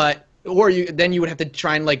 Then you would have to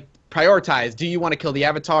try and prioritize. Do you want to kill the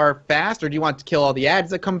avatar fast, or do you want to kill all the ads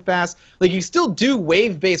that come fast? You still do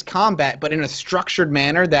wave-based combat, but in a structured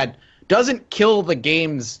manner that doesn't kill the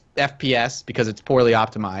game's FPS because it's poorly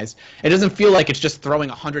optimized. It doesn't feel like it's just throwing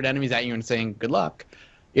 100 enemies at you and saying good luck.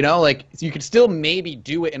 You could still maybe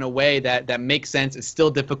do it in a way that makes sense. It's still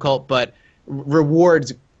difficult, but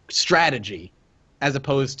rewards strategy as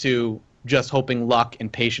opposed to just hoping luck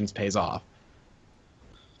and patience pays off.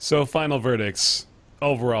 So, final verdicts.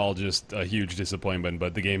 Overall, just a huge disappointment,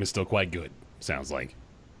 but the game is still quite good, sounds like.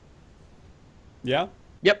 Yeah?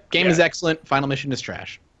 Yep, game is excellent. Final mission is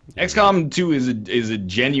trash. XCOM 2 is a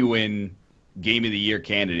genuine Game of the Year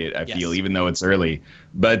candidate, I feel, even though it's early.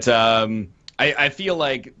 But I feel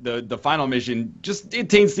like the final mission it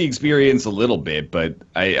taints the experience a little bit, but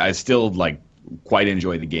I still quite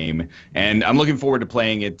enjoy the game, and I'm looking forward to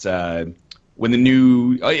playing it when the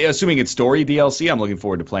new, assuming it's story DLC. I'm looking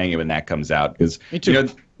forward to playing it when that comes out, because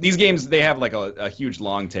these games, they have a huge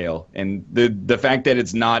long tail, and the fact that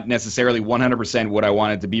it's not necessarily 100% what I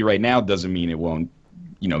want it to be right now doesn't mean it won't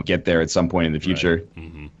get there at some point in the future. Right.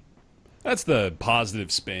 Mm-hmm. That's the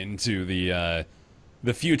positive spin to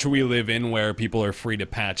the future we live in, where people are free to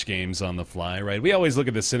patch games on the fly, right? We always look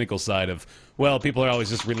at the cynical side of, well, people are always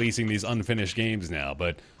just releasing these unfinished games now,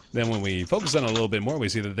 but then when we focus on it a little bit more, we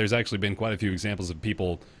see that there's actually been quite a few examples of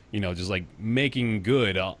people, just making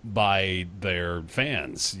good by their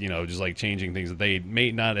fans, just changing things that they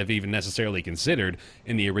may not have even necessarily considered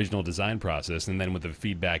in the original design process, and then with the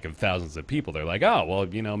feedback of thousands of people, they're like, oh, well,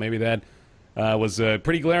 maybe that was a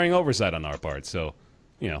pretty glaring oversight on our part, so,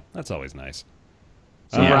 that's always nice.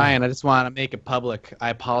 So, Ryan, I just want to make it public. I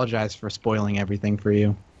apologize for spoiling everything for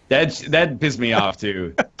you. That pissed me off,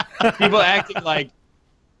 too. People acting like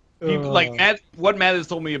what Matt has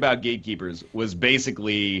told me about gatekeepers was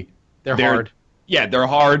basically they're hard. Yeah, they're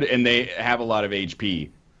hard, and they have a lot of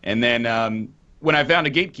HP. And then when I found a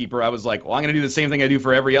gatekeeper, I was like, well, I'm going to do the same thing I do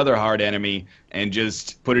for every other hard enemy and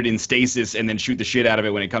just put it in stasis and then shoot the shit out of it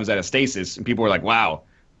when it comes out of stasis. And people were like, wow,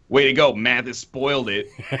 way to go, Matt has spoiled it.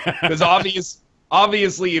 Because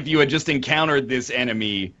obviously, if you had just encountered this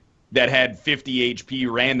enemy that had 50 HP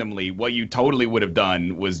randomly, what you totally would have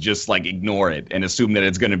done was just ignore it and assume that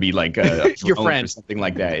it's going to be a your friend or something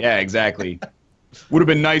like that. Yeah, exactly. Would have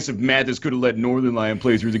been nice if Mathis could have let Northern Lion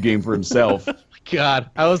play through the game for himself. Oh my God,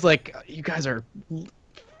 I was like, you guys are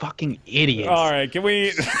fucking idiots. All right, can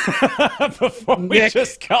we before we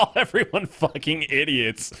just call everyone fucking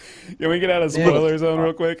idiots, can we get out of spoiler zone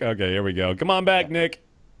real quick? Okay, here we go. Come on back, Nick.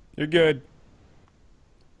 You're good.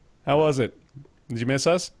 How was it? Did you miss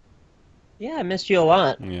us? Yeah, I missed you a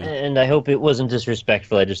lot, and I hope it wasn't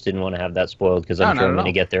disrespectful. I just didn't want to have that spoiled, because I'm sure I'm going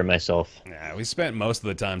to get there myself. Yeah, we spent most of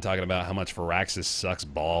the time talking about how much Firaxis sucks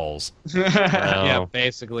balls. Yeah,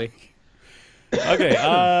 basically.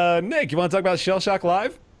 Okay, Nick, you want to talk about Shell Shock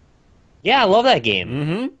Live? Yeah, I love that game.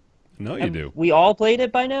 Mm-hmm. No, you do. We all played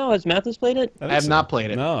it by now? Has Mathis played it? I have not played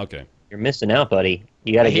it. No, okay. You're missing out, buddy.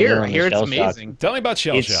 You got to get on the Shell Shell it's amazing. Shock. Tell me about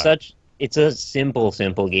Shell Shock. It's a simple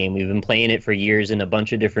game. We've been playing it for years in a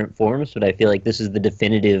bunch of different forms, but I feel like this is the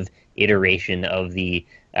definitive iteration of the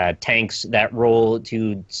tanks that roll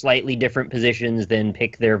to slightly different positions, then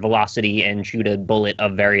pick their velocity and shoot a bullet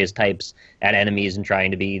of various types at enemies and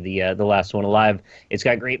trying to be the last one alive. It's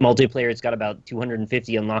got great multiplayer. It's got about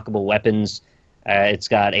 250 unlockable weapons. It's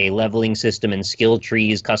got a leveling system and skill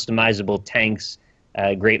trees, customizable tanks,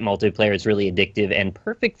 great multiplayer. It's really addictive and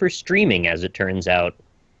perfect for streaming, as it turns out.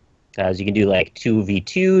 You can do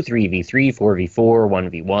 2v2, 3v3, 4v4,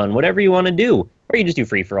 1v1, whatever you want to do. Or you just do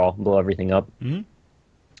free-for-all, blow everything up. Mm-hmm.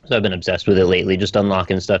 So I've been obsessed with it lately, just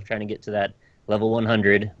unlocking stuff, trying to get to that level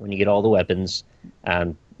 100 when you get all the weapons.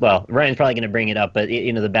 Well, Ryan's probably going to bring it up, but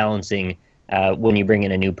the balancing when you bring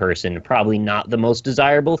in a new person, probably not the most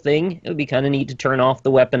desirable thing. It would be kind of neat to turn off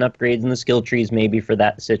the weapon upgrades and the skill trees maybe for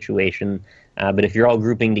that situation. But if you're all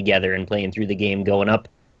grouping together and playing through the game, going up,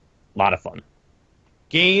 a lot of fun.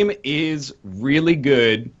 Game is really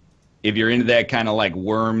good if you're into that kind of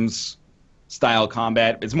Worms style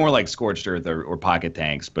combat. It's more like Scorched Earth or Pocket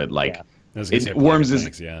Tanks, but Worms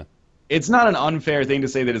is It's not an unfair thing to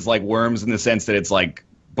say that it's like Worms in the sense that it's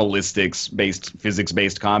ballistics based, physics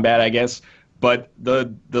based combat, I guess. But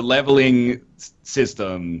the leveling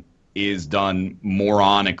system is done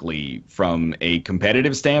moronically from a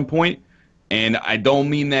competitive standpoint, and I don't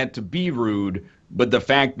mean that to be rude, but the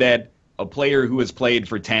fact that a player who has played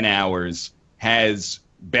for 10 hours has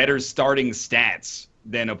better starting stats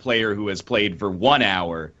than a player who has played for 1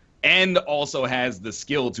 hour and also has the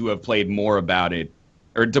skill to have played more about it,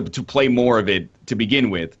 or to play more of it to begin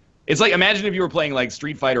with. It's like, imagine if you were playing like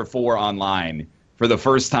Street Fighter 4 online for the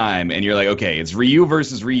first time, and you're like, okay, it's Ryu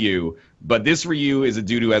versus Ryu, but this Ryu is a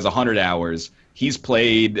dude who has 100 hours. He's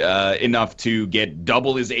played enough to get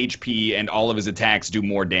double his HP and all of his attacks do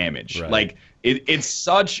more damage. Right. Like, it's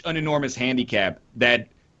such an enormous handicap that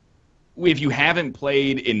if you haven't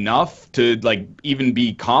played enough to like even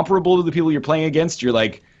be comparable to the people you're playing against, you're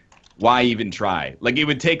like, why even try? Like, it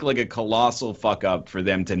would take like a colossal fuck up for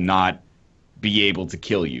them to not be able to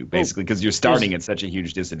kill you, basically, because you're starting at such a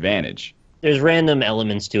huge disadvantage. There's random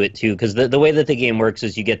elements to it, too, because the way that the game works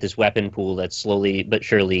is you get this weapon pool that's slowly but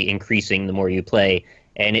surely increasing the more you play,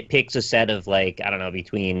 and it picks a set of, like, I don't know,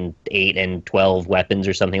 between 8 and 12 weapons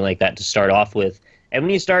or something like that to start off with. And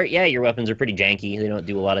when you start, yeah, your weapons are pretty janky. They don't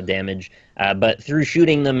do a lot of damage. But through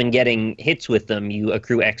shooting them and getting hits with them, you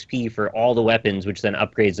accrue XP for all the weapons, which then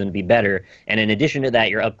upgrades them to be better. And in addition to that,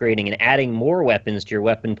 you're upgrading and adding more weapons to your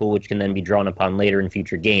weapon pool, which can then be drawn upon later in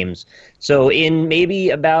future games. So in maybe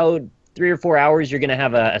about 3 or 4 hours, you're going to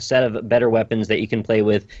have a set of better weapons that you can play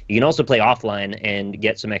with. You can also play offline and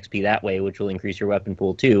get some XP that way, which will increase your weapon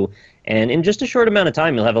pool too. And in just a short amount of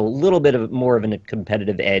time, you'll have a little bit of more of a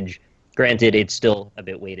competitive edge. Granted, it's still a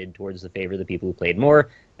bit weighted towards the favor of the people who played more,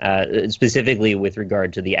 specifically with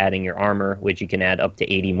regard to the adding your armor, which you can add up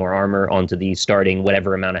to 80 more armor onto the starting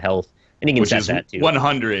whatever amount of health. And you can set that too.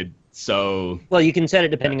 100, so... Well, you can set it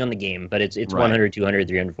depending on the game, but it's right. 100, 200,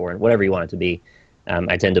 300, 400, whatever you want it to be.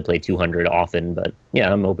 I tend to play 200 often, but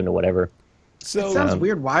yeah, I'm open to whatever. So it sounds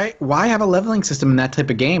weird. Why have a leveling system in that type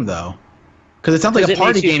of game, though? Because it sounds like a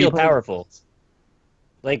party game. It makes you feel powerful.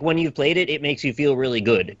 Like, when you've played it, it makes you feel really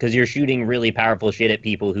good, because you're shooting really powerful shit at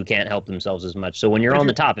people who can't help themselves as much. So when you're on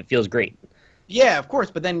the top, it feels great. Yeah, of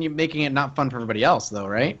course, but then you're making it not fun for everybody else, though,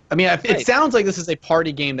 right? I mean, it sounds like this is a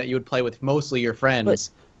party game that you would play with mostly your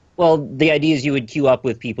friends. Well, the idea is you would queue up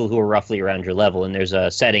with people who are roughly around your level, and there's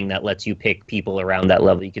a setting that lets you pick people around that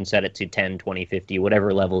level. You can set it to 10, 20, 50,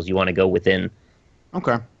 whatever levels you want to go within.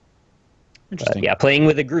 Okay. Interesting. Yeah, playing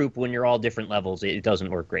with a group when you're all different levels, it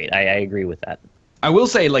doesn't work great. I agree with that. I will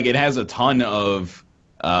say, like, it has a ton of,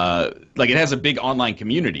 it has a big online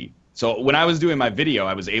community. So when I was doing my video,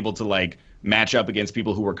 I was able to, like, match up against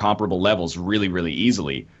people who were comparable levels really, really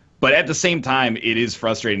easily. But at the same time, it is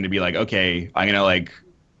frustrating to be like, okay, I'm going to, like,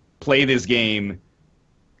 play this game.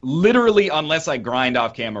 Literally, unless I grind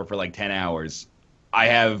off camera for, like, 10 hours, I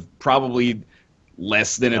have probably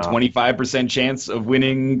less than a 25% chance of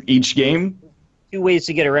winning each game. 2 ways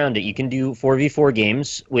to get around it. You can do 4v4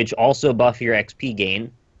 games, which also buff your XP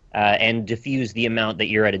gain and diffuse the amount that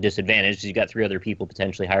you're at a disadvantage, because you've got 3 other people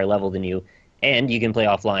potentially higher level than you. And you can play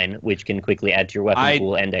offline, which can quickly add to your weapon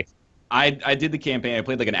pool and XP. I did the campaign. I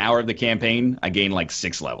played like an hour of the campaign. I gained like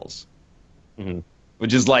 6 levels. Mm-hmm.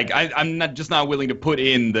 Which is like, I'm not willing to put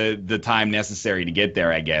in the time necessary to get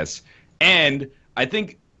there, I guess. And I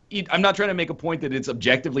think, I'm not trying to make a point that it's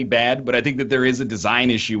objectively bad, but I think that there is a design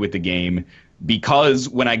issue with the game, because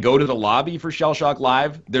when I go to the lobby for Shell Shock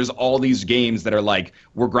Live, there's all these games that are like,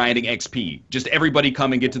 we're grinding XP. Just everybody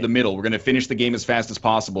come and get to the middle. We're going to finish the game as fast as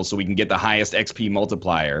possible so we can get the highest XP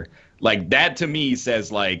multiplier. Like, that to me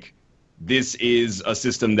says, like, this is a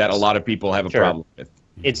system that a lot of people have a problem with.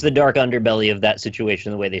 It's the dark underbelly of that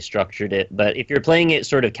situation, the way they structured it. But if you're playing it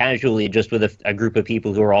sort of casually, just with a group of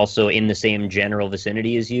people who are also in the same general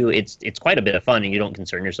vicinity as you, it's quite a bit of fun, and you don't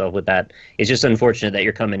concern yourself with that. It's just unfortunate that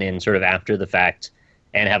you're coming in sort of after the fact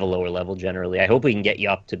and have a lower level generally. I hope we can get you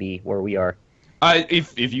up to be where we are.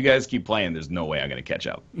 If you guys keep playing, there's no way I'm going to catch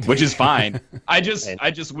up, which is fine. I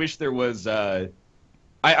just wish there was...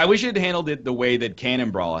 I wish it handled it the way that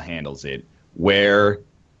Cannon Brawl handles it, where...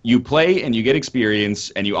 you play and you get experience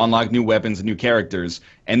and you unlock new weapons and new characters,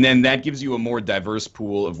 and then that gives you a more diverse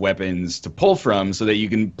pool of weapons to pull from so that you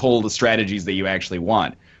can pull the strategies that you actually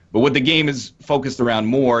want. But what the game is focused around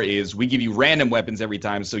more is we give you random weapons every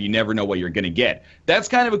time so you never know what you're going to get. That's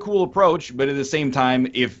kind of a cool approach, but at the same time,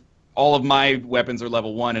 if all of my weapons are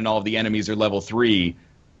level 1 and all of the enemies are level 3,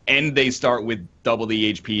 and they start with double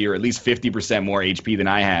the HP or at least 50% more HP than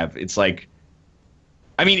I have, it's like...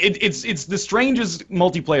 I mean, it's the strangest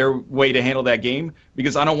multiplayer way to handle that game,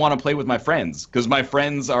 because I don't want to play with my friends, because my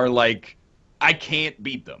friends are like, I can't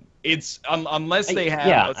beat them. It's unless they have.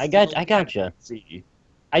 Yeah, I gotcha.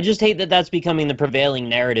 I just hate that that's becoming the prevailing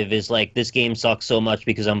narrative. Is like, this game sucks so much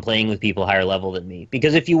because I'm playing with people higher level than me.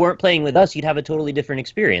 Because if you weren't playing with us, you'd have a totally different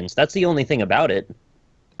experience. That's the only thing about it.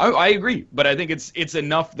 I agree, but I think it's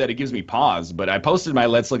enough that it gives me pause. But I posted my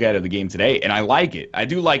Let's Look At of the game today, and I like it. I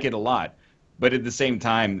do like it a lot. but at the same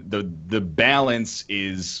time, the balance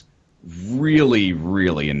is really,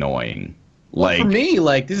 really annoying. Well, for me,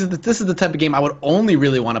 like this is the type of game I would only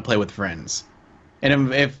really want to play with friends.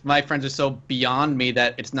 And if my friends are so beyond me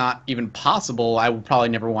that it's not even possible, I would probably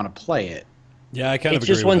never want to play it. Yeah, I kind of agree with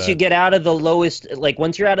that. It's just once you get out of the lowest, like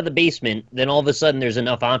once you're out of the basement, then all of a sudden there's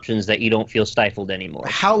enough options that you don't feel stifled anymore.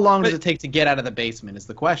 How long does it take to get out of the basement is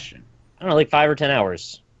the question. I don't know, like 5 or 10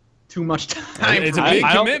 hours. Too much time. It's a big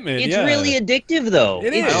commitment. It's really addictive, though.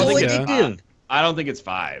 It's so addictive. I don't think it's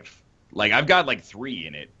 5. Like, I've got like 3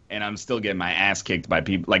 in it, and I'm still getting my ass kicked by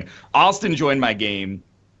people. Like, Austin joined my game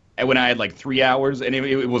when I had like 3 hours, and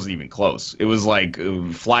it wasn't even close. It was like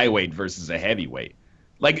flyweight versus a heavyweight.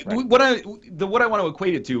 Like, right. what I want to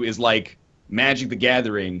equate it to is like Magic the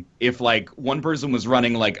Gathering. If like one person was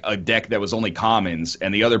running like a deck that was only commons,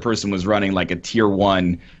 and the other person was running like a tier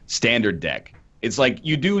 1 standard deck, it's like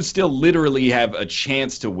you do still literally have a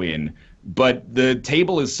chance to win, but the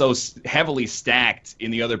table is so heavily stacked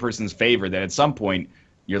in the other person's favor that at some point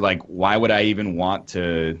you're like, why would I even want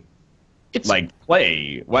to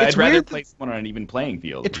play? Well, I'd rather play someone on an even playing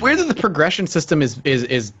field. It's weird that the progression system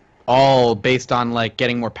is all based on like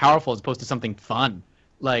getting more powerful as opposed to something fun,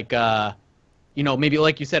 like maybe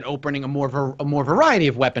like you said, opening a more variety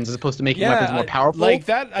of weapons as opposed to making weapons more powerful. Like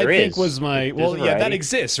that, I think was my that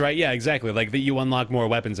exists, right? Yeah, exactly. Like that, you unlock more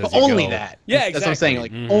weapons as you go. Only that. Yeah, exactly. That's what I'm saying.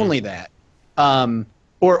 Like only that.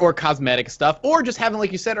 Or cosmetic stuff, or just having,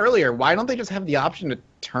 like you said earlier, why don't they just have the option to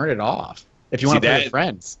turn it off if you want to play with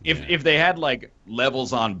friends? If they had like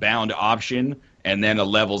levels on bound option and then a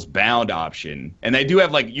levels bound option, and they do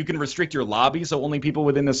have like you can restrict your lobby so only people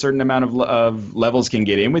within a certain amount of levels can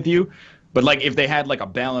get in with you. But like if they had like a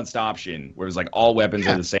balanced option where it's like all weapons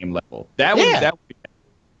are the same level, that would be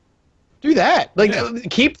do that. Like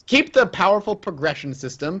keep the powerful progression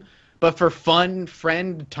system, but for fun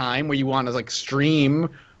friend time where you want to like stream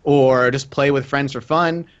or just play with friends for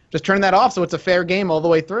fun, just turn that off so it's a fair game all the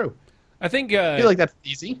way through. I think I feel like that's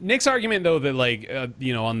easy. Nick's argument, though, that like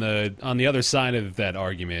on the other side of that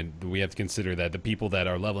argument, we have to consider that the people that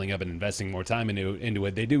are leveling up and investing more time into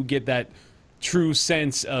it, they do get that true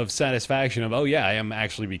sense of satisfaction of, oh yeah, I am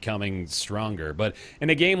actually becoming stronger. But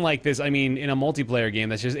in a game like this, I mean, in a multiplayer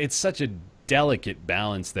game, it's such a delicate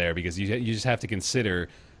balance there because you just have to consider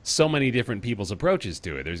so many different people's approaches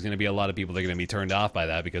to it. There's going to be a lot of people that are going to be turned off by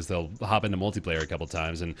that because they'll hop into multiplayer a couple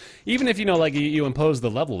times, and even if you impose the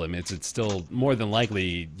level limits, it's still more than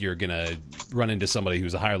likely you're going to run into somebody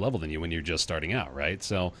who's a higher level than you when you're just starting out, right?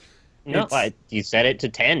 So no, you set it to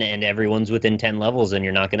 10 and everyone's within 10 levels and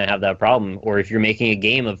you're not going to have that problem. Or if you're making a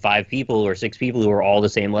game of 5 people or 6 people who are all the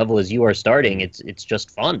same level as you are starting, it's just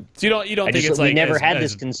fun. So you don't think it's like... We never had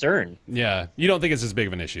this concern. Yeah. You don't think it's as big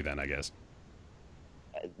of an issue then, I guess.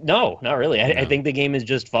 No, not really. I think the game is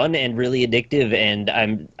just fun and really addictive,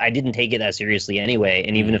 and I didn't take it that seriously anyway.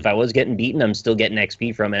 And even if I was getting beaten, I'm still getting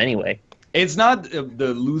XP from it anyway. It's not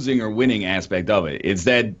the losing or winning aspect of it. It's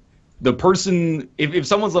that the person, if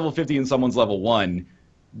someone's level 50 and someone's level 1,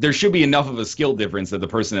 there should be enough of a skill difference that the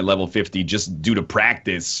person at level 50, just due to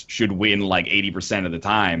practice, should win like 80% of the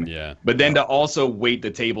time. Yeah. But then to also weight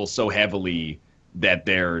the table so heavily that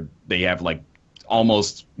they have like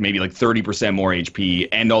almost maybe like 30% more HP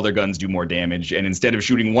and all their guns do more damage, and instead of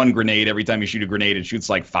shooting 1 grenade every time you shoot a grenade, it shoots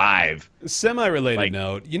like 5. Semi-related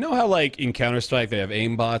note, you know how like in Counter-Strike they have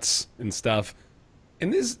aimbots and stuff?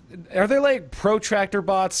 Are there like protractor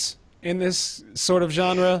bots in this sort of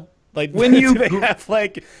genre? Like when do they have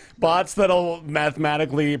like bots that'll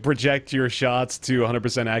mathematically project your shots to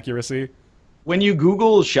 100% accuracy? When you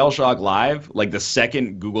Google Shellshock Live, like the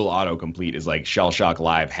second Google autocomplete is like Shellshock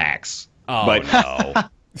Live hacks. Oh, but no.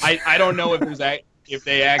 I don't know if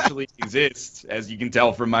they actually exist, as you can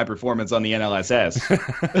tell from my performance on the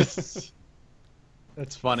NLSS.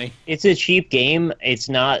 That's funny. It's a cheap game. It's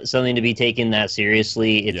not something to be taken that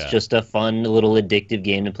seriously. It's just a fun little addictive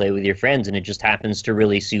game to play with your friends, and it just happens to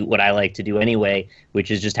really suit what I like to do anyway,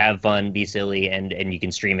 which is just have fun, be silly, and you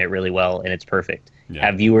can stream it really well, and it's perfect. Yeah.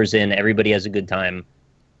 Have viewers in, everybody has a good time.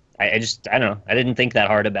 I don't know. I didn't think that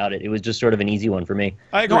hard about it. It was just sort of an easy one for me.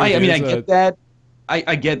 I agree. I get that.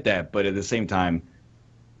 I get that, but at the same time,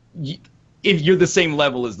 if you're the same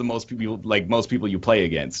level as most people you play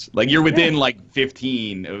against, like you're within like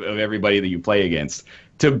 15 of everybody that you play against,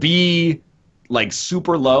 to be like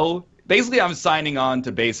super low. Basically, I'm signing on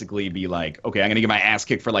to basically be like, okay, I'm gonna get my ass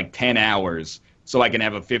kicked for like 10 hours so I can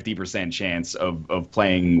have a 50% chance of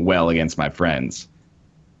playing well against my friends,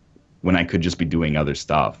 when I could just be doing other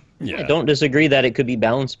stuff. Yeah. I don't disagree that it could be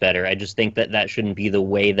balanced better. I just think that shouldn't be the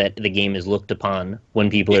way that the game is looked upon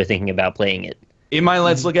when people are thinking about playing it. In my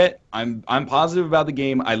Let's Look At, I'm positive about the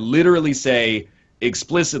game. I literally say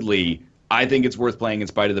explicitly, I think it's worth playing in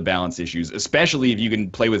spite of the balance issues, especially if you can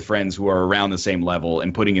play with friends who are around the same level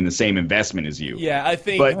and putting in the same investment as you. Yeah, I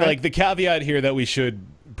think like the caveat here that we should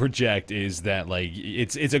project is that like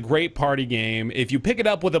it's a great party game. If you pick it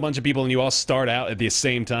up with a bunch of people and you all start out at the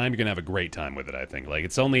same time, you're gonna have a great time with it. I think like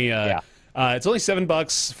it's only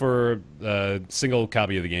 $7 for a single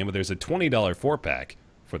copy of the game, but there's a $20 4-pack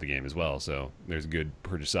for the game as well, so there's a good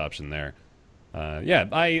purchase option there. Yeah,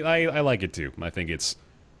 I like it too. I think it's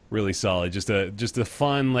really solid. Just a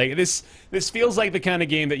fun, like this feels like the kind of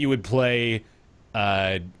game that you would play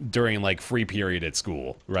during like free period at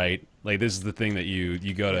school, right? Like this is the thing that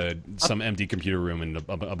you go to some empty computer room and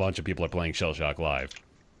a bunch of people are playing Shell Shock Live.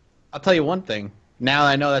 I'll tell you one thing. Now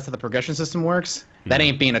that I know that's how the progression system works, that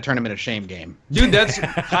ain't being a Tournament of Shame game. Dude, that's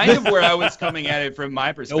kind of where I was coming at it from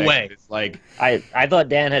my perspective. No way. It's like I thought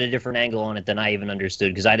Dan had a different angle on it than I even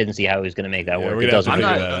understood, because I didn't see how he was going to make that work. It doesn't figure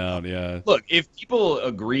that out, yeah. Look, if people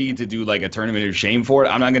agree to do like a Tournament of Shame for it,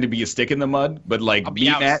 I'm not going to be a stick in the mud. But like I'll be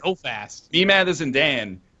out so fast. Me, Mathis, and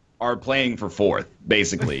Dan are playing for fourth,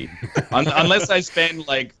 basically. Unless I spend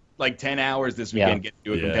like 10 hours this weekend getting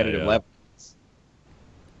to a competitive level.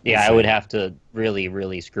 Yeah, I would have to really,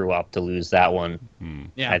 really screw up to lose that one.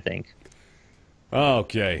 Yeah, I think.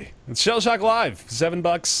 Okay, it's Shell Shock Live,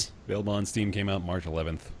 $7. Available on Steam. Came out March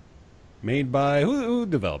 11th. Made by who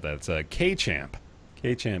developed that? It's K-Champ.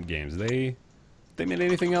 K-Champ Games. They made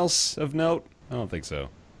anything else of note? I don't think so.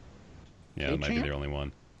 Yeah, it might be their only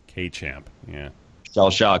one. K-Champ. Yeah. Shell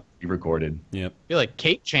Shock recorded. Yep. I feel like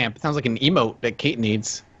Kate Champ sounds like an emote that Kate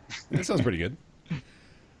needs. That sounds pretty good.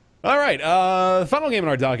 All right, the final game in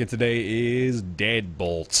our docket today is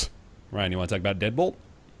Deadbolt. Ryan, you want to talk about Deadbolt?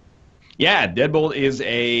 Yeah, Deadbolt is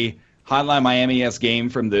a Hotline Miami-esque game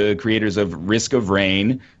from the creators of Risk of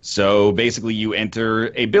Rain. So basically you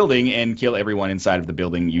enter a building and kill everyone inside of the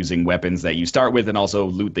building using weapons that you start with and also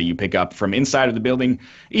loot that you pick up from inside of the building.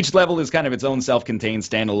 Each level is kind of its own self-contained,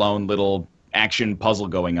 standalone little action puzzle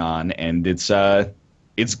going on, and it's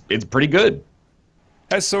pretty good.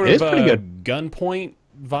 Has sort of a gunpoint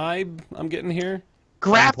vibe I'm getting here.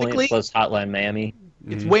 Graphically, plus Hotline Miami.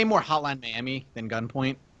 It's way more Hotline Miami than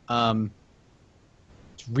Gunpoint.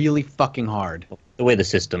 It's really fucking hard. The way the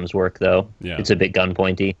systems work, though, it's a bit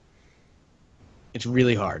gunpointy. It's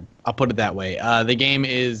really hard. I'll put it that way. The game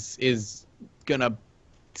is gonna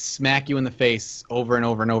smack you in the face over and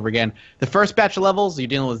over and over again. The first batch of levels, you're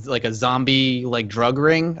dealing with like a zombie like drug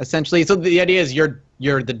ring essentially. So the idea is you're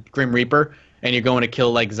the Grim Reaper, and you're going to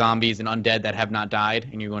kill like zombies and undead that have not died,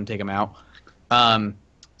 and you're going to take them out.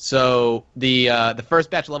 So the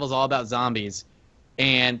first batch of levels is all about zombies,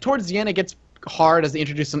 and towards the end it gets hard as they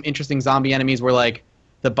introduce some interesting zombie enemies where like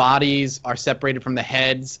the bodies are separated from the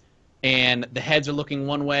heads, and the heads are looking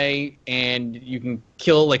one way, and you can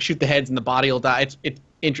shoot the heads and the body will die.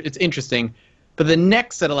 It's interesting, but the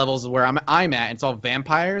next set of levels is where I'm at. And it's all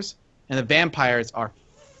vampires, and the vampires are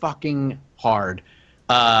fucking hard.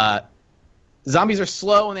 Zombies are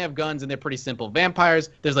slow and they have guns and they're pretty simple.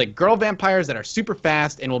 Vampires, there's like girl vampires that are super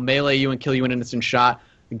fast and will melee you and kill you in an instant shot.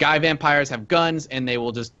 The guy vampires have guns and they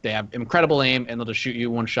have incredible aim and they'll just shoot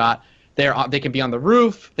you one shot. They can be on the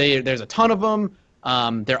roof. There's a ton of them.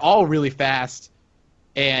 They're all really fast,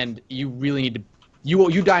 and you really need to.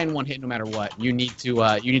 You die in one hit no matter what. You need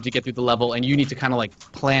to get through the level, and you need to kind of like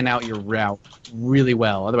plan out your route really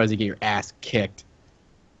well. Otherwise, you get your ass kicked.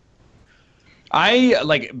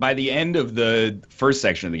 By the end of the first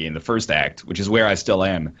section of the game, the first act, which is where I still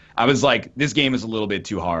am, I was like, this game is a little bit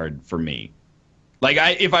too hard for me. Like,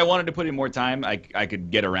 if I wanted to put in more time, I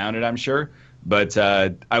could get around it, I'm sure. But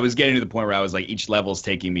I was getting to the point where I was like, each level's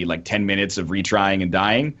taking me like 10 minutes of retrying and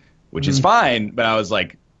dying, which is fine. But I was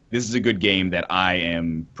like, this is a good game that I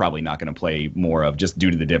am probably not going to play more of just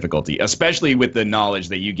due to the difficulty, especially with the knowledge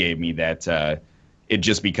that you gave me that it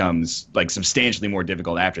just becomes like substantially more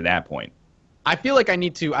difficult after that point. I feel like I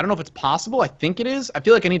need to, I don't know if it's possible, I think it is. I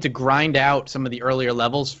feel like I need to grind out some of the earlier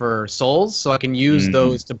levels for souls so I can use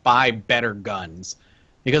those to buy better guns.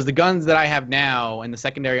 Because the guns that I have now and the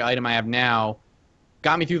secondary item I have now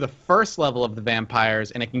got me through the first level of the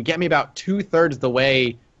vampires, and it can get me about 2/3 the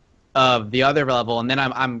way of the other level, and then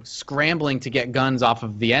I'm scrambling to get guns off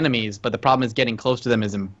of the enemies, but the problem is getting close to them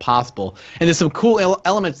is impossible. And there's some cool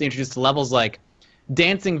elements they introduced to levels, like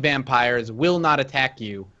dancing vampires will not attack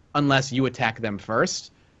you unless you attack them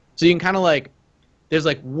first. So you can kind of like, there's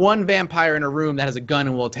like one vampire in a room that has a gun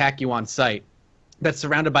and will attack you on sight that's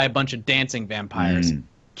surrounded by a bunch of dancing vampires.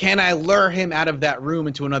 Can I lure him out of that room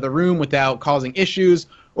into another room without causing issues,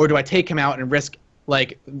 or do I take him out and risk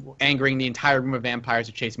like angering the entire room of vampires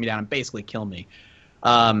to chase me down and basically kill me.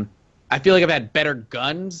 I feel like if I had better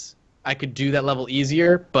guns, I could do that level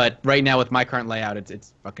easier. But right now with my current layout,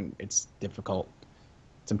 it's difficult.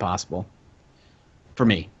 It's impossible for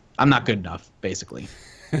me. I'm not good enough, basically.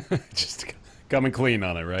 Just coming clean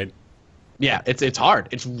on it, right? Yeah, it's hard.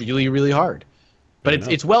 It's really, really hard. But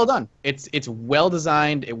it's well done. It's well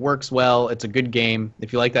designed. It works well. It's a good game.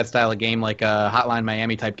 If you like that style of game, like a Hotline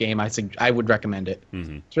Miami type game, I would recommend it.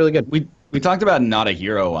 Mm-hmm. It's really good. We talked about Not a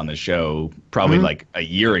Hero on the show probably like a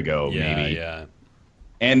year ago, maybe. Yeah.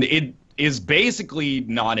 And it is basically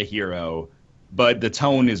Not a Hero, but the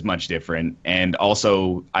tone is much different. And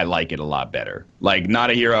also, I like it a lot better. Like,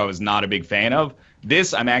 Not a Hero I was not a big fan of.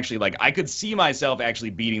 This, I'm actually like, I could see myself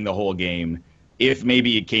actually beating the whole game if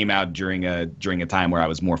maybe it came out during a time where I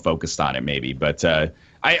was more focused on it, maybe. But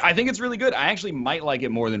I think it's really good. I actually might like it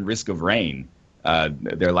more than Risk of Rain,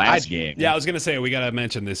 their last game. Yeah, I was going to say, we got to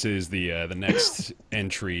mention this is the next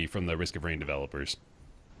entry from the Risk of Rain developers.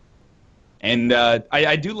 And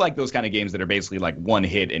I do like those kind of games that are basically like one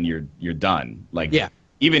hit and you're done. Like,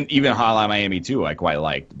 even Hotline Miami 2 I quite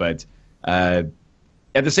liked. But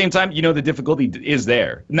at the same time, the difficulty is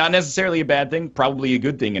there. Not necessarily a bad thing, probably a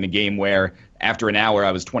good thing in a game where after an hour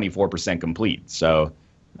I was 24% complete. So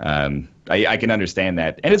I can understand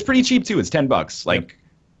that. And it's pretty cheap too. It's $10. Like,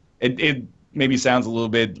 it maybe sounds a little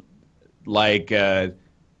bit like I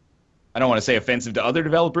don't want to say offensive to other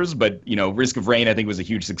developers, but Risk of Rain I think was a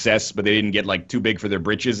huge success, but they didn't get like too big for their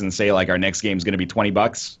britches and say like our next game's going to be $20.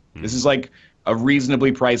 Mm-hmm. This is like a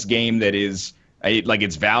reasonably priced game that is like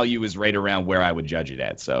its value is right around where I would judge it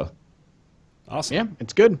at. So awesome. Yeah,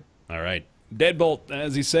 it's good. All right. Deadbolt,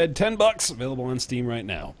 as he said, $10 available on Steam right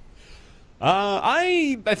now.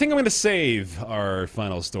 I think I'm going to save our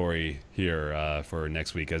final story here for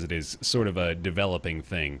next week, as it is sort of a developing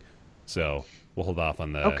thing. So we'll hold off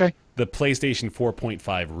on the PlayStation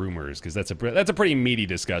 4.5 rumors, because that's a pretty meaty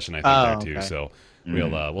discussion, I think, there too. Okay. So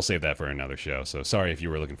we'll save that for another show. So sorry if you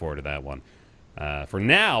were looking forward to that one. For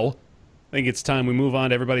now, I think it's time we move on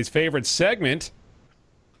to everybody's favorite segment.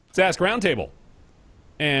 It's Ask Roundtable.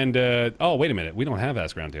 And, oh, wait a minute. We don't have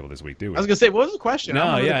Ask Roundtable this week, do we? I was going to say, what was the question? No,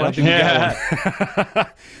 I don't think we got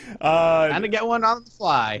one. Time to get one on the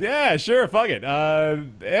fly. Yeah, sure. Fuck it.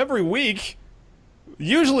 Every week,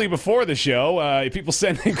 usually before the show, people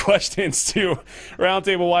send in questions to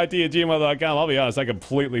roundtableYT@gmail.com. I'll be honest, I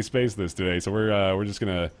completely spaced this today, so we're just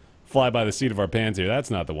going to fly by the seat of our pants here.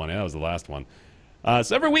 That's not the one. That was the last one.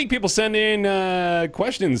 So every week, people send in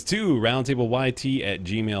questions to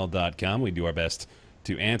roundtableYT@gmail.com. We do our best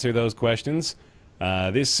to answer those questions.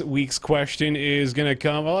 This week's question is going to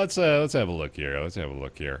come... Well, let's have a look here.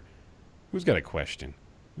 Who's got a question?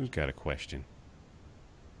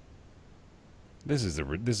 This is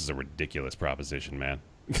a ridiculous proposition, man.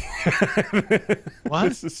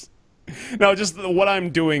 What? No, just what I'm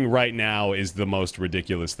doing right now is the most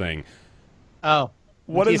ridiculous thing. Oh.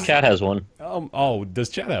 What is Chad has one? Does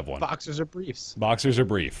Chad have one? Boxers or briefs? Boxers or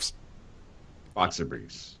briefs? Boxer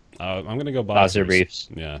briefs. I'm going to go boxers. Boxer briefs.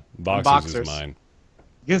 Yeah, boxers is mine.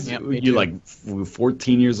 Because you're like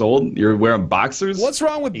 14 years old? You're wearing boxers? What's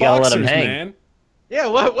wrong with boxers, man? Yeah,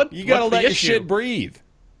 what? You got to let your shit breathe.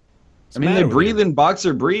 They breathe in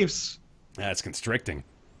boxer briefs. That's constricting.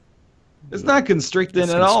 It's not constricting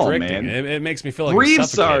at all, man. It makes me feel like I'm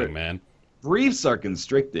suffocating, man. Briefs are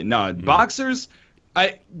constricting. No, boxers...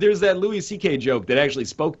 There's that Louis C.K. joke that actually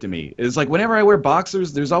spoke to me. It's like whenever I wear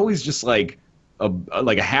boxers, there's always just like a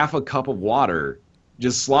half a cup of water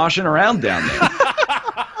just sloshing around down there.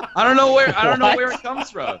 I don't know where it comes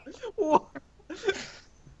from.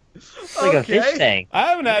 It's like a fish tank. I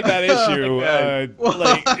haven't had that issue.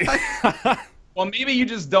 Well, maybe you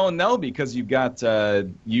just don't know because you've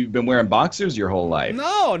been wearing boxers your whole life.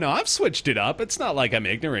 No, I've switched it up. It's not like I'm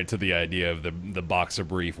ignorant to the idea of the boxer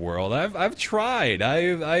brief world. I've tried.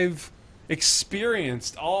 I've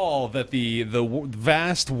experienced all that the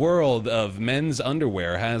vast world of men's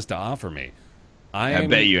underwear has to offer me. I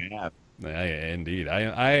bet you have. Indeed,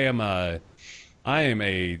 I am a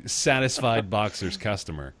satisfied boxers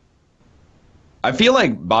customer. I feel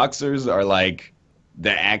like boxers are like the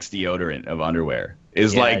Axe deodorant of underwear.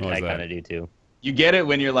 I kind of do too. You get it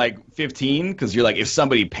when you're like 15 because you're like, if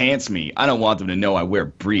somebody pants me, I don't want them to know I wear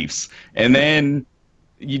briefs. And then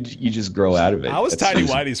you just grow out of it. I was tidy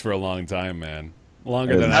whities for a long time, man.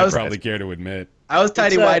 Longer than I probably care to admit. I was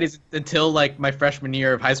tidy whities until like my freshman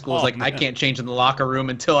year of high school. I can't change in the locker room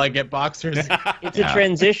until I get boxers. It's a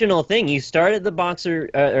transitional thing. You start at the boxer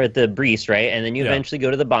or at the briefs, right? And then you eventually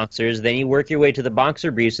go to the boxers. Then you work your way to the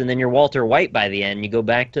boxer briefs, and then you're Walter White by the end. And you go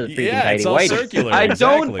back to the freaking tidy whities. Circular. How does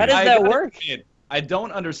that work? I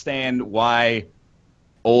don't understand why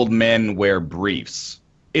old men wear briefs.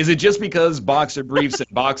 Is it just because boxer briefs and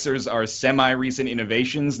boxers are semi-recent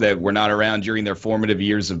innovations that were not around during their formative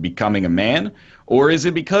years of becoming a man? Or is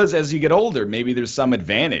it because as you get older, maybe there's some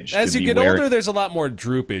advantage? As you get older, there's a lot more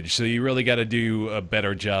droopage, so you really got to do a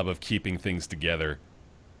better job of keeping things together.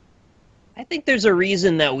 I think there's a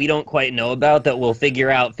reason that we don't quite know about that we'll figure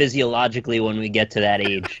out physiologically when we get to that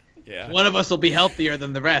age. Yeah. One of us will be healthier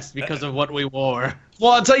than the rest because of what we wore.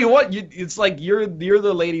 Well, I'll tell you what, it's like you're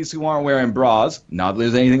the ladies who aren't wearing bras. Not that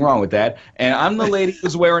there's anything wrong with that. And I'm the lady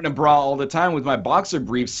who's wearing a bra all the time with my boxer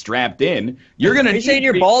briefs strapped in. Are you saying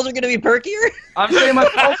your balls are going to be perkier? I'm saying my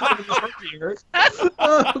balls are going to be perkier.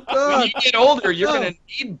 Oh, God. When you get older, you're going to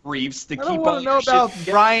need briefs to keep all your shit. I don't want to know about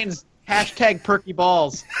Brian's hashtag perky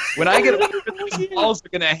balls. When I get older, these balls are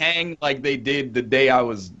going to hang like they did the day I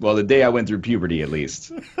went through puberty, at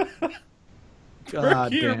least.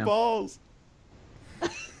 God damn. Balls.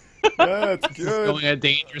 That's good. This is going a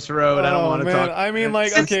dangerous road. I don't want to talk. I mean,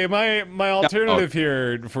 like, okay, my alternative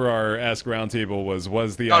here for our Ask Roundtable was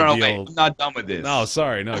the ideal. No, wait, I'm not done with this. Oh,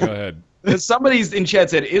 sorry. No, go ahead. Somebody's in chat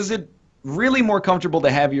said, "Is it really more comfortable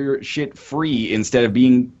to have your shit free instead of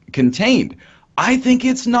being contained?" I think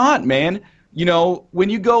it's not, man. You know, when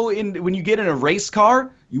you get in a race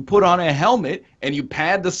car, you put on a helmet and you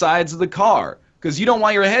pad the sides of the car because you don't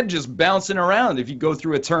want your head just bouncing around if you go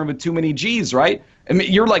through a turn with too many G's, right? I mean,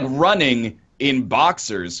 you're like running in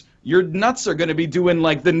boxers. Your nuts are going to be doing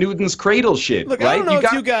like the Newton's cradle shit, Look, right? I don't know if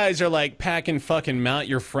you guys are like packing fucking mount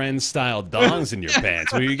your friend style dongs in your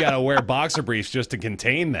pants where you got to wear boxer briefs just to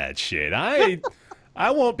contain that shit. I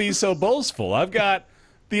won't be so boastful. I've got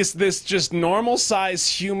this just normal size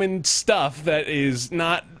human stuff that is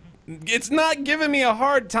not giving me a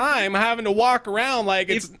hard time having to walk around like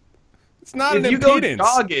it's not an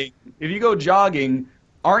impedance. If you go jogging,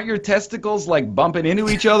 aren't your testicles like bumping into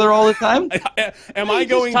each other all the time? Am I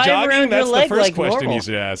going jogging? That's the first question you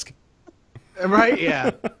should ask. Right?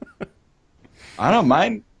 Yeah. I don't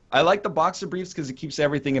mind. I like the boxer briefs because it keeps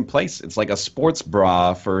everything in place. It's like a sports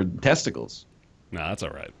bra for testicles. No, that's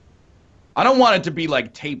all right. I don't want it to be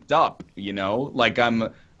like taped up, you know, like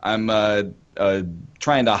I'm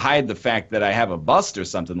trying to hide the fact that I have a bust or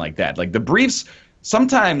something like that. Like the briefs,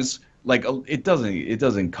 sometimes like it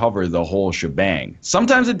doesn't cover the whole shebang.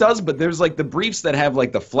 Sometimes it does, but there's like the briefs that have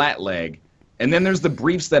like the flat leg, and then there's the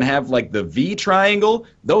briefs that have like the V triangle.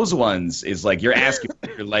 Those ones is like you're asking for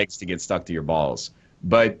your legs to get stuck to your balls.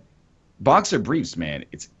 But boxer briefs, man,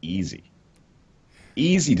 it's easy.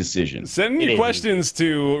 Easy decision. Send your questions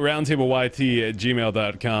to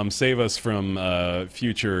roundtableYT@gmail.com. Save us from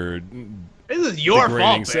future. This is your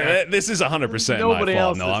fault. This is 100% my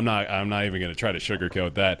fault. No, I'm not even going to try to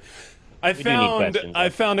sugarcoat that. I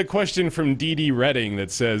found a question from DD Redding that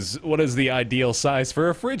says, "What is the ideal size for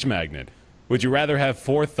a fridge magnet? Would you rather have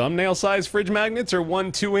 4 thumbnail-sized fridge magnets or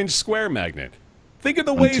 1 2-inch square magnet? Think of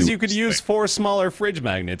the ways you could use 4 smaller fridge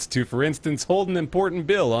magnets to, for instance, hold an important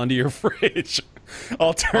bill onto your fridge."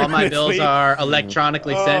 Alternatively, all my bills are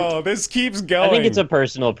electronically sent. Oh, this keeps going. I think it's a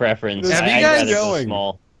personal preference. This keeps going.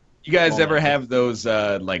 Small. You guys ever have those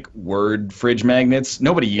like Word fridge magnets?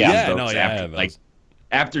 Nobody uses those. No, after, like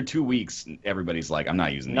after 2 weeks, everybody's like, "I'm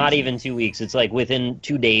not using." Not even 2 weeks. It's like within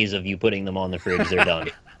 2 days of you putting them on the fridge, they're done.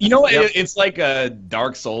 You know what? Yep. It's like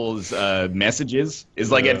Dark Souls messages.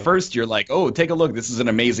 Is like at first you're like, "Oh, take a look. This is an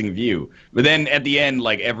amazing view," but then at the end,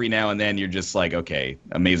 like every now and then, you're just like, "Okay,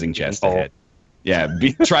 amazing chest ahead." Yeah,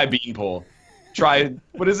 try beanpole. Try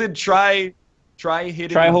what is it? Try hitting.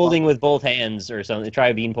 Try holding with both hands or something. Try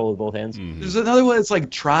a beanpole with both hands. Mm-hmm. There's another one. It's like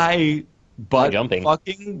try butt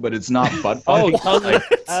fucking, but it's not butt fucking. Tongue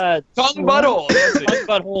butthole. Tongue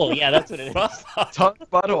butthole. Yeah, that's what it is. Tongue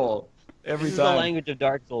butthole. Every this time. Is the language of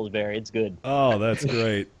Dark Souls, Barry. It's good. Oh, that's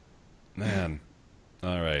great, man.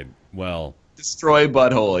 All right. Well. Destroy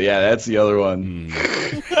butthole. Yeah, that's the other one.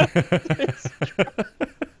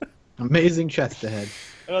 Amazing chest ahead.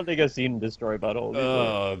 I don't think I've seen Destroy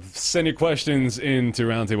Butthole. Send your questions in to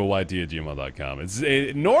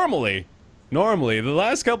roundtableYT@gmail.com. Normally, the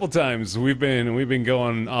last couple times we've been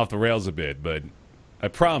going off the rails a bit, but I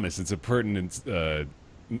promise it's a pertinent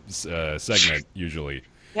segment usually.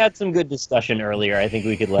 We had some good discussion earlier. I think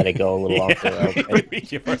we could let it go a little off the rails. We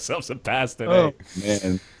give ourselves a pass today. Oh,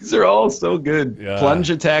 man. These are all so good. Yeah. Plunge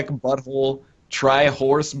attack butthole. Try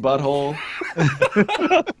horse butthole.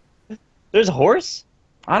 There's a horse?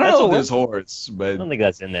 I don't know if there's horse, but... I don't think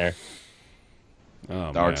that's in there.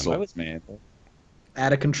 Oh, Dark Souls, man.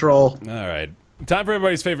 Out of control. All right. Time for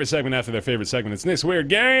everybody's favorite segment after their favorite segment. It's Nick's Weird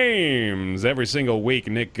Games. Every single week,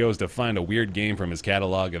 Nick goes to find a weird game from his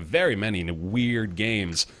catalog of very many weird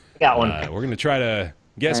games. Got one. We're gonna try to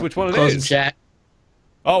guess which one it Close is. chat.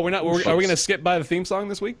 Oh, we're not. Are we gonna skip by the theme song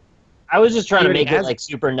this week? I was just trying to Already make it has- like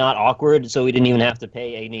super not awkward, so we didn't even have to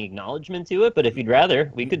pay any acknowledgement to it. But if you'd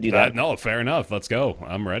rather, we could do that. No, fair enough. Let's go.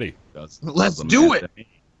 I'm ready. Let's do it.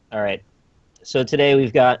 All right. So today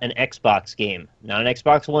we've got an Xbox game, not an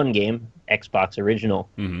Xbox One game, Xbox original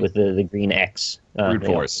with the green X. Brute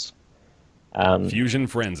Force. Fusion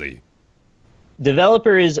Frenzy.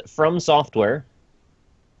 Developer is From Software.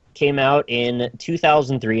 Came out in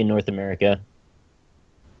 2003 in North America,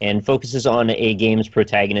 and focuses on a game's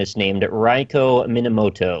protagonist named Raiko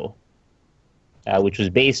Minamoto, which was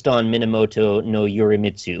based on Minamoto no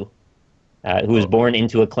Yorimitsu, who was born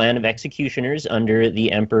into a clan of executioners under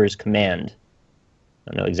the Emperor's command.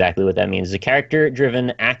 I don't know exactly what that means. It's a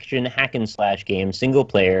character-driven action hack-and-slash game,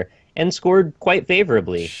 single-player, and scored quite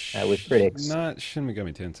favorably with critics. Not Shin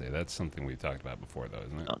Megami Tensei. That's something we've talked about before, though,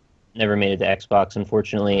 isn't it? No, never made it to Xbox,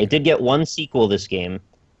 unfortunately. It did get one sequel, this game,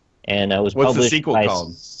 and was What's the published sequel by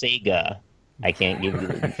called? Sega. I can't give you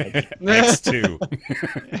the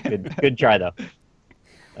X2. good try,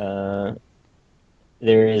 though.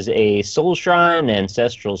 There is a soul shrine, an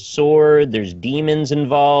ancestral sword. There's demons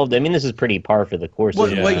involved. I mean, this is pretty par for the course.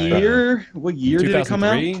 What Yeah. year? What year did it come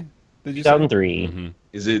out? 2003? Did you say? 2003. Mm-hmm.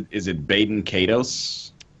 Is it Baden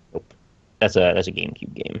Kados? Nope. That's a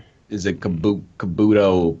GameCube game. Is it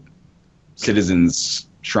Kabuto Citizens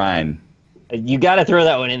Shrine? You got to throw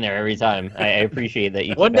that one in there every time. I appreciate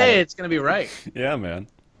that. One day it's gonna be right. Yeah, man.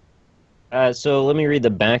 So let me read the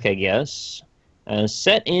back, I guess.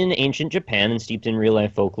 Set in ancient Japan and steeped in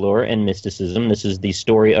real-life folklore and mysticism, this is the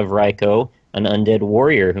story of Raiko, an undead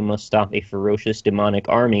warrior who must stop a ferocious demonic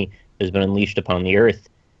army that has been unleashed upon the earth.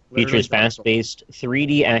 Features fast-paced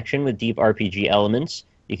 3D action with deep RPG elements.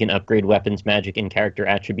 You can upgrade weapons, magic, and character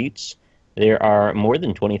attributes. There are more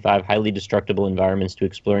than 25 highly destructible environments to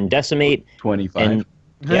explore and decimate. 25. And,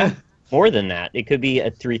 yeah, more than that. It could be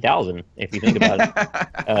at 3,000 if you think about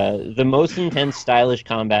it. The most intense, stylish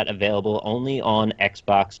combat available only on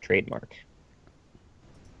Xbox trademark.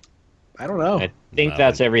 I don't know. I think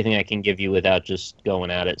that's everything I can give you without just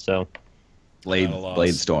going at it. So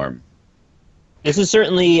Blade Storm. this is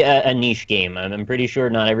certainly a niche game. I'm pretty sure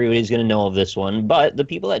not everybody's going to know of this one, but the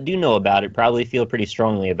people that do know about it probably feel pretty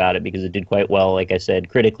strongly about it because it did quite well, like I said,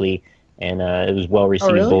 critically, and it was well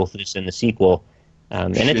received, both this and the sequel.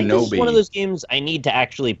 And I think this is one of those games I need to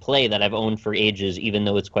actually play that I've owned for ages, even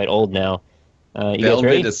though it's quite old now. You guys ready?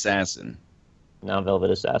 Velvet Assassin. Now Velvet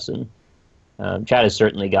Assassin. Chad has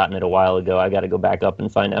certainly gotten it a while ago. I got to go back up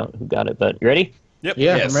and find out who got it. But you ready? Yep.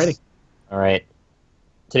 Yeah, Yes. I'm ready. All right.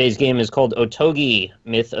 Today's game is called Otogi,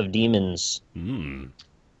 Myth of Demons.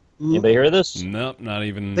 Anybody heard of this? Nope, not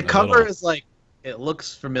even. The a cover little. is like, it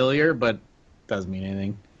looks familiar, but doesn't mean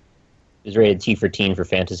anything. It's rated T for teen for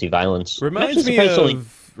fantasy violence. Reminds me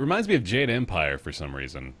of Jade Empire for some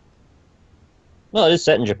reason. Well, it is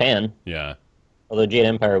set in Japan. Yeah. Although Jade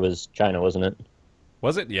Empire was China, wasn't it?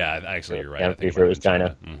 Was it? Yeah, actually, you're right. Yeah, I'm I think pretty sure it was in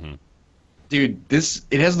China. Mm-hmm. Dude,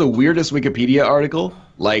 it has the weirdest Wikipedia article.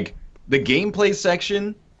 Like, the gameplay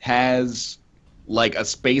section has like a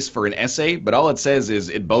space for an essay, but all it says is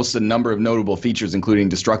it boasts a number of notable features, including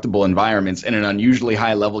destructible environments and an unusually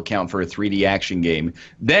high level count for a 3D action game.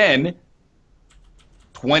 Then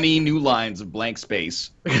 20 new lines of blank space.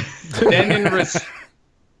 Then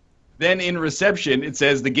in reception, it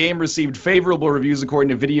says the game received favorable reviews according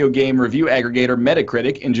to video game review aggregator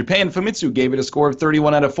Metacritic. In Japan, Famitsu gave it a score of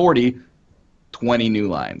 31 out of 40. 20 new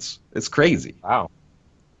lines. It's crazy. Wow.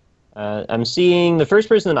 I'm seeing the first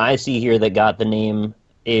person that I see here that got the name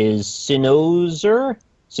is Sinouser.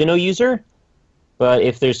 But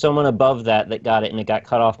if there's someone above that got it and it got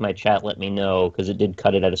cut off my chat, let me know, because it did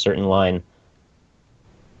cut it at a certain line.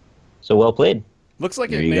 So well played. Looks like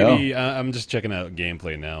There it you maybe. I'm just checking out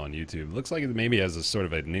gameplay now on YouTube. Looks like it maybe has a sort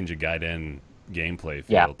of a Ninja Gaiden gameplay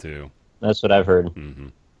feel too. That's what I've heard.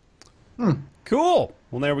 Mm-hmm. Cool.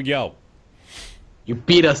 Well, there we go. You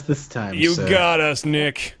beat us this time. You so. got us,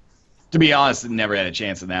 Nick. To be honest, I never had a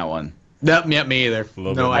chance in that one. Nope, yeah, me either.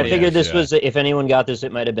 No I idea. figured this was, if anyone got this,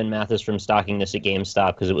 it might have been Mathis from stocking this at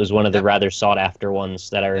GameStop, because it was one of the rather sought-after ones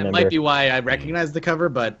that I remember. That might be why I recognized the cover,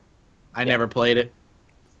 but I never played it.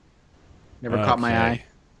 Never caught my eye.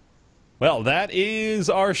 Well, that is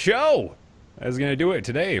our show. That's going to do it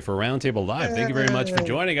today for Roundtable Live. Thank you very much for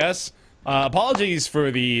joining us. Apologies for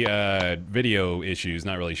the video issues.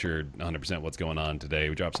 Not really sure 100% what's going on today.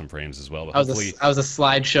 We dropped some frames as well. But I was a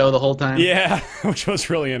slideshow the whole time. Yeah, which was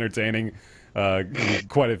really entertaining.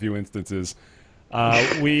 Quite a few instances.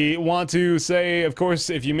 We want to say, of course,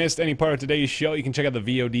 if you missed any part of today's show, you can check out the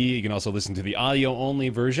VOD. You can also listen to the audio-only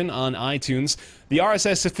version on iTunes. The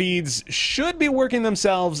RSS feeds should be working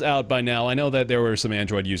themselves out by now. I know that there were some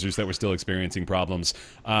Android users that were still experiencing problems.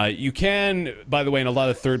 You can, by the way, in a lot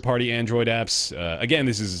of third-party Android apps, again,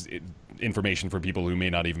 this is information for people who may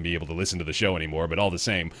not even be able to listen to the show anymore, but all the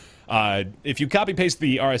same, if you copy-paste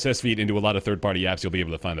the RSS feed into a lot of third-party apps, you'll be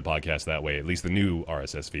able to find the podcast that way, at least the new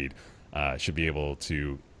RSS feed. Should be able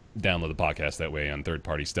to download the podcast that way on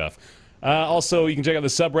third-party stuff. Also, you can check out the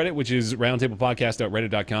subreddit, which is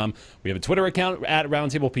roundtablepodcast.reddit.com. We have a Twitter account at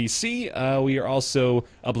roundtablepc. We are also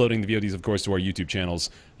uploading the VODs, of course, to our YouTube channels.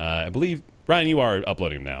 I believe, Ryan, you are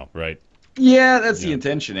uploading now, right? Yeah, that's the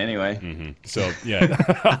intention anyway. Mm-hmm. So,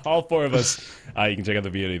 yeah, all four of us, you can check out the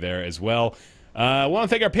VOD there as well. I want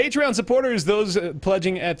to thank our Patreon supporters, those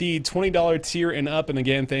pledging at the $20 tier and up. And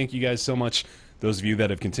again, thank you guys so much. Those of you that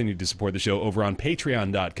have continued to support the show over on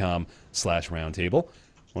patreon.com/roundtable. I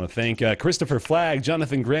want to thank Christopher Flagg,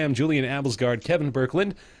 Jonathan Graham, Julian Abelsgard, Kevin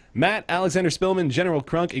Birkland, Matt, Alexander Spillman, General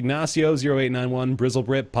Crunk, Ignacio 0891,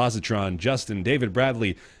 Brizzlebrip, Positron, Justin, David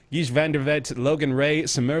Bradley, Gish Vandervet, Logan Ray,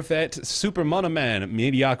 Smurfette, Super Monoman,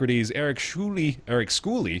 Mediocrities, Eric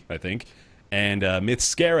Schooley, I think, and Myth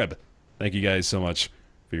Scarab. Thank you guys so much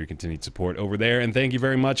for your continued support over there, and thank you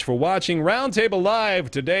very much for watching Roundtable Live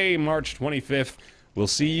today, March 25th. We'll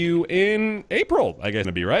see you in April, I guess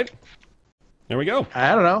it'll be, right? There we go.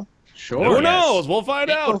 I don't know. Sure. Who knows? We'll find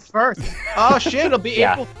April out. 1st. Oh, shit, it'll be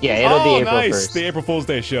April. Yeah, it'll be April nice. 1st. The April Fool's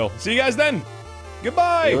Day show. See you guys then.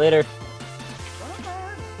 Goodbye. See you later.